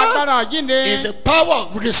resurrection Agbára àjíǹde. is a power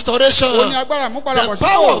of Ó ní restoration. agbára ìmúpadàbọ̀ The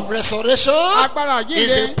power of sípò. restoration Agbára is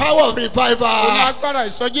a àjíǹde. power of Ó ní revival. agbára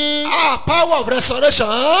ìsọjí. Power of restoration.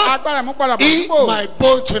 Agbára ìmúpadàbọ̀ Eat sípò. my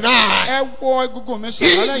bone tonight. Ẹ wo egungun mi sùn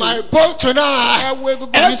Eat lálẹ́ my yìí. bone tonight. Ẹ wo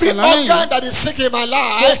egungun mi Every sùn lálẹ́ organ yìí. that is sick in my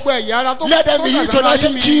life, Gbogbo ẹ̀yà ara tó let them be healed tonight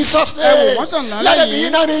in Jesus' name. Let them be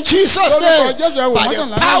healed now in Jesus' name. By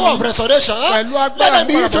the power of restoration, let them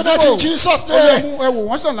be healed tonight in Jesus' name. Ẹ wò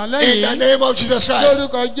wọ́n sàn lálẹ́ In the yìí. name of Jesus Christ.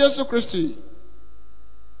 Lórúkọ Jésù Kristi.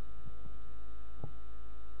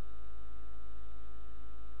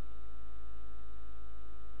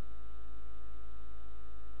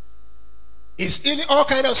 He's healing all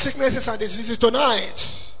kinds of sicknesses and diseases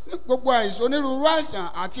tonight. gbogbo àìsàn onírúurú àìsàn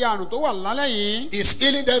àti àrùn tó wà lálẹ́ yìí. Is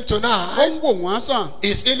healing them ó ń tonight. wò wọ́n sàn.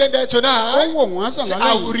 Is healing them ó ń tonight. wò wọ́n sàn Say,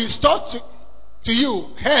 lálẹ́ I will yìí. restore to you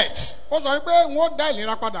health, ó sọ pé wọ́n dá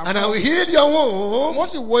ìlera padà and I fún will ọ. heal your womb. wọ́n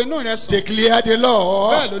sì wo inú rẹ sàn. Declare the bẹ́ẹ̀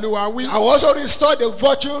Lord. lolúwa wí. I will also restore the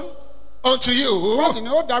fortune unto you, wọ́n sì ni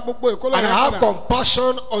ó dá gbogbo ìkólọ and I rẹ have padà.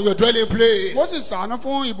 compassion on your dwelling place. wọ́n sì ṣàánú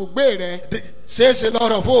fún ibùgbé rẹ. Says the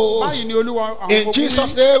Lord of báyìí hosts. ni olúwa àwọn In ọmọ Jesus'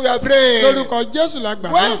 ogun wí. name we are praying. lórúkọ jésù la gbà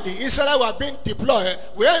náà. When the Israelites were being deployed,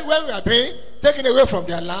 when we are being taken away from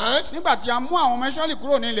their land, nígbà tí a mú àwọn ọmọ Ísírẹ́lì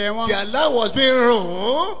kúrò nílẹ̀ wọn. their land was being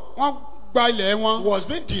ruined, wọ́n gba ilẹ̀ wọn. was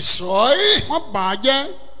being destroyed, wọ́n bà á jẹ́.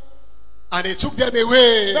 and they took them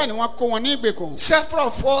away. bẹ́ẹ̀ ni wọ́n kó wọn ní ìgbèkùn. Several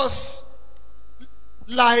of us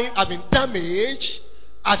life have been damaged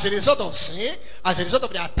as a result of sin, as a result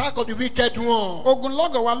of the attack of the wicked one.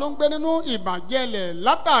 ogunlọ́gọ̀ wa ló ń gbé nínú ìbàjẹ́lẹ̀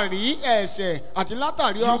látàrí ẹ̀ṣẹ̀ àti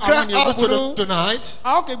látàrí You àwọn cry ènìyàn out to búburú. tonight,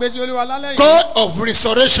 a ó kégbe sí olúwa lálẹ́ yìí. God of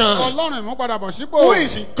restoration. ọlọ́run ìmúpadàbọ̀ sípò. Who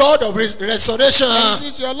is the God of restoration? ẹni tí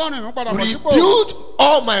í ṣe ọlọ́run ìmúpadàbọ̀ sípò. Rebuild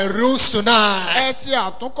all my rules tonight. ẹ ṣe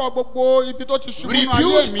àtúnkọ́ gbogbo ibi tó ti ṣubú nínú ayé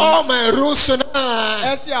Rebuild mi. all my rules tonight.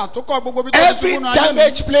 ẹ ṣe àtúnkọ́ gbogbo ibi tó ti Every ṣubú nínú ayé mi.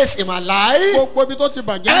 damaged place in my life, gbogbo ibi tó ti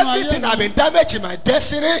bàjẹ́ nínú ayé everything I've mi. been damaged in my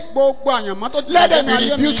destiny, gbogbo àyànmọ́ tó ti let bàjẹ́ them be nínú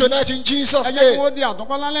ayé mi. rebuilt tonight in Jesus' ẹ jẹ́ kí name. wọ́n di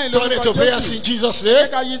àtúnkọ́ lálẹ́ yìí Turn it to lórúkọ prayers Jésù. in Jesus' ẹ jẹ́ name.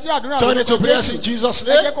 ká yí sí àdúrà Turn it to lórúkọ prayers Jésù. in Jesus' ẹ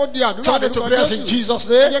name. jẹ́ kó di àdúrà Turn it to lórúkọ prayers in Jésù. Jesus' ẹ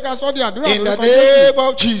name. jẹ́ ká sọ́ di àdúrà In the lórúkọ Jésù. name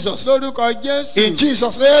of Jesus. lórúkọ Jésù. In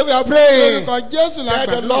Jesus' name we are praying. lórúkọ Jésù la Tell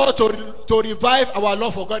the gbàdúrà. Lord to revive our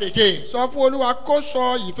love for God again. sọ fún olúwa kó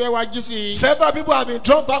sọ ìfẹ́ wa jí sí i. Several people have been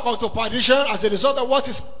drawn back onto perdition as a result of what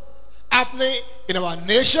is happening in our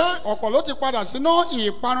nation. ọ̀pọ̀ ló ti padà sínú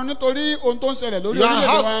ìparun nítorí ohun tó ń ṣẹlẹ̀ lórí You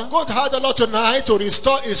orílẹ̀-èdè wa. are going to have the Lord tonight to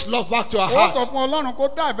restore His love back to our ó sọ hearts. fún ọlọ́run kó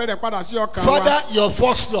dá ìfẹ́ rẹ̀ padà sí ọkàn wa. Father, your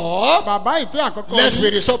first love, bàbá ìfẹ́ àkọ́kọ́ let's be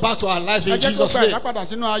yín. restored back to our life ẹ in jẹ́ kó Jesus' gba ìdá name. padà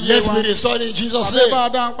sínú ayé Let's wa. be restored in Jesus' bàbá bá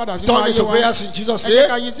name. dá padà sínú Turn ayé into wa. prayers in Jesus' ẹ jẹ́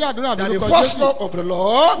ká name. yí sí àdúrà That the lórúkọ first Jésù. love of the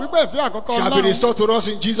Lord wípé ìfẹ́ àkọ́kọ́ shall be ọlọ́run. restored to us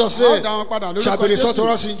in Jesus' a ó name. dá wọn padà Shall lórúkọ be restored to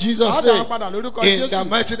Jésù. us in a Jesus' ó dá wọn name. padà lórúkọ In the Jésù.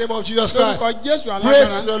 mighty name of Jesus Christ. lórúkọ Jésù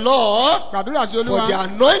Praise alágbára. the Lord gbàdúrà sí for olúwa. the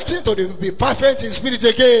anointing to be perfect in spirit fún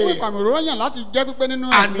again. ìfàmìróyàn láti jẹ́ pípé nínú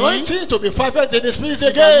ẹ̀mí. Anointing to be perfect in the spirit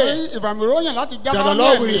again. ìfàmìróyàn láti já That bá the ní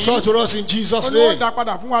Lord will ẹ̀mí. restore to us in Jesus' olúwa name. dá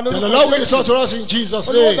padà fún wa That the lórúkọ Lord will restore Jésù. to us in Jesus'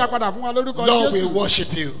 olúwa dá name. padà fún wa lórúkọ Lord, we Jésù.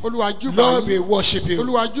 worship you. olúwa júbà Lord, we yín. worship you.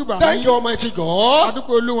 olúwa júbà Thank yín. you, Almighty God,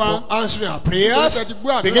 adúpẹ́ olúwa. for answering our prayers. Nítorí pé ẹ ti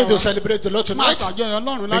gbọ́ àdúrà Begin to wa. celebrate the Lord máa tonight. ṣàjọyọ̀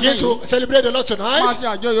ọlọ́run lálẹ́ Begin yìí. to celebrate the Lord máa tonight. ṣe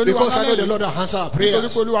àjọyọ̀ olúwa Because I know lálẹ́ the yìí. Lord has answered our nítorí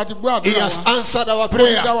prayers. pé olúwa ti gbọ́ He àdúrà has wa. answered our ó ti dá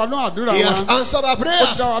prayer. wa lóhùn àdúrà He wa. has answered our ó ti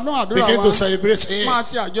prayers. dá wa lóhùn àdúrà Begin wa. to celebrate Him. máa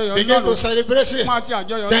ṣe àjọyọ̀ Begin to ọlọ́run. celebrate Him. máa ṣe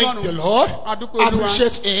àjọyọ̀ Thank the ọlọ́run. Lord. adúpẹ́ olúwa.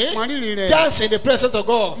 Appreciate máa Him. rírì rẹ̀. Dance in the presence of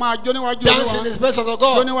God. máa jó níwájú Dance in olúwa. the presence of jó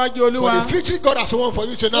God. níwájú For olúwa. the victory God has won for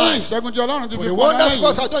you fún tonight. ìṣẹ́gun tí ọlọ́run ti For fi the fún ọ wonders lálẹ́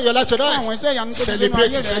God yìí. has done in your life fún àwọn tonight. iṣẹ́ ìyanu tó ti sínú ayé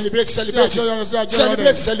Celebrate it, rẹ̀. celebrate, sí celebrate àjọyọ̀ rẹ̀, sí it. àjọyọ̀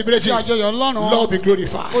Celebrate, rẹ̀. celebrate sí àjọyọ̀ it. ọlọ́run. Lord be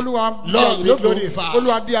glorified. olúwa di Lord àyìn be lógo. glorified.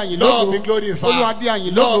 olúwa di àyìn lógo. Lord be glorified. olúwa di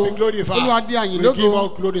àyìn Lord lógo. be glorified. olúwa di àyìn We give lógo. all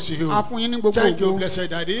glory to you. a fún yín ní gbogbo Thank you, ògo. blessed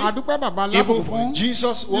Daddy. adúpẹ́ bàbá Even lábùkún for fún.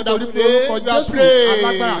 Jesus' nítorí wonderful pé orúkọ name, we are Jésù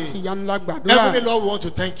alágbára praying. àti ìyanu la gbàdúrà. Heavenly Lord, we want to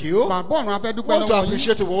thank you. bàbá ọ̀run a fẹ́ dúpẹ́ We want to lọ́wọ́ yín.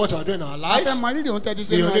 appreciate you for what you are doing in our a fẹ́ lives. mọ rírì ohun tẹ́tí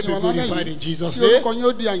sí May your ìrìn name àjò be wa lálẹ́ glorified yìí. in Jesus' tí orúkọ name. yín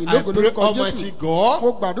ó di àyìn I lógo pray, lórúkọ Almighty Jésù. God,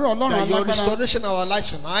 mo gbàdúrà ọlọ́run that your alágbára. restoration of our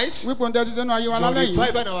lives tonight, wípé ohun tẹ́tí sínú ayé wa your lálẹ́ yìí.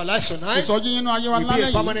 revival in our lives tonight, ìsọjí nínú ayé wa will be lálẹ́ a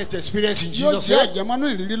yìí. permanent experience in yóò Jesus' jẹ́ name. àjẹmọ́nú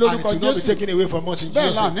ìrírí And lórúkọ it will not be Jésù. taken away from us in bẹ́ẹ̀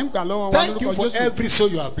Jesus' là name. nígbà lọ́wọ́ wa Thank you lórúkọ for Jésù. every soul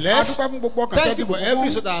you are blessed. adúpẹ́ fún gbogbo ọkàn Thank tẹ́tí you for fún every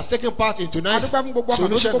fún. soul that has taken part in tonight's adúpẹ́ fún gbogbo ọkàn tó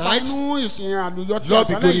ti solution kópa night. nínú ìsìn àlùyọ tí Lord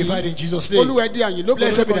be àṣálẹ́ glorified yìí. in Jesus' name. olúwa ẹ di àyìn lógo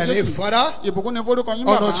Blessed be lórúkọ thy name, Jésù. Father. ìbùkún ni forúkọ yín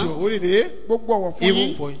Honor bàbá. to your holy name. gbogbo ọ̀wọ̀ fún Even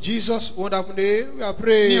yín. for in Jesus' wonderful name, we are ní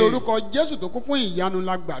praying. orúkọ Jésù tó kún fún ìyanu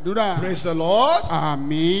la gbàdúrà. Praise the Lord.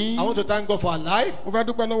 àmín. I want to thank God for our life. mo fẹ́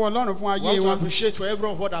dúpẹ́ lọ́wọ́ ọlọ́run fún I ayé want to wa. appreciate for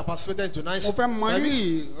everyone who that participated in tonight's mo fẹ́ mọ service.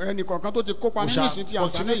 rírì ẹnìkọ̀ọ̀kan tó ti kópa We nínú shall ìsìn tí àṣálẹ́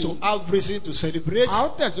continue to yìí. have reason to celebrate a ó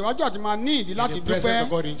tẹ̀síwájú àti máa ní ìdí in láti the presence dúpẹ́ of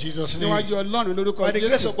God in Jesus' name. níwájú ọlọ́run lórúkọ By the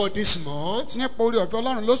grace Jésù. of God this month, nípa orí ọ̀fẹ́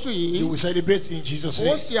ọlọ́run lóṣù you yìí. will celebrate in Jesus' ó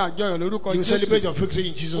name. sì àjọyọ̀ lórúkọ You will Jésù. celebrate your victory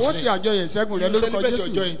in Jesus' ó sì name. àjọyọ̀ ìṣẹ́gun rẹ You will lórúkọ celebrate your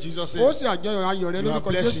joy Jésù. in Jesus' ó name. sì àjọyọ̀ ayọ̀ rẹ You are lórúkọ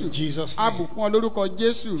blessed Jésù. in Jesus' name. abùkún ọ lórúkọ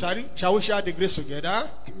Jésù. Shall we share the grace together?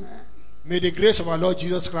 May the grace of our Lord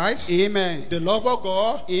Jesus Christ, amen. the love of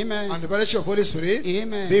God, amen. and the fellowship of Holy Spirit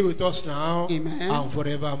Amen. be with us now Amen. and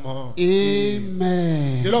forevermore.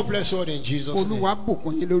 amen. The Lord bless you all in Jesus' name. olúwa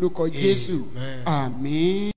bùkún yín lórúkọ Jésù. Amen. àmín.